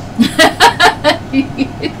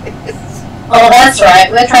 Oh, that's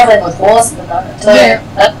right. We're traveling with horses at the moment too.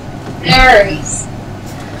 Yeah. Berries.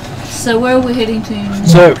 So where are we heading to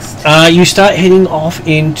next? So, you start heading off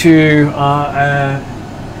into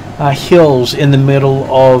hills in the middle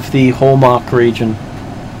of the Hallmark region.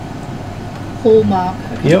 Hallmark.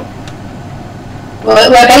 Okay. Yep.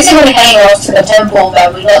 We're basically heading off to the temple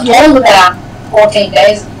that we got told about 14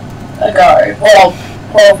 days ago. Or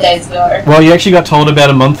 12 days ago. Well, you actually got told about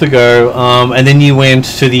a month ago, and then you went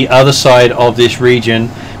to the other side of this region,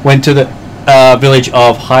 went to the village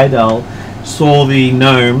of Heidel, saw the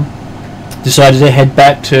gnome, decided to head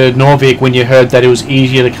back to Norvik when you heard that it was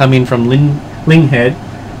easier to come in from Linghead.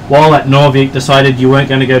 While at Norvik, decided you weren't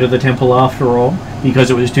going to go to the temple after all because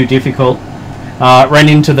it was too difficult. Ran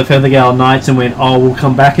into the Feathergale Knights and went, oh, we'll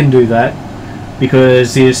come back and do that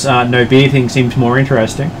because this no beer thing seems more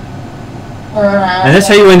interesting. And that's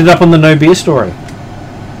how you ended up on the no beer story.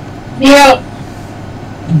 Yeah.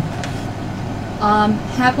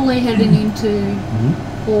 Happily heading into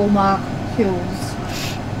Hallmark Hills.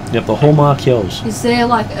 Yep, the Hallmark Hills. Is there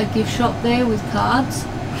like a gift shop there with cards?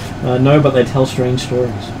 No, but they tell strange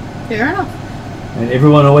stories. Fair enough. And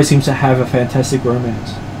everyone always seems to have a fantastic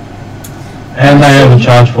romance. And they have a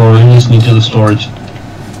charge for listening to the stories.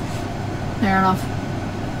 Fair enough.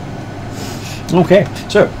 Okay,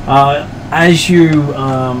 so as you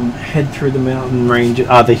head through the mountain range,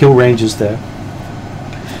 the hill ranges there,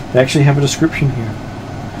 they actually have a description here.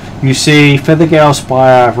 You see Feathergale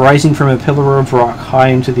Spire rising from a pillar of rock high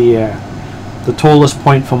into the air, the tallest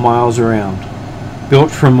point for miles around.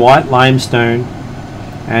 Built from white limestone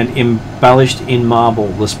and embellished in marble,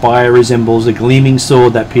 the spire resembles a gleaming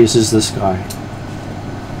sword that pierces the sky.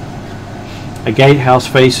 A gatehouse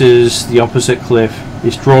faces the opposite cliff,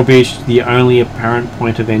 its drawbridge the only apparent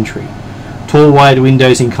point of entry. Tall wide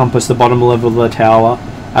windows encompass the bottom level of the tower,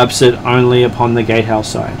 absent only upon the gatehouse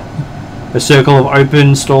side. A circle of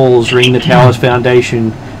open stalls ring the tower's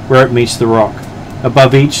foundation where it meets the rock.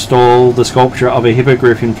 Above each stall, the sculpture of a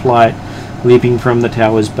hippogriff in flight, leaping from the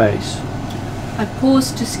tower's base. I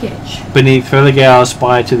pause to sketch. Beneath Feathergale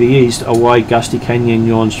Spire to the east, a wide gusty canyon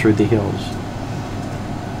yawns through the hills.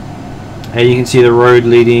 And you can see the road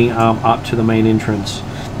leading up to the main entrance.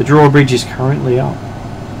 The drawbridge is currently up.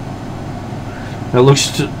 It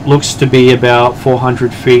looks to be about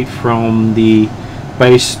 400 feet from the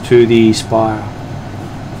base to the spire.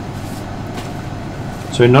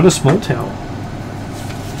 So not a small tower.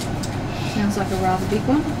 Sounds like a rather big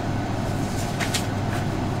one.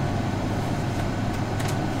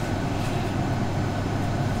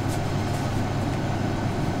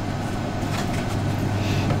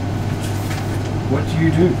 What do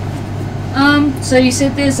you do? So you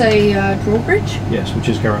said there's a drawbridge? Yes, which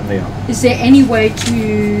is currently up. Is there any way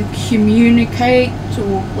to communicate,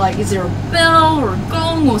 or like is there a bell or a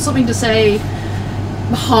gong or something to say,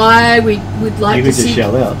 hi, we'd like You to could just see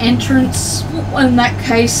shout out. entrance? Well, in that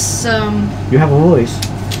case, You have a voice.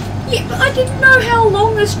 yeah, but I didn't know how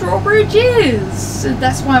long this drawbridge is. So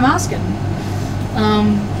that's why I'm asking.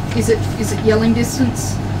 Is it yelling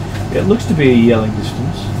distance? It looks to be a yelling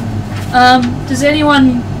distance. Does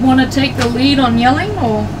anyone want to take the lead on yelling,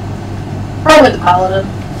 or? Probably the paladin.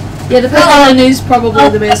 Yeah, the paladin is probably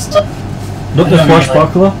the best. Not the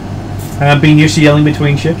swashbuckler. Being used to yelling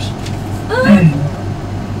between ships.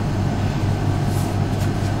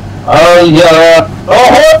 Oh yeah.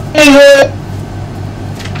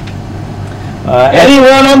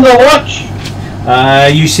 Anyone on the watch?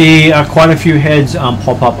 You see quite a few heads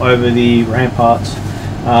pop up over the ramparts.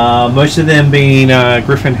 Most of them being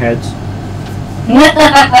griffin heads.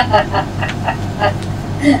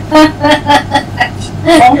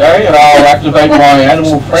 Okay, and I'll activate my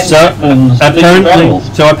animal friendship and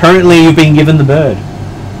apparently you've been given the bird.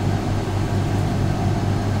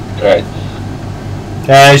 Great.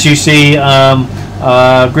 As you see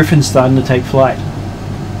Griffin's starting to take flight.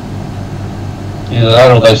 Either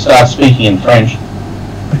that or they start speaking in French.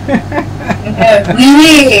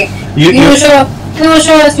 We will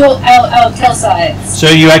show us our kill sites. So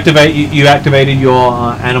you activated your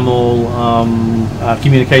animal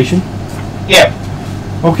communication. Yeah.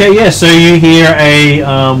 Okay, yeah. So you hear a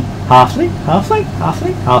halfling,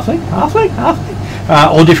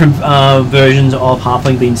 all different versions of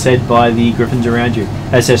halfling being said by the griffins around you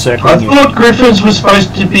as they're I circling you. thought griffins were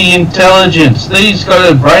supposed to be intelligent. These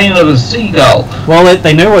got a brain of a seagull. Well,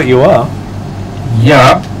 they know what you are.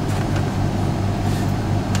 Yeah.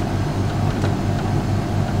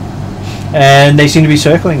 And they seem to be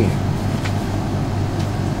circling you.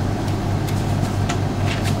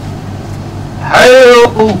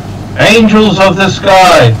 Hail, angels of the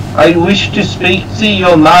sky! I wish to see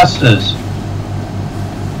your masters.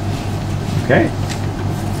 Okay.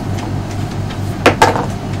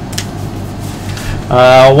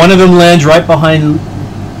 One of them lands right behind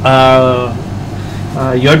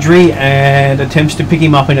Yodri and attempts to pick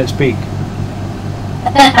him up in its beak.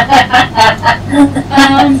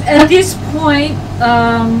 At this point,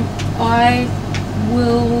 I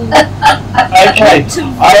will. Okay.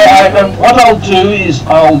 What I'll do is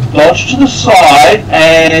I'll dodge to the side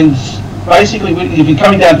and basically, if you're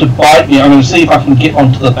coming down to bite me, I'm going to see if I can get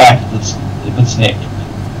onto the back of its neck.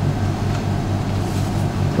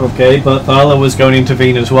 Okay, but Thala was going to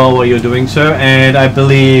intervene as well while you're doing so, and I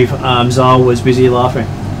believe Zal was busy laughing.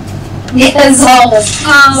 Yeah, Zal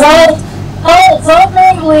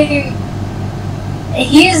probably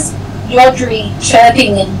hears Yodri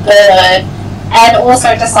chirping in bird and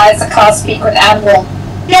also decides to cast Speak with Animal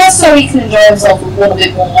just so he can enjoy himself a little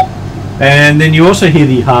bit more. And then you also hear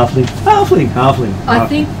the halfling. I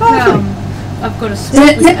think I've got a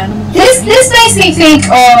Speak with Animal. This makes me think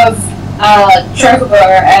of Chocobo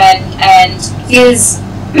and his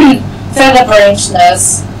feather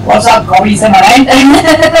branchness. What's up, Gobbies? Am I right?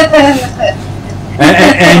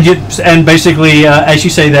 and basically, as you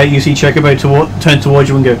say that, you see Chocobo turn towards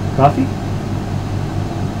you and go, coffee?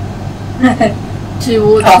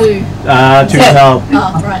 To Zal.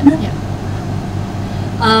 Oh, right, yeah.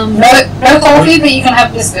 No coffee, but you can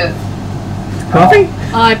have biscuit. Coffee?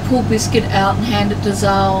 I pull biscuit out and hand it to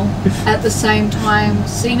Zal at the same time,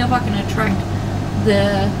 seeing if I can attract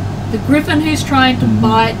the griffin who's trying to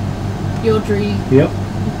bite Yodri. Yep.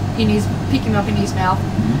 Pick him up in his mouth.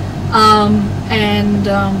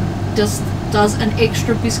 Does an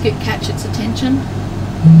extra biscuit catch its attention?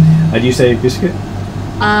 Do you say biscuit?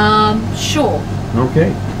 Sure.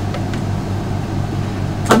 Okay.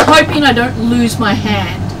 I'm hoping I don't lose my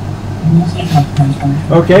hand.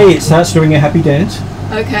 Okay, it starts doing a happy dance.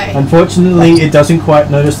 Okay. Unfortunately, it doesn't quite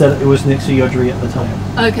notice that it was next to Yodri at the time.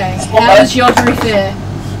 Okay. How does Yodri fare?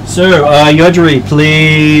 So, Yodri,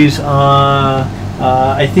 please.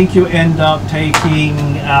 I think you end up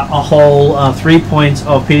taking a whole 3 points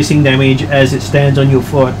of piercing damage as it stands on your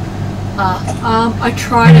foot. I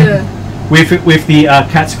try to. With the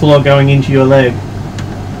cat's claw going into your leg.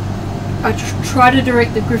 I try to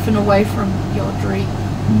direct the griffin away from Yodri,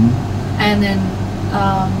 and then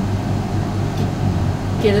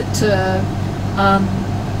get it to.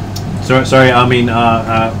 Sorry, I mean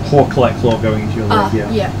hawk-like claw going into your leg.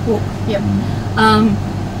 Yeah, hawk. Yep.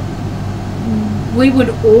 We would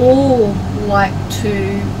all like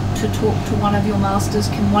to talk to one of your masters.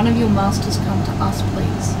 Can one of your masters come to us,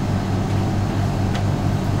 please?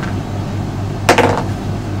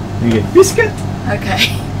 You get biscuit.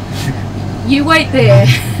 Okay. You wait there.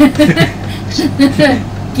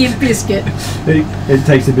 Give biscuit. It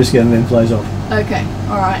takes the biscuit and then flies off. Okay.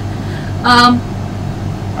 All right.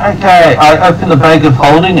 Okay, I open the bag of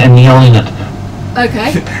holding and yelling it.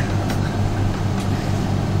 Okay.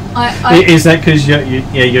 Is that because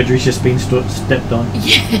Yodri's just been stepped on?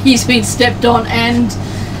 Yeah, he's been stepped on, and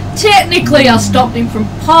technically I stopped him from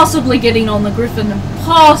possibly getting on the griffin and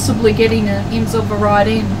possibly getting himself a ride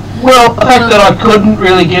in. Well, the fact that I couldn't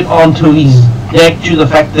really get onto his neck due to the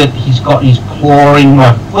fact that he's got his claw in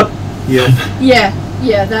my foot. Yeah.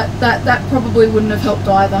 Yeah. That probably wouldn't have helped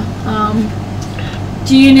either.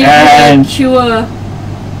 Do you need to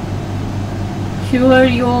cure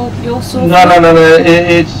your sword? No.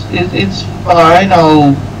 It's fine.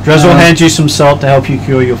 Drizzle hands you some salt to help you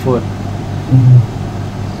cure your foot.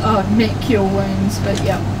 Oh, meant cure wounds, but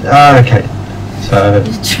yeah. Okay. So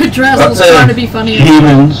Drizzle's trying to be funny.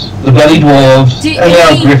 Humans, the bloody dwarves, and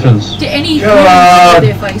our griffins. Do any humans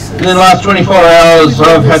their faces? In the last 24 hours,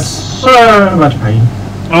 I've had so much pain.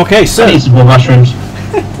 Okay, so I need some more mushrooms.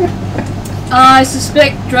 I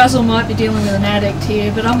suspect Drizzle might be dealing with an addict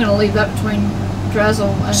here, but I'm going to leave that between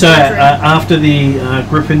Drazzle and So Yodri. after the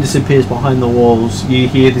griffin disappears behind the walls, you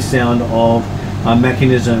hear the sound of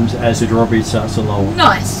mechanisms as the drawbridge starts to lower.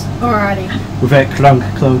 Nice. Alrighty. With that clunk,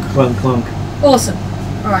 clunk, clunk, clunk. Awesome.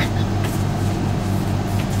 Alright.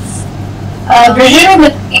 Presumably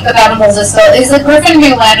the heap of animals is still... Is the griffin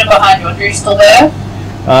who landed behind Yodri still there?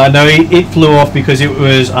 No, it flew off because it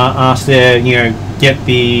was asked there, you know, get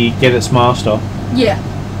its master. Yeah.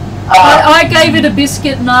 I gave it a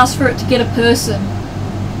biscuit and asked for it to get a person.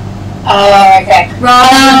 Oh, okay.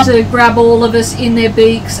 Rather than to grab all of us in their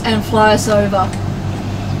beaks and fly us over.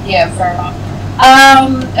 Yeah, fair enough. Are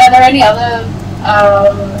there any other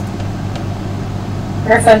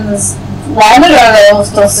griffins landed, or are they all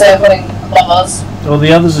still circling above us? Well,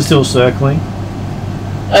 the others are still circling.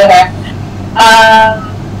 Okay.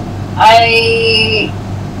 I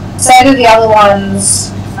say to the other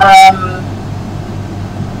ones,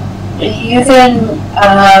 you can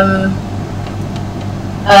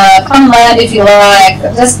come land if you like.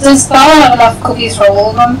 Does Sparrow have enough cookies for all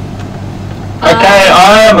of them? Okay,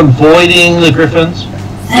 I am avoiding the griffins.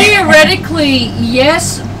 Theoretically,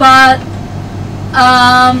 yes, but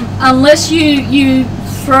unless you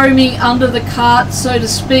throw me under the cart, so to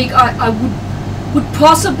speak, I would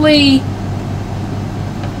possibly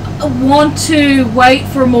want to wait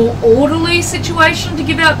for a more orderly situation to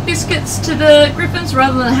give out biscuits to the griffins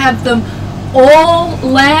rather than have them all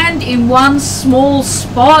land in one small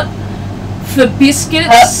spot for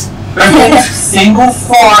biscuits. Single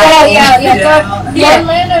file.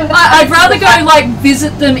 I'd rather go like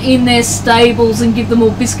visit them in their stables and give them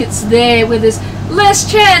all biscuits there where there's less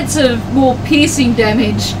chance of more piercing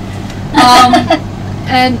damage.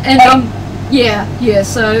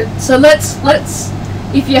 So let's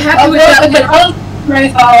if you're happy with that, I'll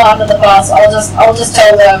move Sparrow under the bus. I'll just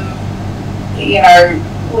tell them, you know,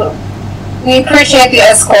 we appreciate the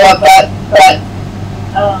escort, but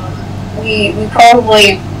we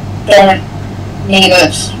probably don't need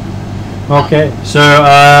it. Okay, so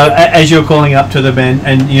as you're calling up to them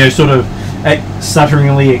and you know, sort of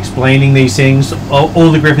stutteringly explaining these things,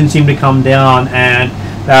 all the griffins seem to come down, and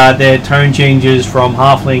their tone changes from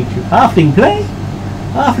halfling to halfling play.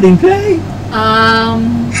 Halfling play.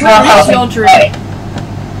 Where's Yodri?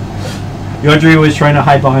 Yodri was trying to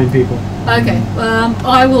hide behind people. Okay,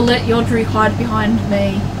 I will let Yodri hide behind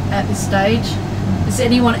me at this stage. Does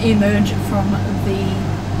anyone emerge from the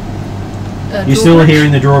You're still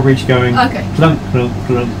hearing the drawbridge going. Okay. Clunk, clunk,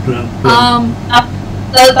 clunk, clunk, clunk.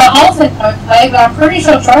 The whole thing don't play, but I'm pretty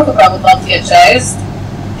sure Chocobo would love to get chased.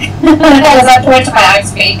 As I point to my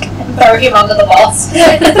axe beak and throw him under the bus.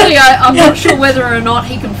 Technically, I'm not sure whether or not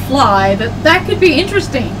he can fly, but that could be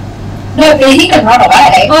interesting. No, but he can run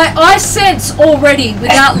away. I sense already,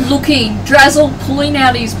 without looking, Drazzle pulling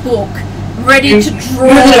out his book, ready to draw.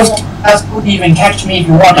 You couldn't even catch me if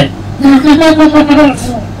you wanted.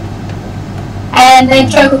 And then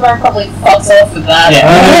Chocobo probably fucks off with that.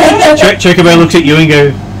 Yeah. Chocobo looks at you and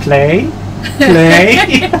go, play, play.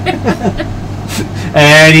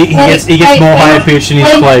 And he gets more higher pitched in his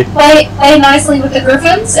play. Play nicely with the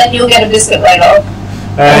griffins, and you'll get a biscuit later.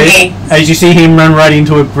 As you see him run right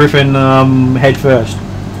into a griffin head first.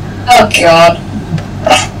 Oh god.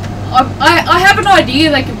 I have an idea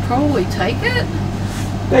they can probably take it.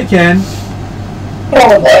 They can.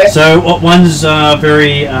 Probably. So one's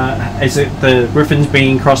very, is it the griffin's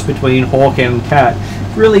being crossed between hawk and cat,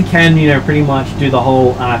 really can, you know, pretty much do the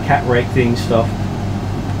whole cat rake thing stuff.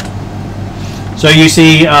 So you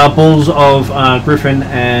see bulls of griffin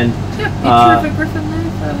and Picture of a griffin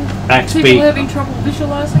there for axe people beak. having trouble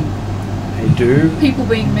visualizing. They do. People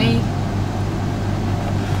being me.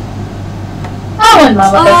 Oh, and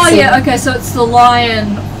Mama, Oh yeah, okay, so it's the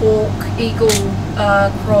lion, hawk, eagle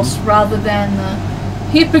cross rather than the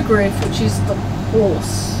hippogriff, which is the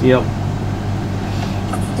horse. Yep.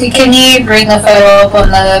 Can you bring the photo up on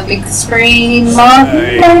the big screen, Mark?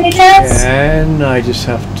 And I just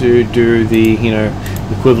have to do the, you know,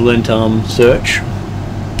 equivalent search.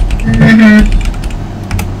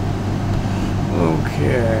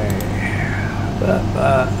 Okay.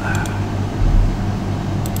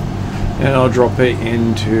 And I'll drop it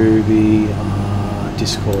into the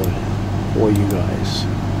Discord for you guys.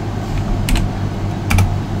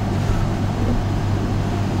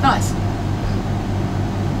 Nice.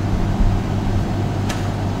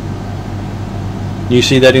 You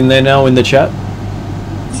see that in there now in the chat?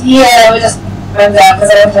 Yeah, we just went down because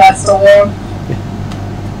I don't think that's still warm.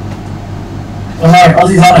 Alright,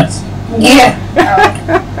 Aussie's on it. Yeah.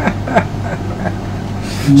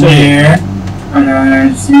 Where?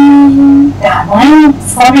 God, my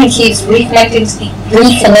phone keeps reconnecting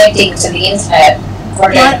to the internet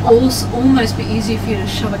might also almost be easier for you to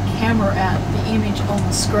shove a camera at the image on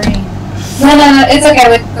the screen. No, it's okay.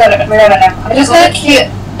 We got it now. I just got cute.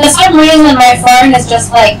 For some reason, my phone is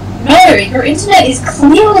just like, no, your internet is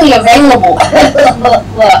clearly available.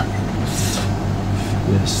 Look.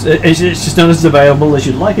 Yes, it's just not as available as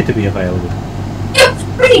you'd like it to be available. Yeah,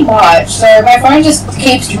 pretty much. So my phone just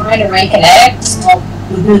keeps trying to reconnect.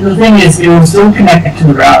 The thing is, it will still connect to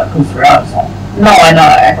the router because the router's on. No, I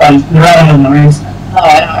know. But the router has no internet. No,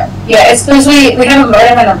 I know. Yeah, it's because we have a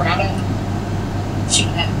modem and a router.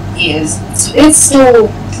 It's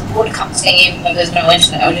still broadcasting even though there's no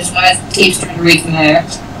internet, which is why it keeps trying to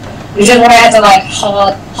reconnect. Which is why I had to like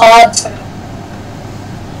hard.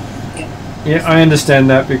 Yeah, I understand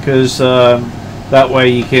that because that way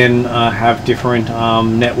you can have different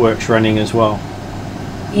networks running as well.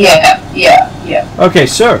 Yeah. Okay,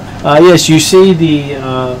 so yes, you see the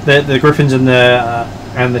griffins and the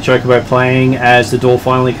chocobo playing as the door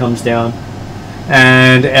finally comes down,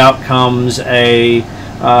 and out comes a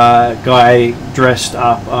guy dressed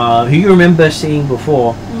up who you remember seeing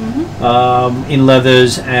before, in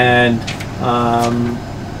leathers and.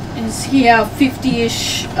 Is he a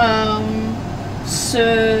 50-ish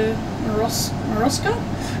Sir Moroska?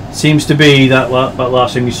 Seems to be that, but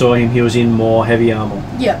last time you saw him, he was in more heavy armor.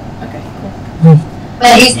 Yeah. Okay. Cool.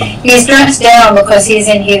 But he's dressed down because he's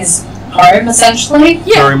in his home essentially.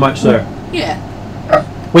 Yeah. Very much so. Yeah.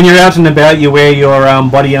 When you're out and about, you wear your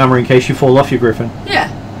body armor in case you fall off your griffin. Yeah.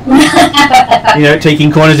 You know,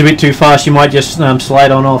 taking corners a bit too fast, you might just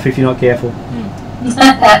slide on off if you're not careful.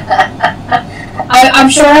 I'm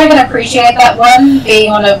sure I can appreciate that one,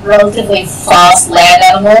 being on a relatively fast land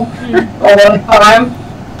animal all the time.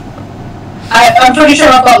 I'm pretty sure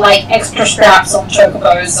I've got like extra straps on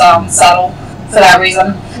Chocobo's saddle for that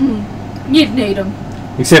reason. You'd need them.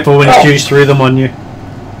 Except for when he chews through them on you.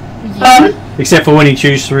 Yeah. Except for when he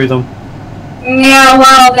chews through them. Yeah,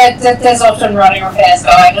 well, there's often running repairs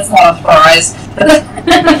going. It's not a surprise.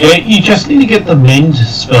 Yeah, you just need to get the mend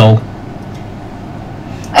spell.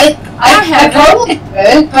 I probably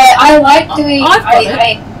could, but I like doing.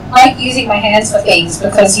 I like using my hands for things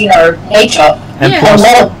because nature. And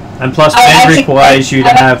plus, mend requires you to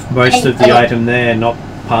have most of the item there, not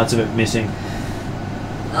parts of it missing.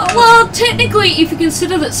 Well, technically, if you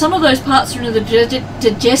consider that some of those parts are in the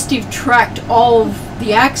digestive tract of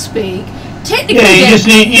the axe beak, technically, you just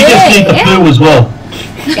need the poo as well.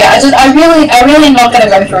 Yeah, I really am not going to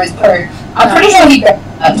go through his poo. I'm pretty sure he got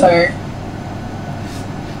that poo.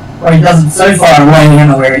 Well, he does it so far away, you don't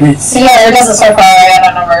know where it is. Yeah, it does it so far away, I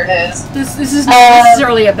don't know where it is. This is not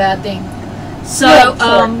necessarily a bad thing. So,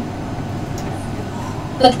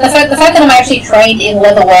 the fact that I'm actually trained in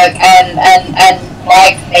leatherwork and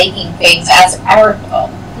like making things as a character,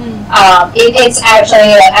 it's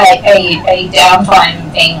actually a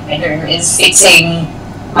downtime thing I do is fixing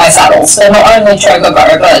my saddles. So not only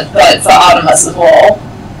Chocobo, but for Artemis as well.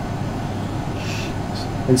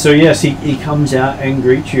 And so yes, he comes out and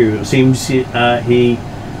greets you. It seems he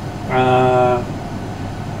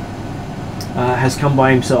has come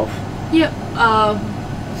by himself. Yep.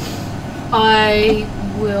 I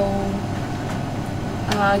will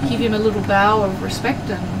give him a little bow of respect,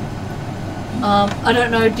 and I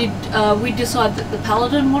don't know. Did we decide that the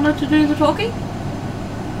paladin wanted to do the talking?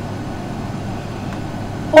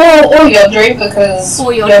 Or Yodri, because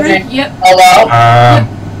Yodri, yep.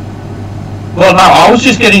 Well, no, I was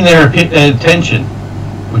just getting their attention,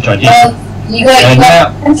 which I did. You got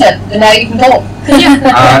attention, and now you can talk.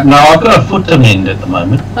 Yeah. No, I've got a foot to mend at the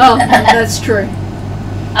moment. Oh, that's true.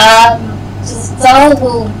 Zal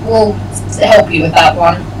will help you with that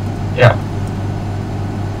one. Yeah.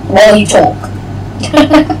 While you talk.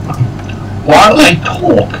 While I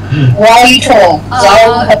talk? While you talk, Zal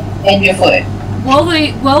will help mend your foot.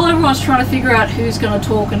 While everyone's trying to figure out who's going to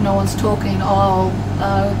talk and no one's talking, I'll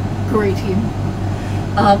greet him.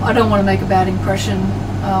 I don't want to make a bad impression.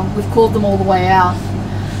 We've called them all the way out.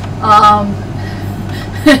 I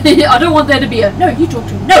don't want there to be a no. You talk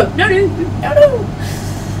to him. No.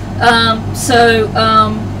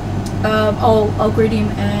 I'll greet him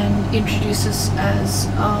and introduce us as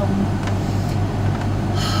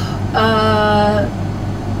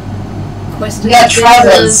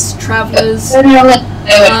questers, travelers.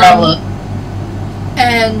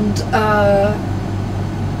 And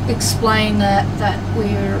explain that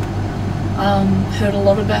we're heard a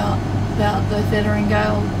lot about the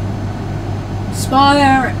Feathergale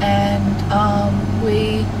Spire, and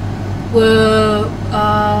we were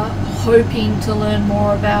hoping to learn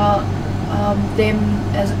more about them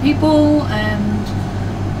as a people and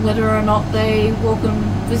whether or not they welcome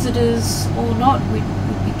visitors or not. We'd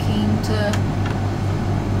be keen to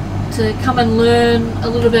to come and learn a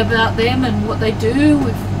little bit about them and what they do.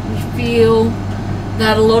 We feel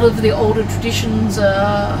that a lot of the older traditions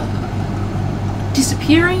are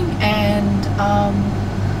disappearing, and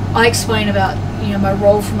I explain about my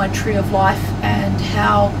role for my Tree of Life and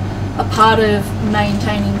how a part of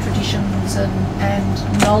maintaining traditions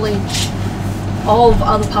and knowledge of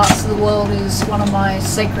other parts of the world is one of my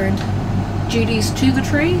sacred duties to the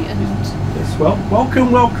tree. And yes, well,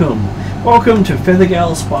 welcome to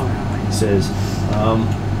Feathergale Spire, he says.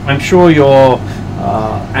 I'm sure your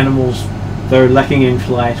animals, though lacking in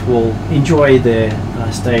flight, will enjoy their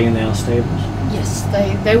stay in our stables. Yes,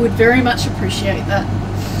 they would very much appreciate that.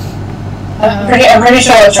 I'm pretty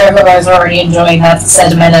sure Chocobo's already enjoying that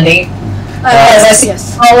sedimentity. As I see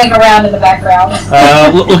rolling around in the background.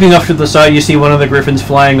 Looking off to the side, you see one of the griffins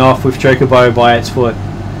flying off with Chocobo by its foot.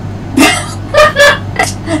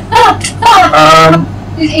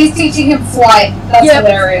 He's teaching him flight. That's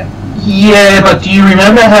hilarious. Yeah, but do you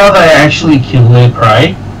remember how they actually kill their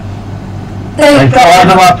prey? They fly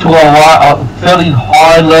them up to a fairly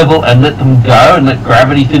high level and let them go and let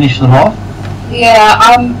gravity finish them off? Yeah,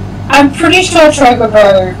 I'm pretty sure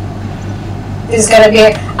Chocobo is going to be...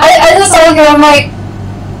 I just look at him, I'm like,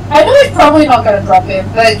 I know he's probably not going to drop him,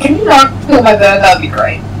 but can you not kill my bird? That would be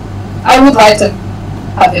great. I would like to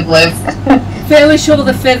have him live. Fairly sure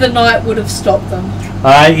the Feather Knight would have stopped them.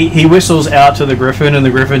 He whistles out to the griffin, and the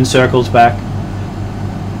griffin circles back.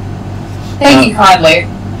 Thank you kindly.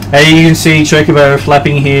 And you can see Chocobo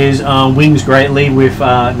flapping his wings greatly with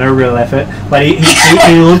no real effort, but he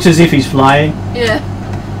looks as if he's flying. Yeah.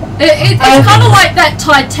 It's kind of like that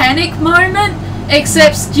Titanic moment,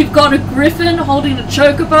 except you've got a griffin holding a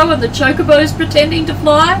chocobo and the chocobo's pretending to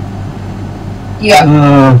fly. Yeah.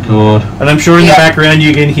 Oh, God. And I'm sure in the background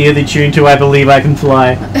you can hear the tune to I Believe I Can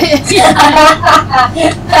Fly.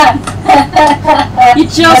 You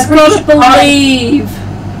just gotta believe.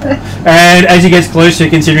 And as he gets closer,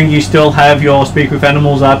 considering you still have your Speak with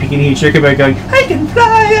Animals up, you can hear Chocobo going, I can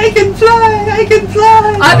fly, I can fly, I can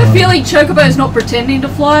fly. I have a feeling Chocobo's not pretending to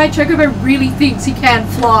fly. Chocobo really thinks he can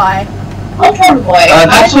fly. Oh, probably.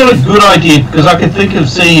 That's not a good idea, because I can think of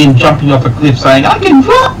seeing him jumping off a cliff saying, I can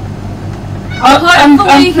fly. I'm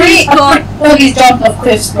pretty sure he's jumped off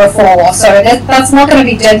cliffs before, so that's not going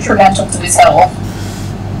to be detrimental to his health.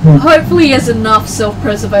 Hopefully he has enough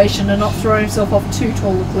self-preservation and not throw himself off too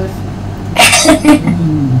tall a cliff.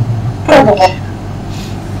 Probably.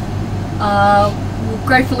 We'll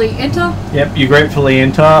gratefully enter. Yep, you gratefully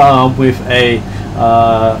enter with a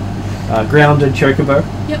grounded Chocobo.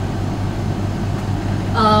 Yep.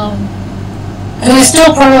 Who's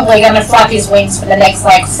still probably going to flap his wings for the next,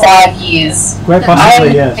 5 years. Quite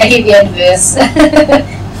possibly, yes. I hate the end of this.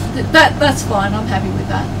 That's fine, I'm happy with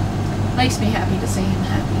that. Makes me happy to see him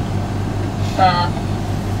happy.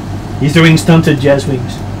 He's doing stunted jazz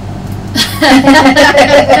wings.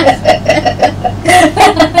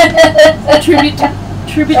 Tribute to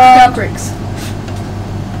Calcrix.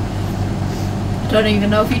 Don't even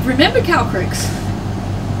know if he'd remember Calcrix.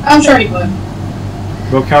 I'm sure he would.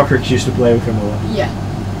 Well, Calcrix used to play with him a lot. Yeah.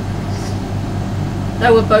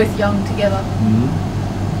 They were both young together.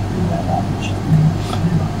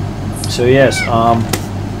 So yes,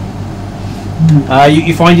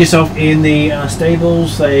 you find yourself in the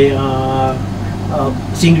stables. They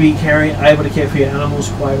seem to be able to care for your animals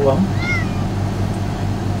quite well.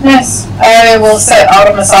 Yes, I will set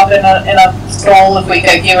Artemis up in a stall if we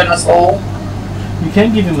go give him a stall. You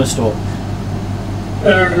can give him a stall.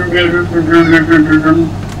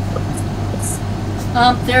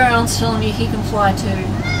 Theron's telling me he can fly too.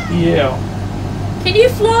 Yeah. Can you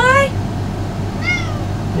fly?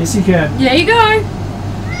 Yes, you can. There you go.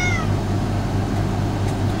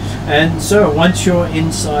 And so, once you're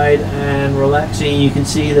inside and relaxing, you can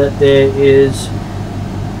see that there is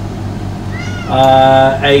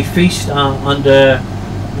a feast underway.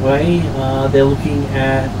 They're looking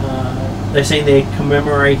at, they're saying they're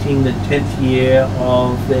commemorating the 10th year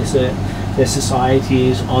of their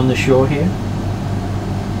societies on the shore here.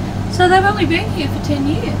 So they've only been here for 10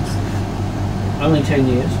 years? Only 10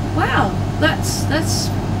 years. Wow,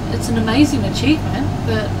 it's an amazing achievement,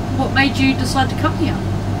 but what made you decide to come here?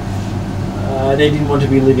 They didn't want to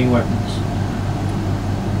be living weapons.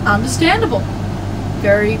 Understandable.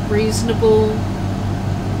 Very reasonable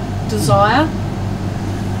desire.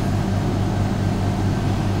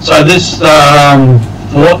 So this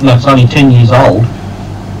fort that's only 10 years old.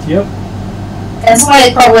 Yep. That's why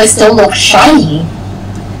it probably still looks shiny.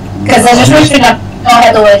 Because there's just written up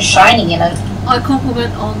had the word shiny in it. I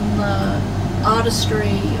compliment on the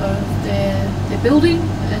artistry of their building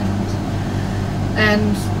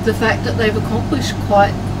and the fact that they've accomplished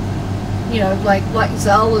quite you know, like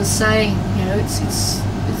Zal was saying, you know, it's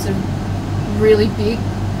a really big,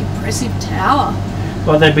 impressive tower.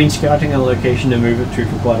 Well, they've been scouting a location to move it to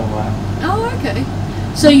for quite a while. Oh, okay.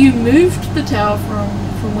 So you moved the tower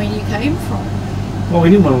from where you came from. Well, we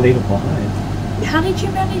didn't want to leave it behind. How did you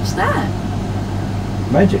manage that?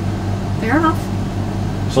 Magic. Fair enough.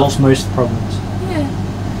 Solves most problems. Yeah.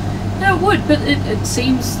 No, it would, but it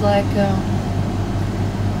seems like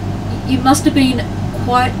it must have been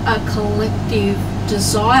quite a collective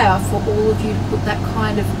desire for all of you to put that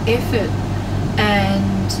kind of effort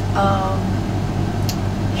and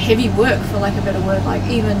heavy work, for lack of a better word, like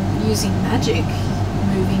even using magic,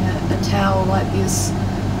 moving a tower like this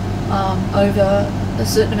over a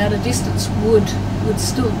certain amount of distance would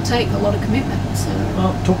still take a lot of commitment. So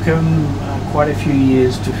well, it took them quite a few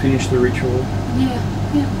years to finish the ritual. Yeah.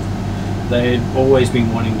 They'd always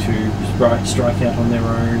been wanting to strike out on their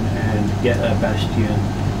own and get a bastion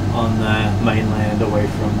on the mainland away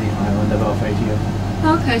from the island of Alphatia.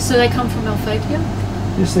 Okay, so they come from Alphatia?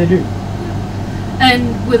 Yes, they do.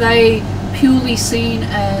 And were they purely seen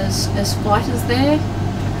as fighters there?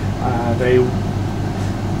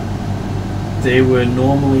 They were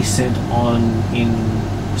normally sent on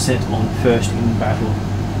first in battle.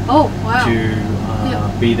 Oh wow! To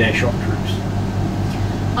be their shock troops.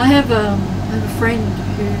 I have a friend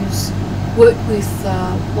who's worked with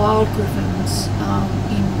wild griffins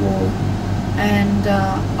in war, and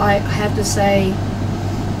I have to say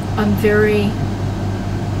I'm very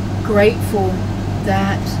grateful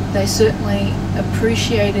that they certainly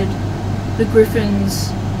appreciated the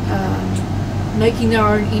griffins making their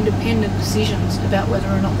own independent decisions about whether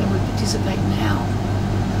or not they would participate and how.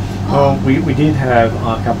 Well, we did have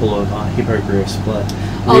a couple of hippogriffs, but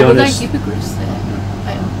were they hippogriffs there?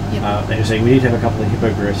 They were saying we did have a couple of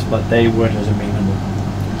hippogriffs, but they weren't as amenable.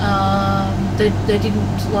 They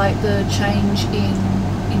didn't like the change in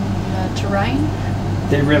terrain.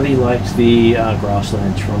 They really liked the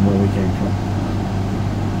grasslands from where we came from.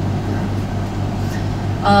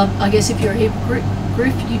 I guess if you're a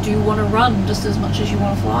hippogriff, you do want to run just as much as you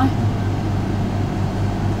want to fly.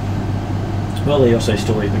 Well, they also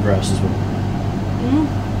still eat the grass as well.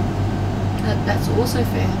 That's also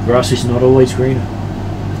fair. Grass is not always greener.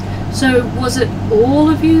 So was it all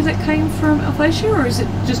of you that came from Alphatia, or is it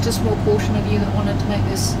just a small portion of you that wanted to make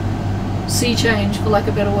this sea change, for lack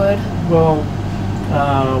of a better word? Well,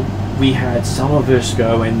 we had some of us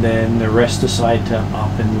go, and then the rest decided to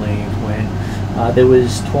up and leave when there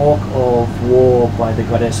was talk of war by the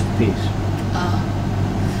goddess of peace.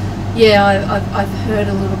 Yeah, I've heard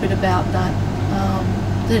a little bit about that.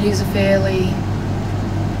 That is a fairly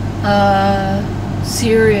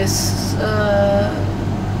serious.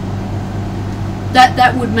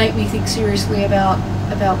 That would make me think seriously about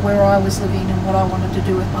where I was living and what I wanted to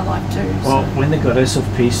do with my life too. Well, when the goddess of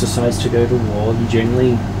peace decides to go to war, you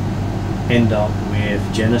generally end up with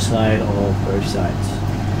genocide of both sides.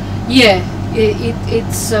 Yeah,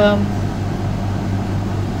 it's I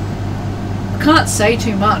can't say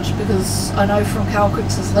too much because I know from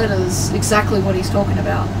Calcrix's letters exactly what he's talking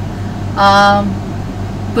about.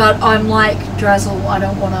 But I'm like Drazzle. I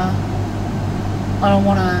don't wanna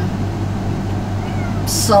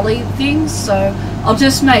sully things, so I'll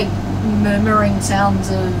just make murmuring sounds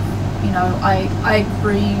of, you know, I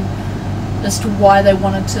agree as to why they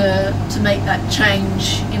wanted to make that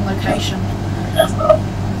change in location.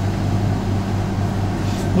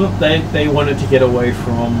 Well, they wanted to get away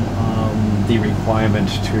from the requirement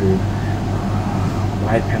to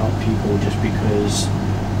wipe out people just because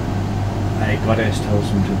a goddess tells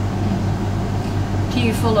them to. Do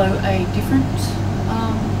you follow a different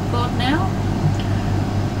god now?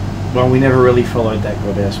 Well, we never really followed that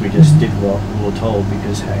goddess. We just did what we were told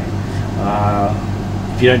because, hey,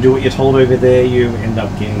 if you don't do what you're told over there, you end up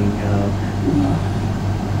getting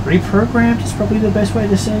reprogrammed is probably the best way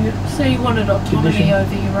to say it. So you wanted autonomy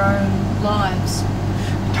over your own lives.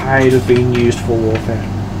 Tired of being used for warfare.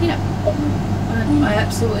 Yeah, I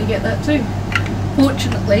absolutely get that too.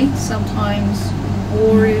 Fortunately, sometimes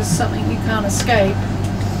war is something you can't escape.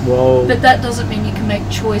 Well, but that doesn't mean you can make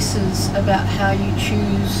choices about how you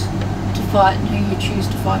choose to fight and who you choose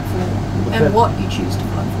to fight for, and what you choose to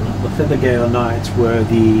fight for. The Feathergale Knights were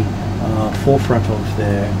the forefront of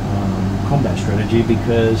their combat strategy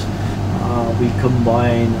because we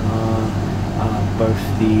combine both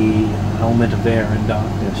the element of air and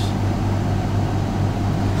darkness.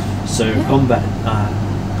 So yeah. Combat,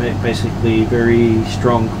 basically very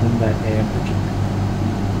strong combat air magic.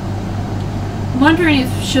 I'm wondering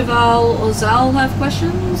if Cheval or Zal have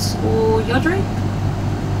questions, or Yodri?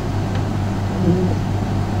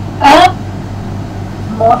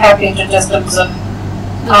 more happy to just observe.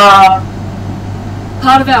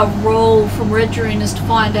 Part of our role from Redgerine is to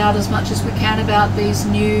find out as much as we can about these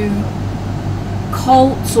new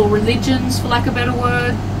cults or religions, for lack of a better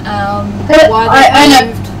word. Why I they know.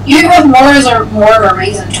 moved. You have more of a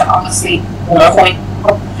reason to honestly point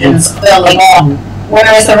questions early on,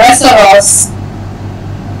 whereas the rest of us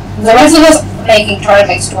try to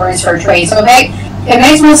make stories for a trade. So it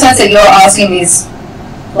makes more sense that you're asking these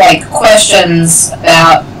like questions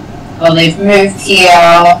about they've moved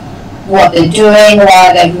here, what they're doing,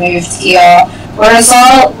 why they've moved here. Whereas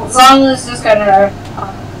Zal is just gonna.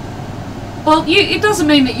 Well, it doesn't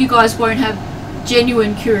mean that you guys won't have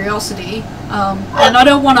genuine curiosity, and I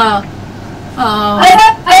don't want to. I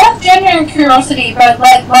have genuine curiosity, but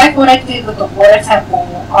like what I did with the water temple,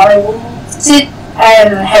 I will sit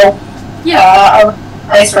and help a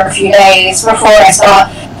place for a few days before I start.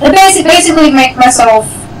 And basically make myself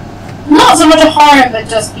not so much a home, but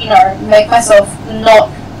just make myself not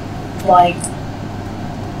like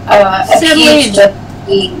appear to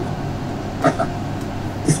be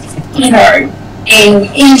in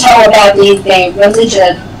intel about their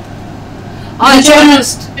religion. I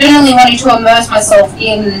generally wanting to immerse myself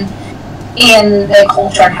in their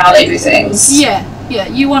culture and how they do things. Yeah,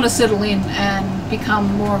 you want to settle in and become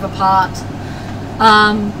more of a part.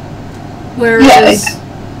 Whereas,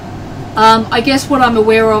 I guess what I'm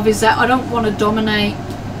aware of is that I don't want to dominate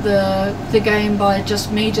the game by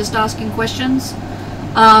just asking questions.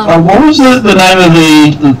 What was the name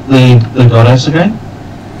of the goddess again?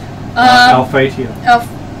 Alphatia.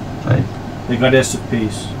 Faith. The goddess of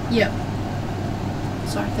peace. Yep.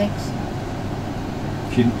 Sorry, thanks.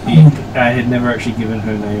 I had never actually given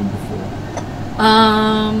her name before.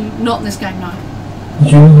 Not in this game, no.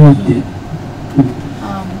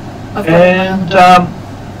 I've got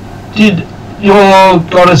did your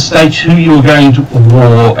goddess state who you were going to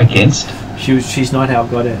war against? She's not our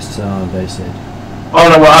goddess, they said. Oh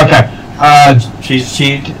no, well, okay.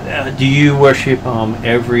 Do you worship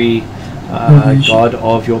every god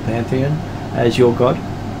of your pantheon as your god?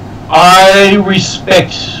 I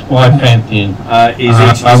respect my pantheon.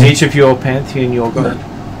 Is each of your pantheon your god?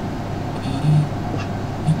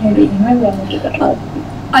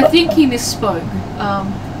 I think he misspoke.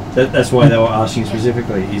 That's why they were asking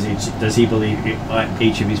specifically. Does he believe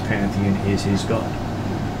each of his pantheon is his god?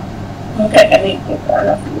 Okay,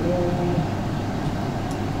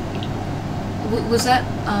 was that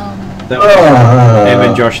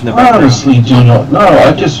Evan, Josh in the background? Honestly, do not know.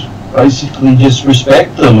 I just basically just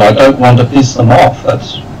respect them. I don't want to piss them off.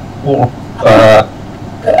 That's more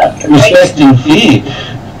respect and fear.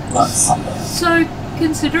 So,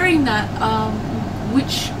 considering that,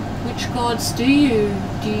 which gods do you,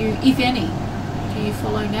 if any, do you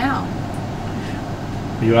follow now?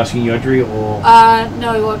 Are you asking Yodri or?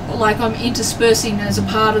 No, like I'm interspersing as a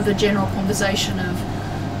part of the general conversation of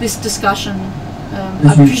this discussion.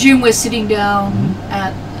 I presume we're sitting down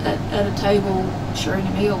at a table sharing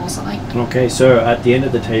a meal or something. Okay, so at the end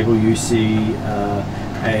of the table you see a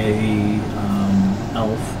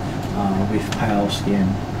elf with pale skin.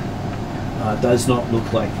 Does not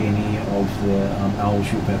look like any of the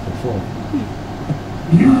elves you've met before.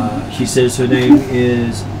 She says her name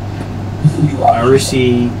is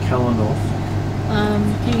Arisi Kalanoth.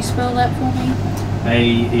 Can you spell that for me?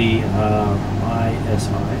 Aerisi.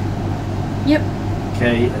 Yep.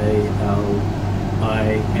 Kalinoth.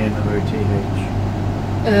 Aerisi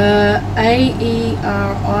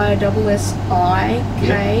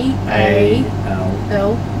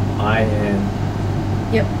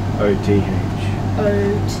Yep. OTH.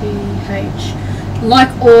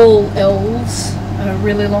 Like all elves, a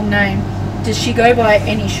really long name. Does she go by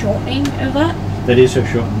any shortening of that? That is her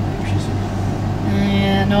shortened name, she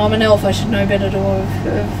says. No, I'm an elf. I should know better to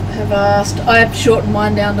have asked. I have shortened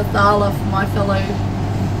mine down to Thala for my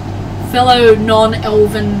fellow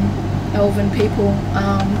non-elven people.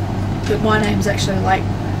 But my name's actually like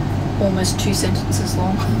almost 2 sentences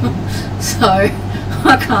long, so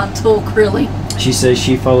I can't talk really. She says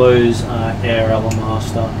she follows Air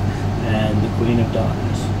Elamaster and the Queen of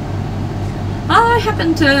Darkness. I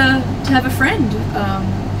happen to have a friend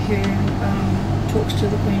who talks to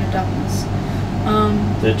the Queen of Darkness.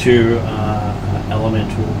 The two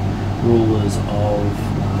elemental rulers of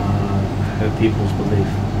her people's belief.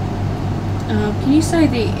 Can you say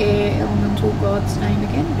the air elemental god's name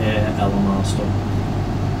again? Air Elamaster.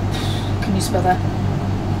 Can you spell that?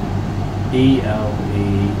 Elemaster.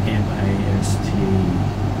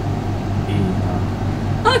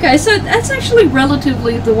 Okay, so that's actually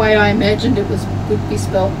relatively the way I imagined it would be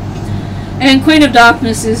spelled. And Queen of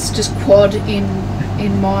Darkness is just quad in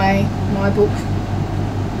my book.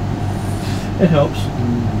 It helps.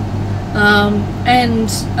 Are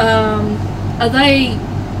they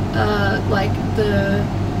like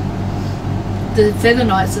the Feather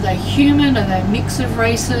Knights? Are they human? Are they a mix of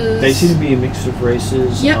races? They seem to be a mix of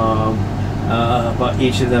races. Yep. But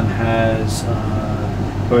each of them has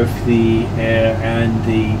both the air and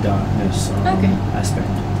the darkness aspect.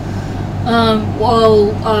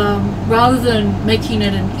 Rather than making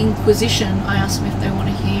it an inquisition, I asked them if they want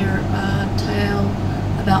to hear a tale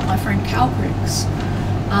about my friend Calcrix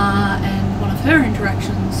and one of her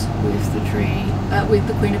interactions with the tree, with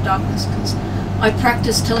the Queen of Darkness, because I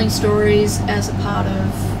practice telling stories as a part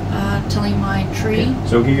of telling my tree. Okay.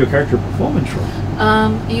 So we'll give you a character performance roll.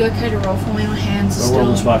 Are you okay to roll for me? My hands are I'll still...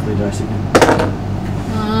 roll the sparkly dice again.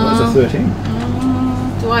 That's a 13.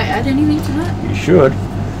 Do I add anything to that? You should.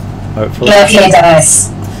 Hopefully. Yeah, he does.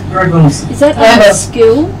 Is that a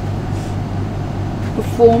skill?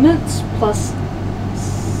 Performance plus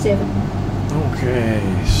 7. Okay,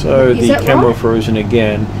 so Is the that camera right? frozen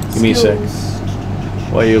again. Give me a sec. Skills.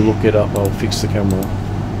 While you look it up, I'll fix the camera.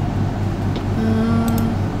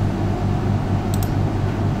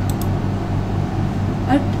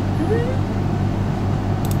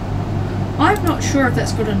 I'm not sure if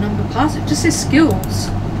that's got a number past it. It just says skills.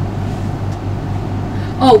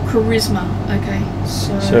 Oh, charisma. Okay,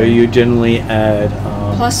 So you generally add...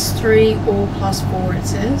 plus 3 or plus 4 it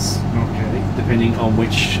says. Okay, depending on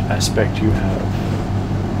which aspect you have.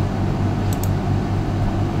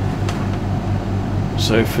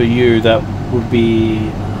 So for you, that would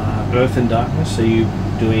be Earth and Darkness. So you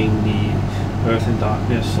doing the Earth and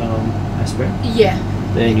Darkness aspect? Yeah.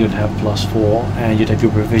 Then you'd have plus 4, and you'd have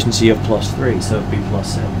your proficiency of plus 3, so it'd be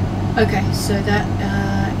plus 7. Okay, so that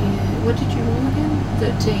is, what did you roll again?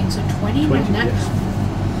 13, so 20? 20, Nat-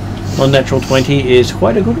 yes. Non-natural 20 is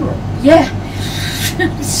quite a good roll. Yeah.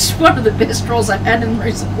 It's one of the best rolls I've had in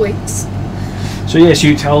recent weeks. So yes,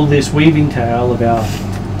 you tell this weaving tale about...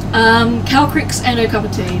 Calcrix and her cup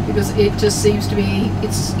of tea, because it just seems to be,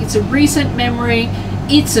 it's a recent memory,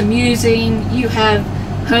 it's amusing. You have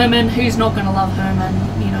Herman, who's not going to love Herman,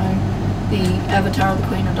 you know, the avatar of the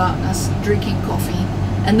Queen of Darkness, drinking coffee,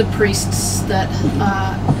 and the priests that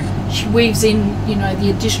she weaves in, you know, the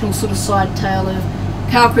additional sort of side tale of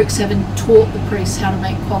Calcrix having taught the priests how to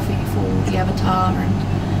make coffee for the avatar,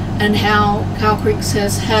 and how Calcrix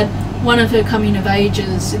has had one of her coming of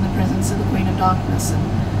ages in the presence of the Queen of Darkness,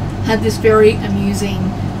 and had this very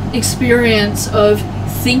amusing experience of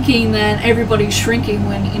thinking that everybody's shrinking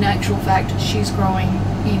when in actual fact she's growing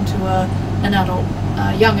into an adult,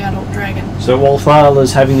 young adult dragon. So while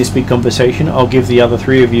Thyla's having this big conversation, I'll give the other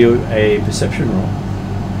 3 of you a perception roll.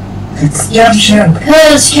 Perception.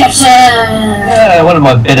 Yeah, one of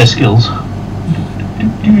my better skills.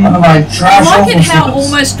 One of my I trash like it awful how skills.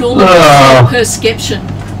 almost all of us have perception.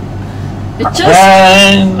 It just...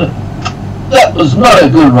 And that was not a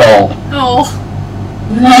good roll. Oh.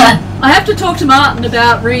 I have to talk to Martin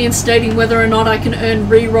about reinstating whether or not I can earn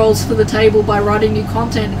re-rolls for the table by writing new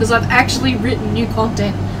content, because I've actually written new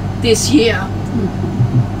content this year.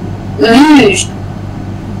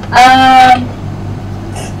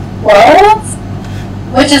 Well,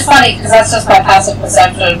 which is funny because that's just my passive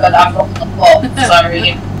perception, but I'm not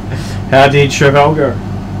sorry. How did Chevelle go?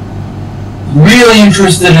 Really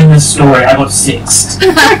interested in this story. I got 6.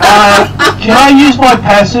 Can I use my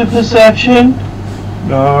passive perception?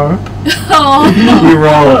 No. Oh. You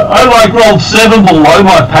roll. I rolled 7 below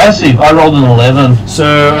my passive. I rolled an 11.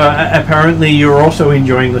 So apparently you're also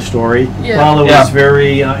enjoying the story. Yeah. Thyla Yeah. was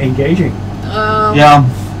very engaging. Yeah.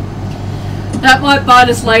 That might bite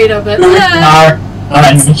us later, but No,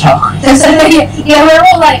 I'm the calculator. Yeah, we're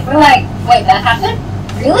like, wait, that happened?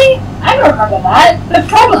 Really? I don't remember that, but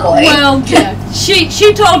probably. well, yeah.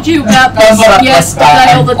 She told you about this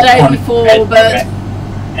yesterday or the day before, but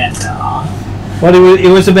Well, it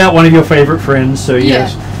was about one of your favourite friends, so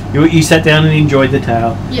yes, you sat down and enjoyed the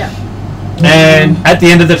tale. yeah. And at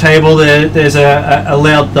the end of the table, there's a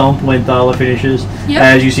loud thump when Thyla finishes, Yep.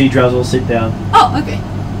 as you see Drazzle sit down. Oh, okay.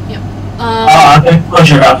 Yep. I'm not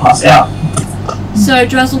sure about pass out. So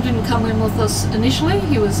Drazzle didn't come in with us initially.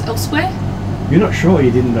 He was elsewhere. You're not sure,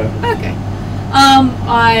 you didn't know. Okay.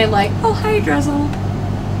 I oh hey Drazzle.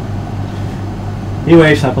 He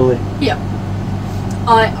waves happily. Yep.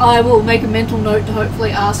 I will make a mental note to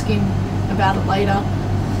hopefully ask him about it later.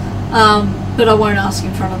 But I won't ask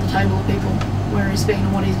in front of the table of people where he's been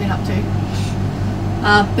and what he's been up to.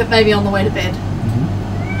 But maybe on the way to bed.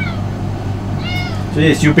 So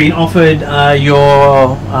yes, you've been offered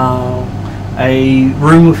your a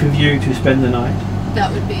room with a view to spend the night,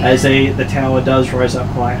 That would be as the tower does rise up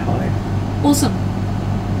quite high. awesome.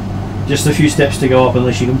 Just a few steps to go up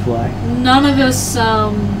unless you can fly. None of us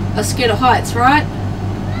are scared of heights, right?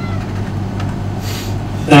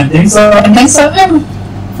 Don't think so. I think so.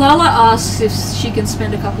 Thala asks if she can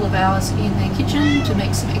spend a couple of hours in their kitchen to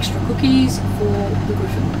make some extra cookies for the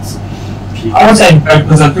griffins. I would say no,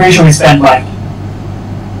 because I'm pretty sure we spent like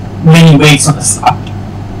many weeks on the sky.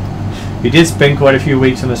 You did spend quite a few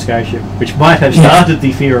weeks on the skyship, which might have started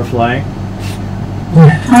the fear of flying.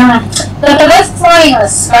 But that's flying on a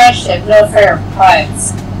skyship, no fear of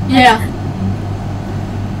heights. Yeah.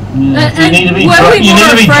 You need to be were drunk, we you need more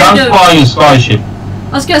to be afraid drunk of- flying a skyship.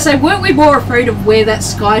 I was going to say, weren't we more afraid of where that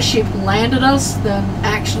skyship landed us than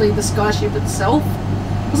actually the skyship itself?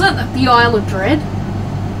 Wasn't that the Isle of Dread?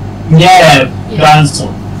 Yeah, Yeah.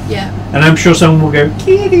 dinosaur. Yeah. And I'm sure someone will go,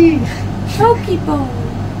 kitty! Pokeball.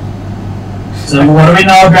 So what do we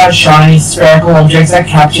know about shiny spherical objects that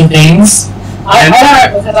capture things? I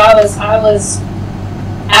don't, because I was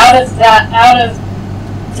out of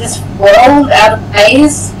this world, out of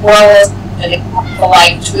base, where I was for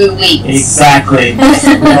like 2 weeks. Exactly. Always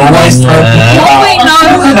talking What we about.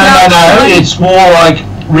 know No, about it's more like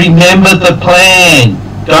remember the plan.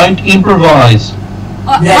 Don't improvise.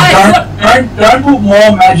 Don't put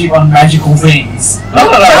more magic on magical things. No,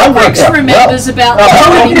 I'll work Rex out. remembers about No, the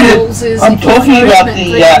I'm animals is I'm if you talking throw about them at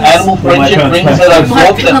the griffins- animal friendship Well, my rings that I've My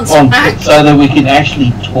bought them guns on, back. so that we can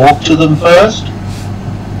actually talk to them first.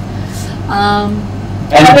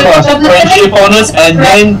 And cast friendship on it, and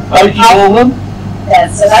then Pokeball them. Yeah,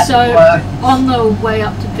 so that's So, work. on the way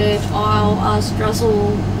up to bed, I'll ask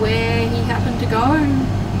Druzzle where he happened to go.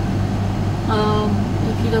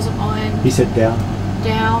 If he doesn't mind. He said down.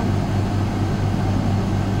 Down.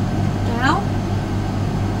 Down?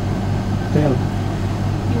 Down.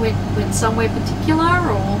 You went somewhere particular,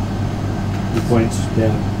 or He points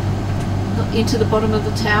down. into the bottom of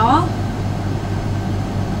the tower?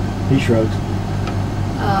 He shrugs.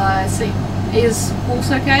 I see. Is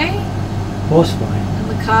horse okay? Horse fine. And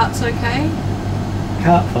the cart's okay?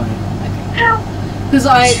 Cart fine. Because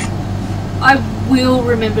I will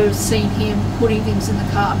remember seeing him putting things in the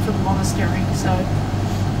cart for the monastery, so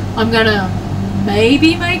I'm gonna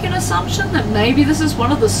maybe make an assumption that maybe this is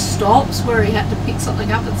one of the stops where he had to pick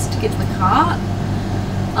something up and stick it in the cart.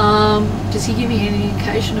 Does he give me any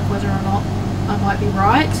indication of whether or not I might be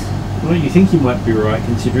right? Well, you think you might be right,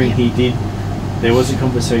 considering he did. There was a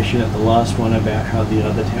conversation at the last one about how the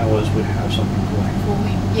other towers would have something for him. For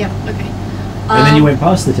me? Yep, okay. And then you went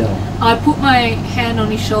past the tower. I put my hand on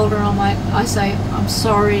his shoulder and I say, I'm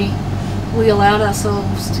sorry, we allowed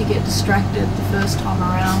ourselves to get distracted the first time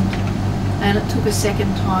around, and it took a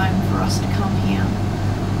second time for us to come here.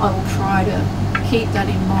 I will try to keep that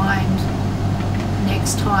in mind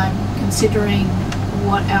next time, considering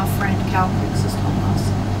what our friend Calcrix has told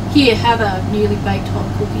us. Here, have a newly baked hot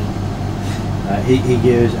cookie. He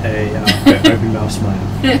gives a open mouth smile.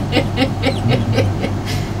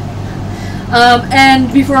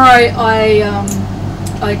 And before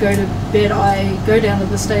I go to bed, I go down to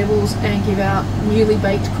the stables and give out newly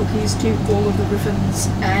baked cookies to all of the griffins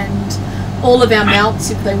and all of our mounts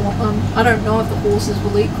if they want them. I don't know if the horses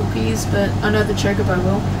will eat cookies, but I know the chocobo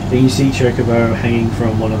will. Then you see Chocobo hanging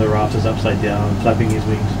from one of the rafters upside down, flapping his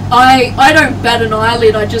wings. I don't bat an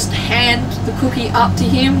eyelid, I just hand the cookie up to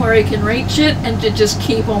him where he can reach it and to just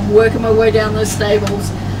keep on working my way down those stables.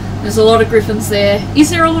 There's a lot of griffins there. Is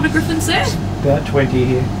there a lot of griffins there? About 20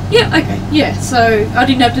 here. Yeah, okay, yeah, so I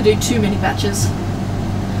didn't have to do too many batches.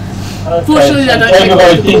 Okay, Fortunately, so I don't Jacob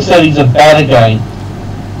take the thinks that he's a bad again.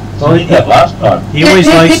 So he did that last time. He always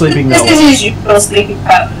likes sleeping that This way. is his usual sleeping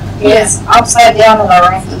pattern. It's upside down on the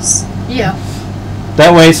rafters. Yeah.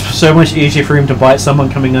 That way it's so much easier for him to bite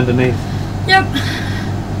someone coming underneath. Yep.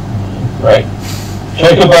 Right.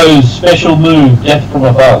 Chocobo's special move, death from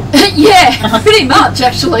above. Yeah, pretty much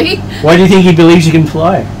actually. Why do you think he believes he can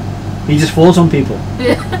fly? He just falls on people.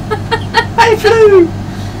 I flew!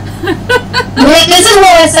 This is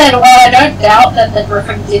what I said. While I don't doubt that the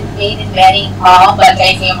griffin didn't mean in any harm by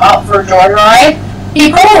taking him up for a joyride,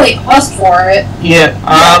 he probably asked for it. Yeah,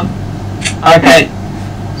 okay.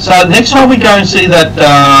 So next time we go and see that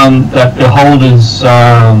Beholder's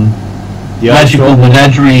The magical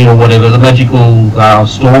menagerie or whatever, the magical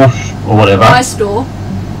store or whatever. My store.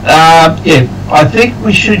 Yeah, I think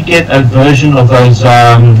we should get a version of those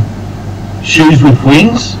shoes with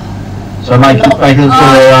wings. So make it for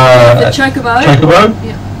The chocobo. Chocobo.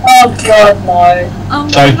 Oh god, no.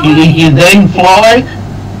 So he can then fly.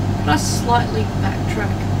 Can I slightly backtrack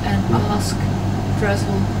and ask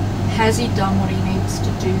Drizzle, has he done what he needs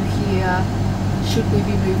to do here? Should we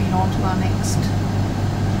be moving on to our next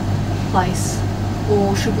place?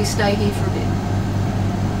 Or should we stay here for a bit?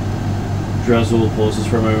 Drazzle pauses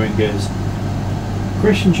for a moment and goes,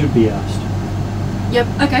 question should be asked. Yep,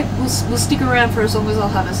 okay, we'll stick around for as long as I'll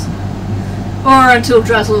have us. Or until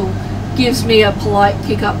Drazzle gives me a polite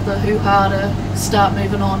kick up the hoo-ha to start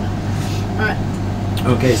moving on. Alright.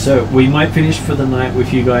 Okay, so we might finish for the night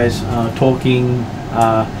with you guys talking,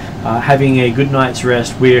 having a good night's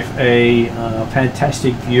rest with a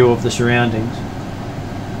fantastic view of the surroundings.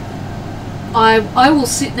 I will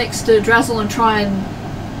sit next to Drazzle and try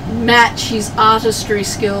and match his artistry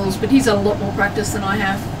skills, but he's had a lot more practice than I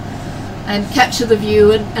have, and capture the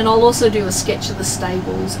view, and I'll also do a sketch of the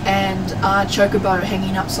stables and Chocobo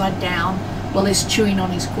hanging upside down while he's chewing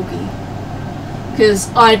on his cookie, because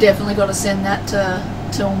I definitely got to send that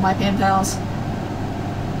to all my pen pals.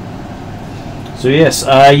 So yes,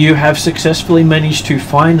 you have successfully managed to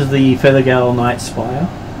find the Feathergale Night Spire,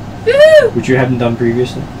 which you hadn't done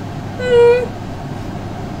previously.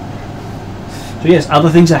 So yes, other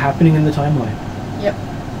things are happening in the timeline. Yep.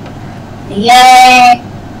 Yay!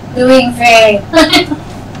 Doing things.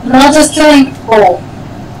 Not just killing people.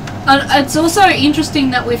 And it's also interesting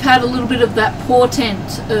that we've had a little bit of that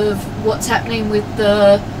portent of what's happening with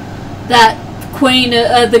that queen,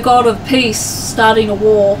 the god of peace, starting a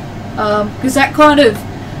war. Because that kind of,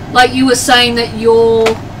 like you were saying, that your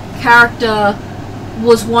character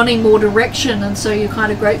was wanting more direction, and so you're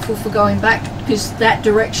kind of grateful for going back, because that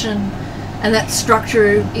direction and that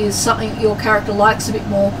structure is something your character likes a bit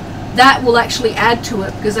more. That will actually add to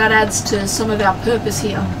it, because that adds to some of our purpose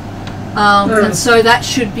here. And so that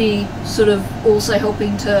should be sort of also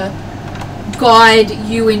helping to guide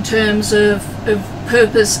you in terms of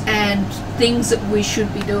purpose and things that we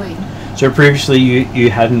should be doing. So previously you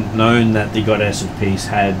hadn't known that the Goddess of Peace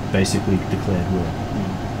had basically declared war.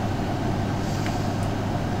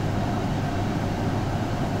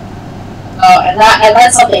 And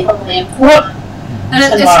that's something probably important.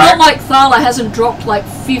 And it's not like Thala hasn't dropped like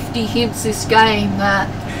 50 hints this game that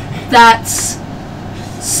that's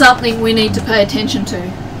something we need to pay attention to.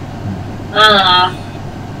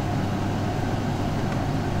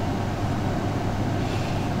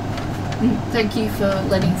 Thank you for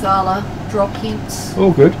letting Thala drop hints.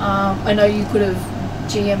 Oh, good. I know you could have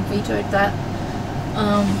GM vetoed that,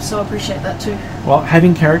 so I appreciate that too. Well,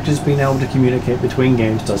 having characters being able to communicate between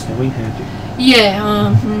games does come in handy. Yeah.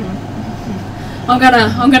 I'm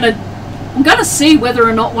gonna see whether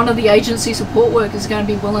or not one of the agency support workers is going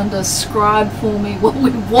to be willing to scribe for me what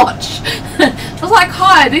we watch. I was like,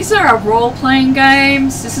 hi, these are our role-playing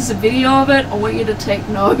games. This is a video of it. I want you to take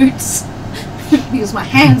notes. Because my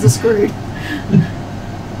hands are screwed.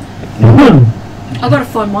 I've got to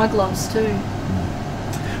find my gloves too.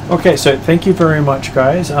 Okay, so thank you very much,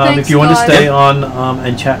 guys. Thanks, if you want to guys. stay on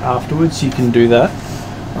and chat afterwards, you can do that.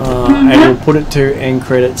 And we'll put it to end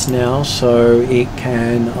credits now, so it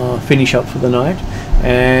can finish up for the night,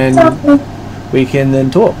 and we can then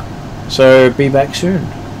talk. So be back soon.